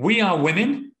 McCormack, we are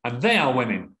women and they are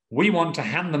women. We want to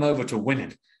hand them over to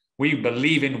women. We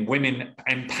believe in women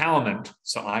empowerment.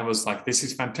 So I was like, this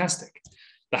is fantastic.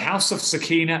 The House of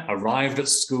Sakina arrived at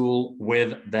school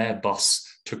with their bus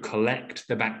to collect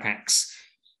the backpacks.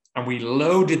 And we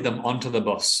loaded them onto the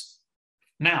bus.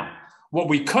 Now, what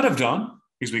we could have done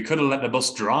is we could have let the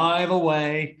bus drive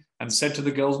away and said to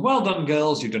the girls, well done,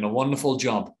 girls, you've done a wonderful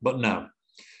job. But no,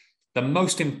 the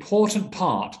most important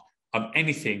part of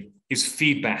anything is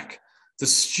feedback. The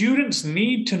students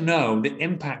need to know the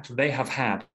impact they have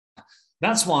had.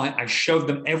 That's why I showed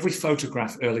them every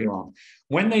photograph earlier on.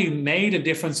 When they made a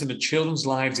difference in the children's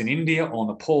lives in India or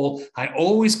Nepal, I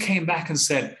always came back and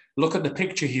said, look at the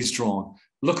picture he's drawn.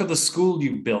 Look at the school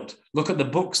you built. Look at the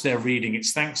books they're reading.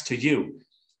 It's thanks to you.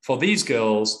 For these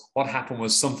girls, what happened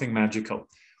was something magical.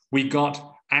 We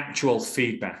got actual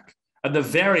feedback. At the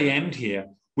very end here,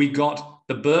 we got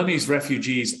the Burmese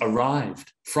refugees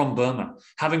arrived from Burma,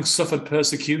 having suffered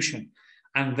persecution.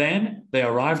 And then they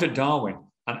arrived at Darwin,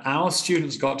 and our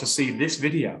students got to see this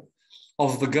video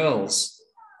of the girls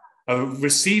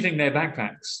receiving their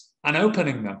backpacks and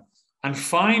opening them and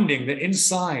finding that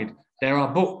inside there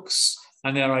are books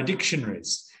and there are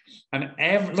dictionaries. And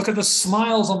look at the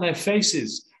smiles on their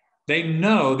faces. They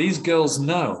know, these girls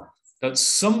know that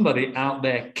somebody out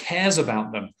there cares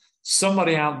about them.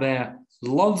 Somebody out there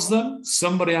loves them.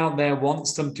 Somebody out there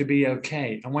wants them to be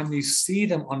okay. And when you see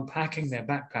them unpacking their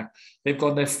backpack, they've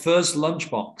got their first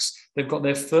lunchbox. They've got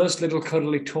their first little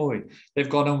cuddly toy. They've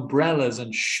got umbrellas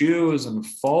and shoes and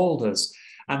folders.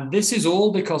 And this is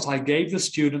all because I gave the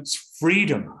students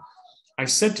freedom. I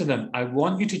said to them, I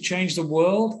want you to change the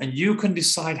world and you can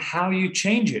decide how you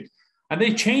change it. And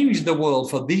they changed the world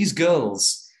for these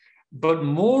girls. But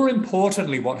more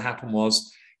importantly, what happened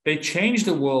was they changed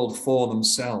the world for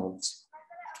themselves.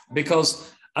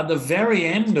 Because at the very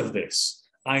end of this,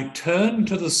 I turned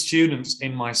to the students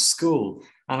in my school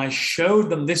and I showed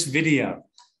them this video.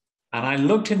 And I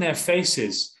looked in their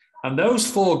faces, and those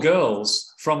 4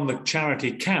 girls from the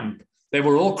charity camp, they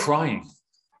were all crying.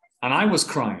 And I was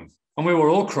crying, and we were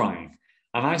all crying.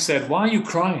 And I said, why are you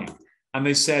crying? And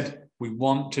they said, we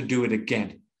want to do it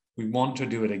again. We want to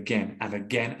do it again and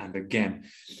again and again.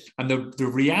 And the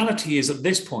reality is at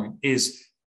this point is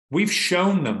we've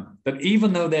shown them that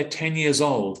even though they're 10 years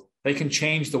old, they can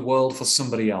change the world for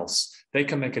somebody else. They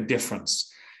can make a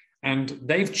difference. And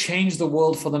they've changed the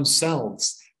world for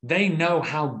themselves. They know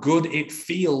how good it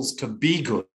feels to be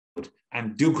good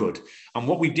and do good. And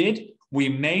what we did, we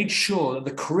made sure that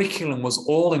the curriculum was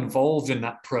all involved in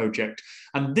that project.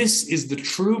 And this is the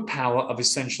true power of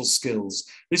essential skills.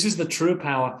 This is the true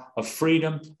power of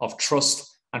freedom, of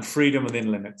trust, and freedom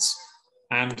within limits.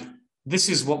 And this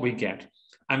is what we get.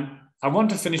 And I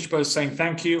want to finish by saying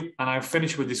thank you. And I'll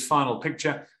finish with this final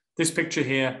picture. This picture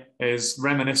here is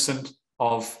reminiscent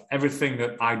of everything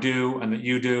that I do and that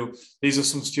you do. These are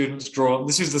some students draw.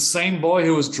 This is the same boy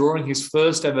who was drawing his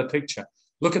first ever picture.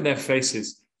 Look at their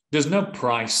faces. There's no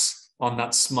price on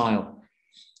that smile.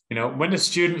 You know, when the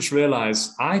students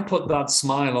realize I put that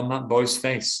smile on that boy's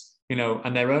face, you know,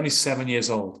 and they're only 7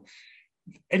 years old.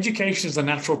 Education is a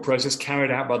natural process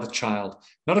carried out by the child,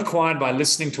 not acquired by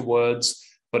listening to words,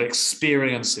 but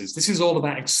experiences. This is all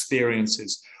about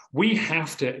experiences. We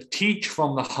have to teach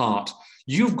from the heart.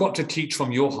 You've got to teach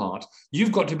from your heart.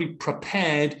 You've got to be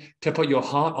prepared to put your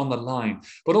heart on the line.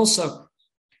 But also,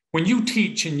 when you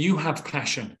teach and you have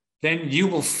passion, then you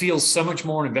will feel so much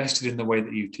more invested in the way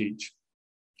that you teach.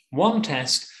 One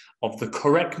test of the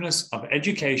correctness of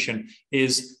education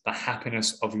is the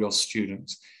happiness of your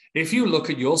students. If you look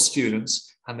at your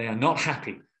students and they are not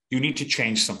happy, you need to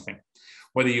change something.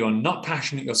 whether you are not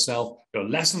passionate yourself, your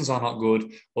lessons are not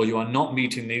good, or you are not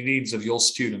meeting the needs of your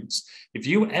students. If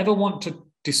you ever want to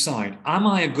decide, am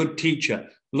I a good teacher?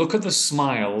 Look at the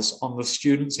smiles on the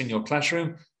students in your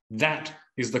classroom. That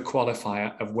is the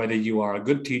qualifier of whether you are a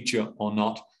good teacher or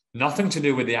not. Nothing to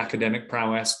do with the academic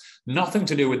prowess, nothing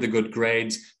to do with the good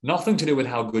grades, nothing to do with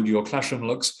how good your classroom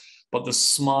looks, but the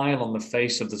smile on the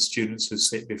face of the students who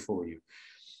sit before you.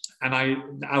 And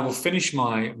I will finish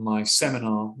my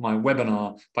seminar, my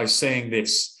webinar, by saying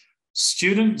this: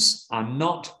 students are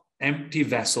not empty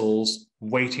vessels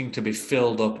waiting to be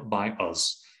filled up by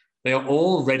us. They are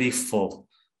already full.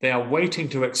 They are waiting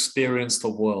to experience the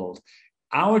world.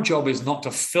 Our job is not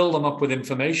to fill them up with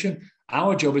information.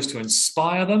 Our job is to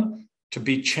inspire them to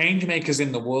be change makers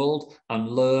in the world and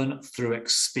learn through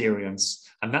experience.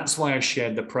 And that's why I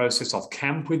shared the process of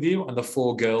camp with you and the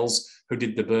 4 girls who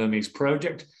did the Burmese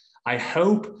project. I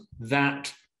hope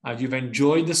that you've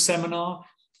enjoyed the seminar.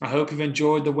 I hope you've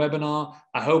enjoyed the webinar.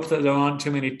 I hope that there aren't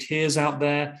too many tears out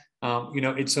there.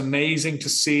 It's amazing to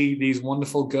see these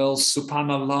wonderful girls,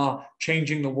 subhanAllah,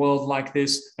 changing the world like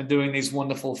this and doing these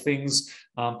wonderful things.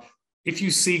 If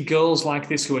you see girls like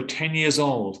this who are 10 years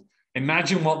old,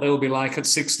 imagine what they'll be like at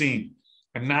 16.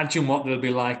 Imagine what they'll be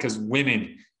like as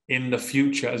women in the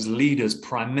future, as leaders,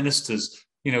 prime ministers,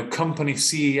 company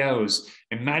CEOs.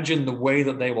 Imagine the way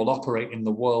that they will operate in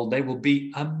the world. They will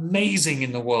be amazing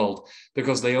in the world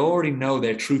because they already know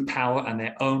their true power and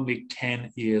they're only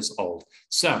 10 years old.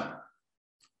 So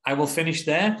I will finish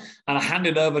there and I'll hand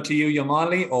it over to you,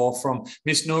 Yamali, or from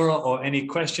Miss Noura, or any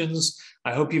questions.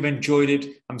 I hope you've enjoyed it.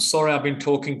 I'm sorry I've been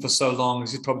talking for so long.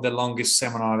 This is probably the longest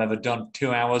seminar I've ever done,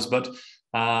 2 hours, but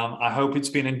I hope it's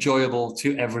been enjoyable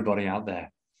to everybody out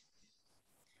there.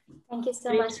 Thank you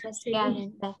so much, Mr.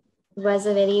 Gavin. That was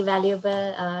a very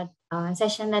valuable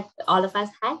session that all of us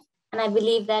had. And I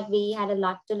believe that we had a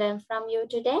lot to learn from you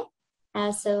today.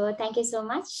 So thank you so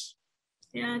much.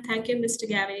 Yeah, thank you, Mr.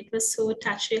 Gavin. It was so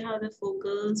touchy how the 4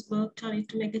 girls worked on it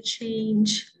to make a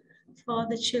change for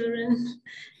the children.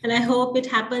 And I hope it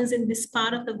happens in this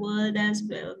part of the world as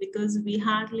well, because we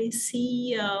hardly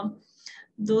see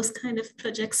those kind of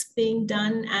projects being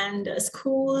done, and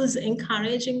schools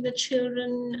encouraging the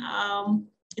children.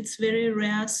 It's very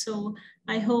rare. So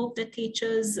I hope the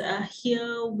teachers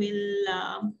here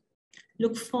will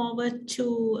look forward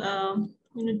to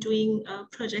doing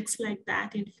projects like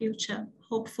that in future,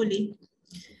 hopefully.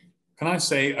 Can I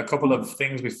say a couple of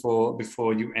things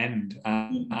before you end?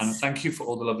 Yes. And thank you for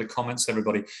all the lovely comments,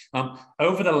 everybody.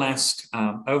 Over the last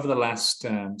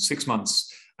 6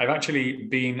 months, I've actually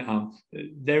been,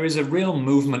 there is a real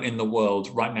movement in the world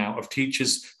right now of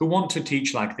teachers who want to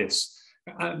teach like this.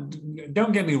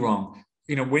 Don't get me wrong.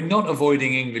 We're not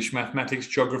avoiding English, mathematics,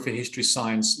 geography, history,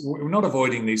 science. We're not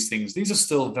avoiding these things. These are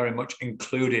still very much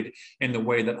included in the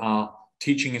way that our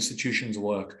teaching institutions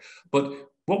work. But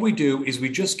what we do is we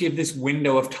just give this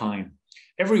window of time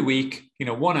every week,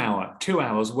 1 hour, 2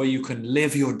 hours, where you can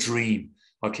live your dream.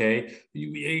 Okay,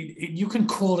 you can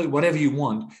call it whatever you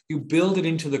want. You build it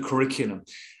into the curriculum.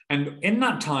 And in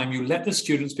that time, you let the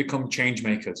students become change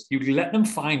makers. You let them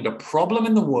find a problem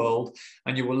in the world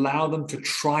and you allow them to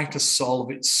try to solve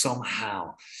it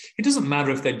somehow. It doesn't matter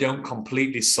if they don't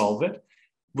completely solve it.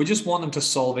 We just want them to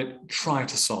solve it, try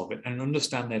to solve it, and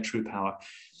understand their true power.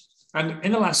 And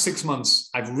in the last 6 months,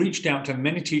 I've reached out to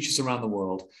many teachers around the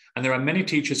world, and there are many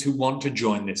teachers who want to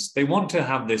join this. They want to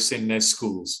have this in their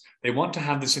schools. They want to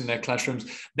have this in their classrooms.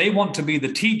 They want to be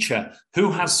the teacher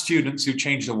who has students who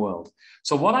change the world.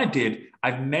 So what I did,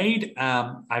 I've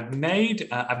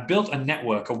built a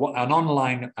network, an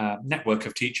online network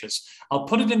of teachers. I'll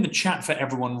put it in the chat for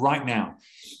everyone right now.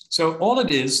 So all it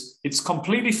is, it's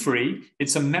completely free.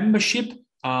 It's a membership.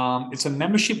 It's a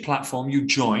membership platform you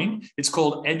join. It's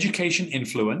called Education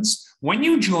Influence. When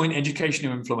you join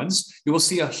Education Influence, you will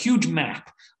see a huge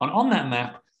map. And on that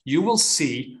map, you will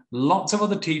see lots of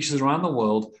other teachers around the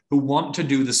world who want to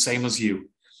do the same as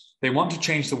you. They want to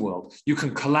change the world. You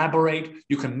can collaborate.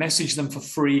 You can message them for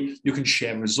free. You can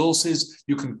share resources.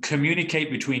 You can communicate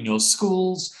between your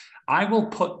schools. I will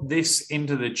put this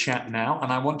into the chat now,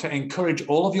 and I want to encourage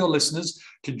all of your listeners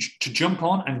to jump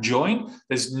on and join.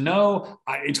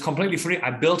 It's completely free. I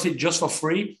built it just for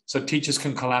free so teachers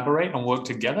can collaborate and work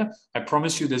together. I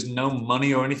promise you there's no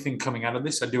money or anything coming out of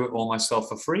this. I do it all myself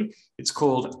for free. It's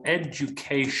called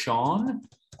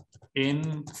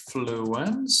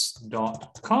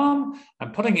educationinfluence.com.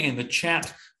 I'm putting it in the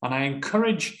chat, and I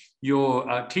encourage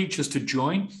your teachers to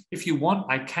join. If you want,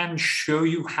 I can show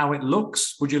you how it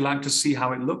looks. Would you like to see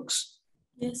how it looks?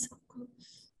 Yes, of course.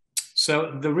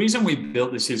 So the reason we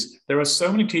built this is there are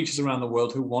so many teachers around the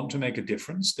world who want to make a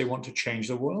difference. They want to change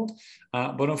the world,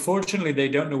 but unfortunately, they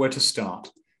don't know where to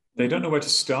start. They don't know where to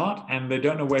start and they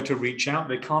don't know where to reach out.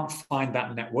 They can't find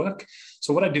that network.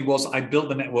 So what I did was I built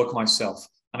the network myself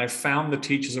and I found the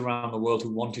teachers around the world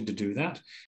who wanted to do that.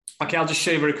 Okay, I'll just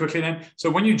show you very quickly then.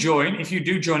 So when you join, if you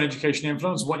do join Education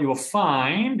Influence, what you will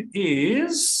find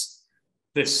is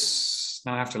this.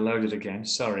 Now I have to load it again.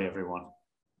 Sorry, everyone.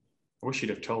 I wish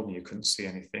you'd have told me you couldn't see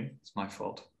anything. It's my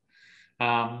fault.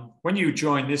 When you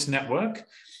join this network,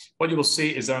 what you will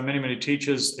see is there are many, many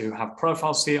teachers who have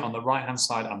profiles here. On the right-hand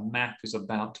side, a map is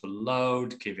about to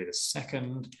load. Give it a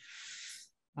second.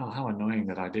 Oh, how annoying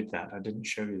that I did that. I didn't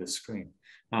show you the screen.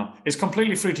 It's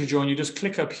completely free to join. You just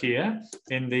click up here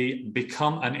in the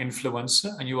Become an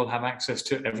Influencer and you will have access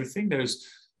to everything. There's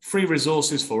free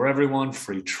resources for everyone,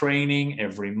 free training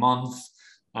every month.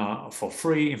 For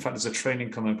free. In fact, there's a training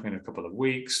coming up in a couple of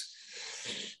weeks.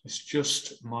 It's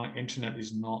just my internet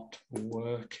is not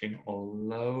working or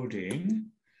loading.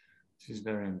 This is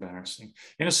very embarrassing.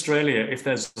 In Australia, if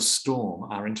there's a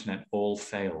storm, our internet all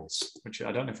fails, which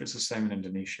I don't know if it's the same in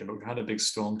Indonesia, but we've had a big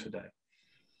storm today.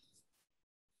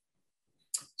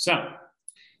 So,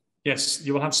 yes,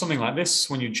 you will have something like this.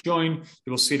 When you join,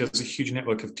 you will see there's a huge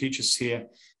network of teachers here.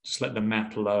 Just let the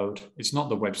map load. It's not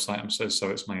the website. I'm so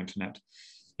sorry, it's my internet.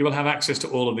 You will have access to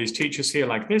all of these teachers here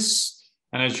like this.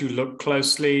 And as you look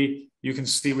closely, you can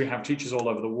see we have teachers all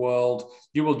over the world.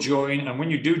 You will join. And when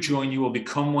you do join, you will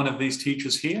become one of these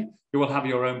teachers here. You will have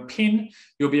your own PIN.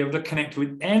 You'll be able to connect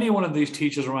with any one of these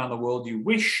teachers around the world you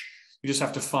wish. You just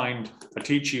have to find a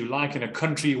teacher you like in a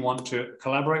country you want to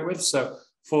collaborate with. So,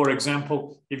 for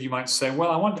example, if you might say,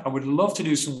 well, I would love to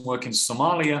do some work in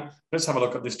Somalia. Let's have a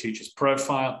look at this teacher's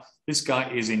profile. This guy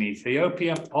is in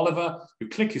Ethiopia, Oliver. You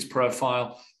click his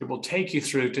profile. It will take you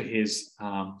through to his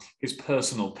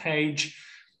personal page.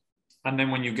 And then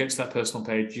when you get to that personal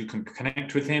page, you can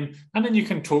connect with him. And then you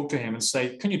can talk to him and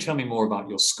say, can you tell me more about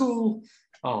your school?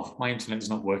 Oh, my internet is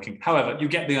not working. However, you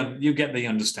get the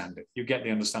understanding. You get the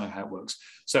understanding of how it works.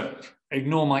 So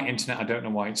ignore my internet. I don't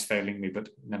know why it's failing me, but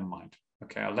never mind.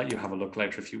 Okay, I'll let you have a look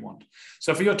later if you want.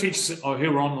 So for your teachers who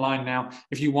are online now,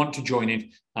 if you want to join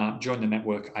in, join the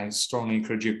network, I strongly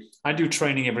encourage you. I do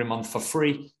training every month for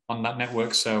free on that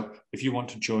network. So if you want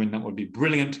to join, that would be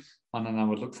brilliant. And then I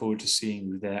would look forward to seeing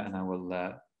you there and I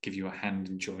will give you a hand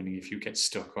in joining if you get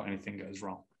stuck or anything goes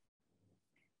wrong.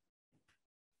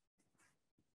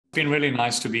 It's been really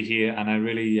nice to be here and I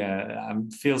really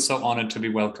feel so honored to be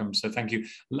welcomed. So thank you.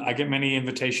 I get many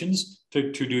invitations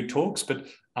to do talks, but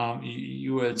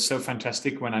you were so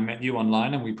fantastic when I met you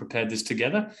online and we prepared this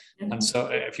together. And so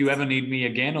if you ever need me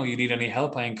again or you need any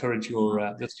help, I encourage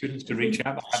the students to reach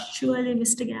out. Surely,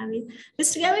 Mr. Gavin.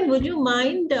 Mr. Gavin, would you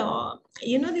mind,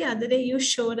 the other day you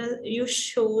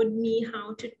showed me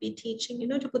how to be teaching,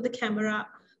 to put the camera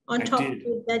on top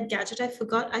of that gadget. I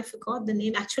forgot the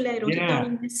name. Actually, I wrote it down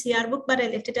in the CR book, but I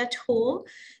left it at home.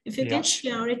 If you can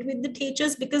share it with the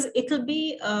teachers, because it'll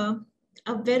be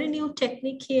a very new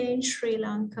technique here in Sri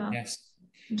Lanka. Yes.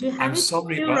 Do you have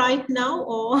it right now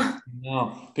or?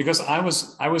 No, because I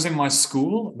was in my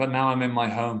school, but now I'm in my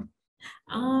home.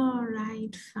 All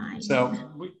right, fine. So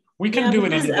we can do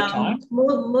it any time.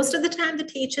 Most of the time, the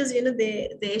teachers,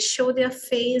 they show their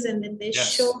face and then they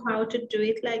show how to do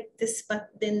it like this. But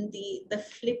then the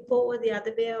flip over the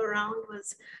other way around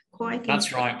was quite.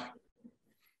 That's right.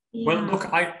 Yeah. Well,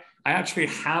 look, I actually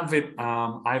have it.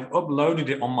 I've uploaded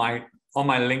it on my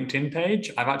LinkedIn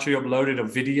page. I've actually uploaded a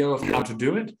video of how to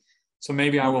do it. So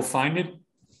maybe I will find it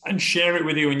and share it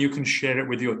with you, and you can share it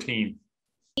with your team.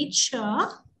 Teacher.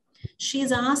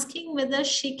 She's asking whether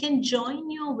she can join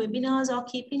your webinars or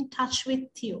keep in touch with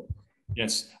you.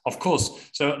 Yes, of course.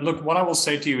 So look, what I will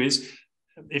say to you is,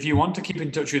 if you want to keep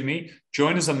in touch with me,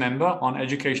 join as a member on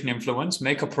Education Influence,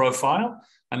 make a profile,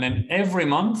 and then every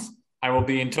month I will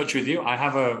be in touch with you. I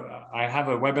have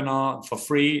a webinar for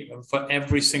free for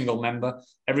every single member,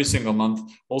 every single month.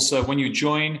 Also, when you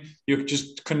join, you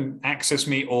just can access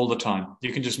me all the time.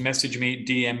 You can just message me,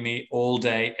 DM me all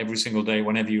day, every single day,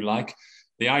 whenever you like.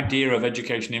 The idea of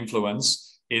Education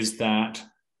Influence is that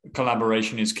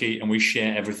collaboration is key and we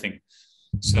share everything.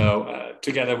 So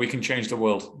together we can change the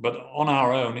world, but on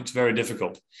our own, it's very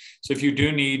difficult. So if you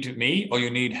do need me or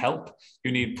you need help,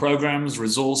 you need programs,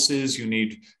 resources, you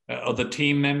need other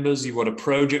team members, you've got a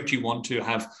project, you want to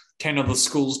have 10 other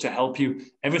schools to help you,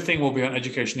 everything will be on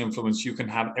Education Influence. You can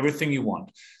have everything you want.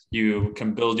 You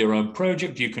can build your own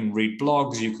project, you can read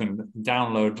blogs, you can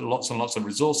download lots and lots of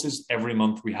resources. Every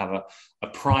month we have a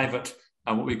private,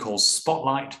 what we call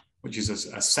Spotlight, which is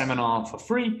a seminar for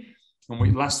free, And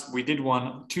we did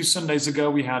one 2 Sundays ago.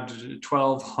 We had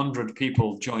 1,200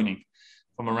 people joining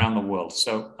from around the world.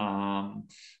 So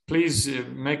please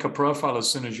make a profile as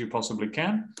soon as you possibly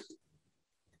can.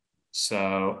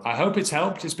 So I hope it's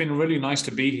helped. It's been really nice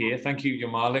to be here. Thank you,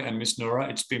 Yamali and Miss Noura.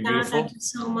 It's been beautiful. Thank you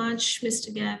so much,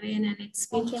 Mr. Gavin. And it's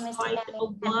been quite a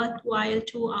worthwhile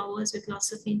 2 hours with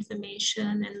lots of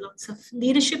information and lots of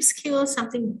leadership skills,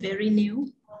 something very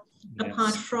new. Yes.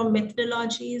 Apart from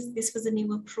methodologies, this was a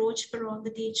new approach for all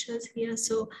the teachers here.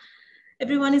 So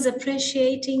everyone is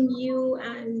appreciating you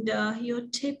and your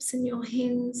tips and your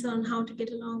hints on how to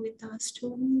get along with our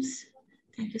students.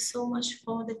 Thank you so much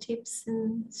for the tips,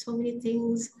 and so many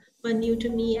things were new to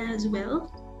me as well,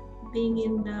 being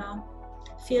in the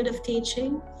field of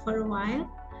teaching for a while.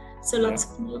 So lots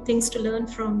of new things to learn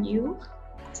from you.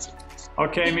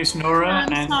 Okay, Miss Noura.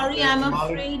 I'm sorry, I'm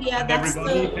afraid. Yeah, that's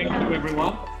everybody. Thank you,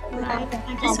 everyone. Right.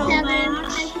 Thank you so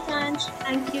much. Thank you, Sanj.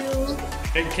 Thank you.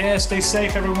 Take care. Stay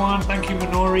safe, everyone. Thank you,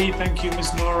 Minori. Thank you,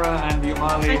 Miss Noura and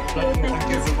Yamali. Thank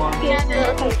you, everyone.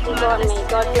 Thank you,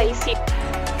 God bless you.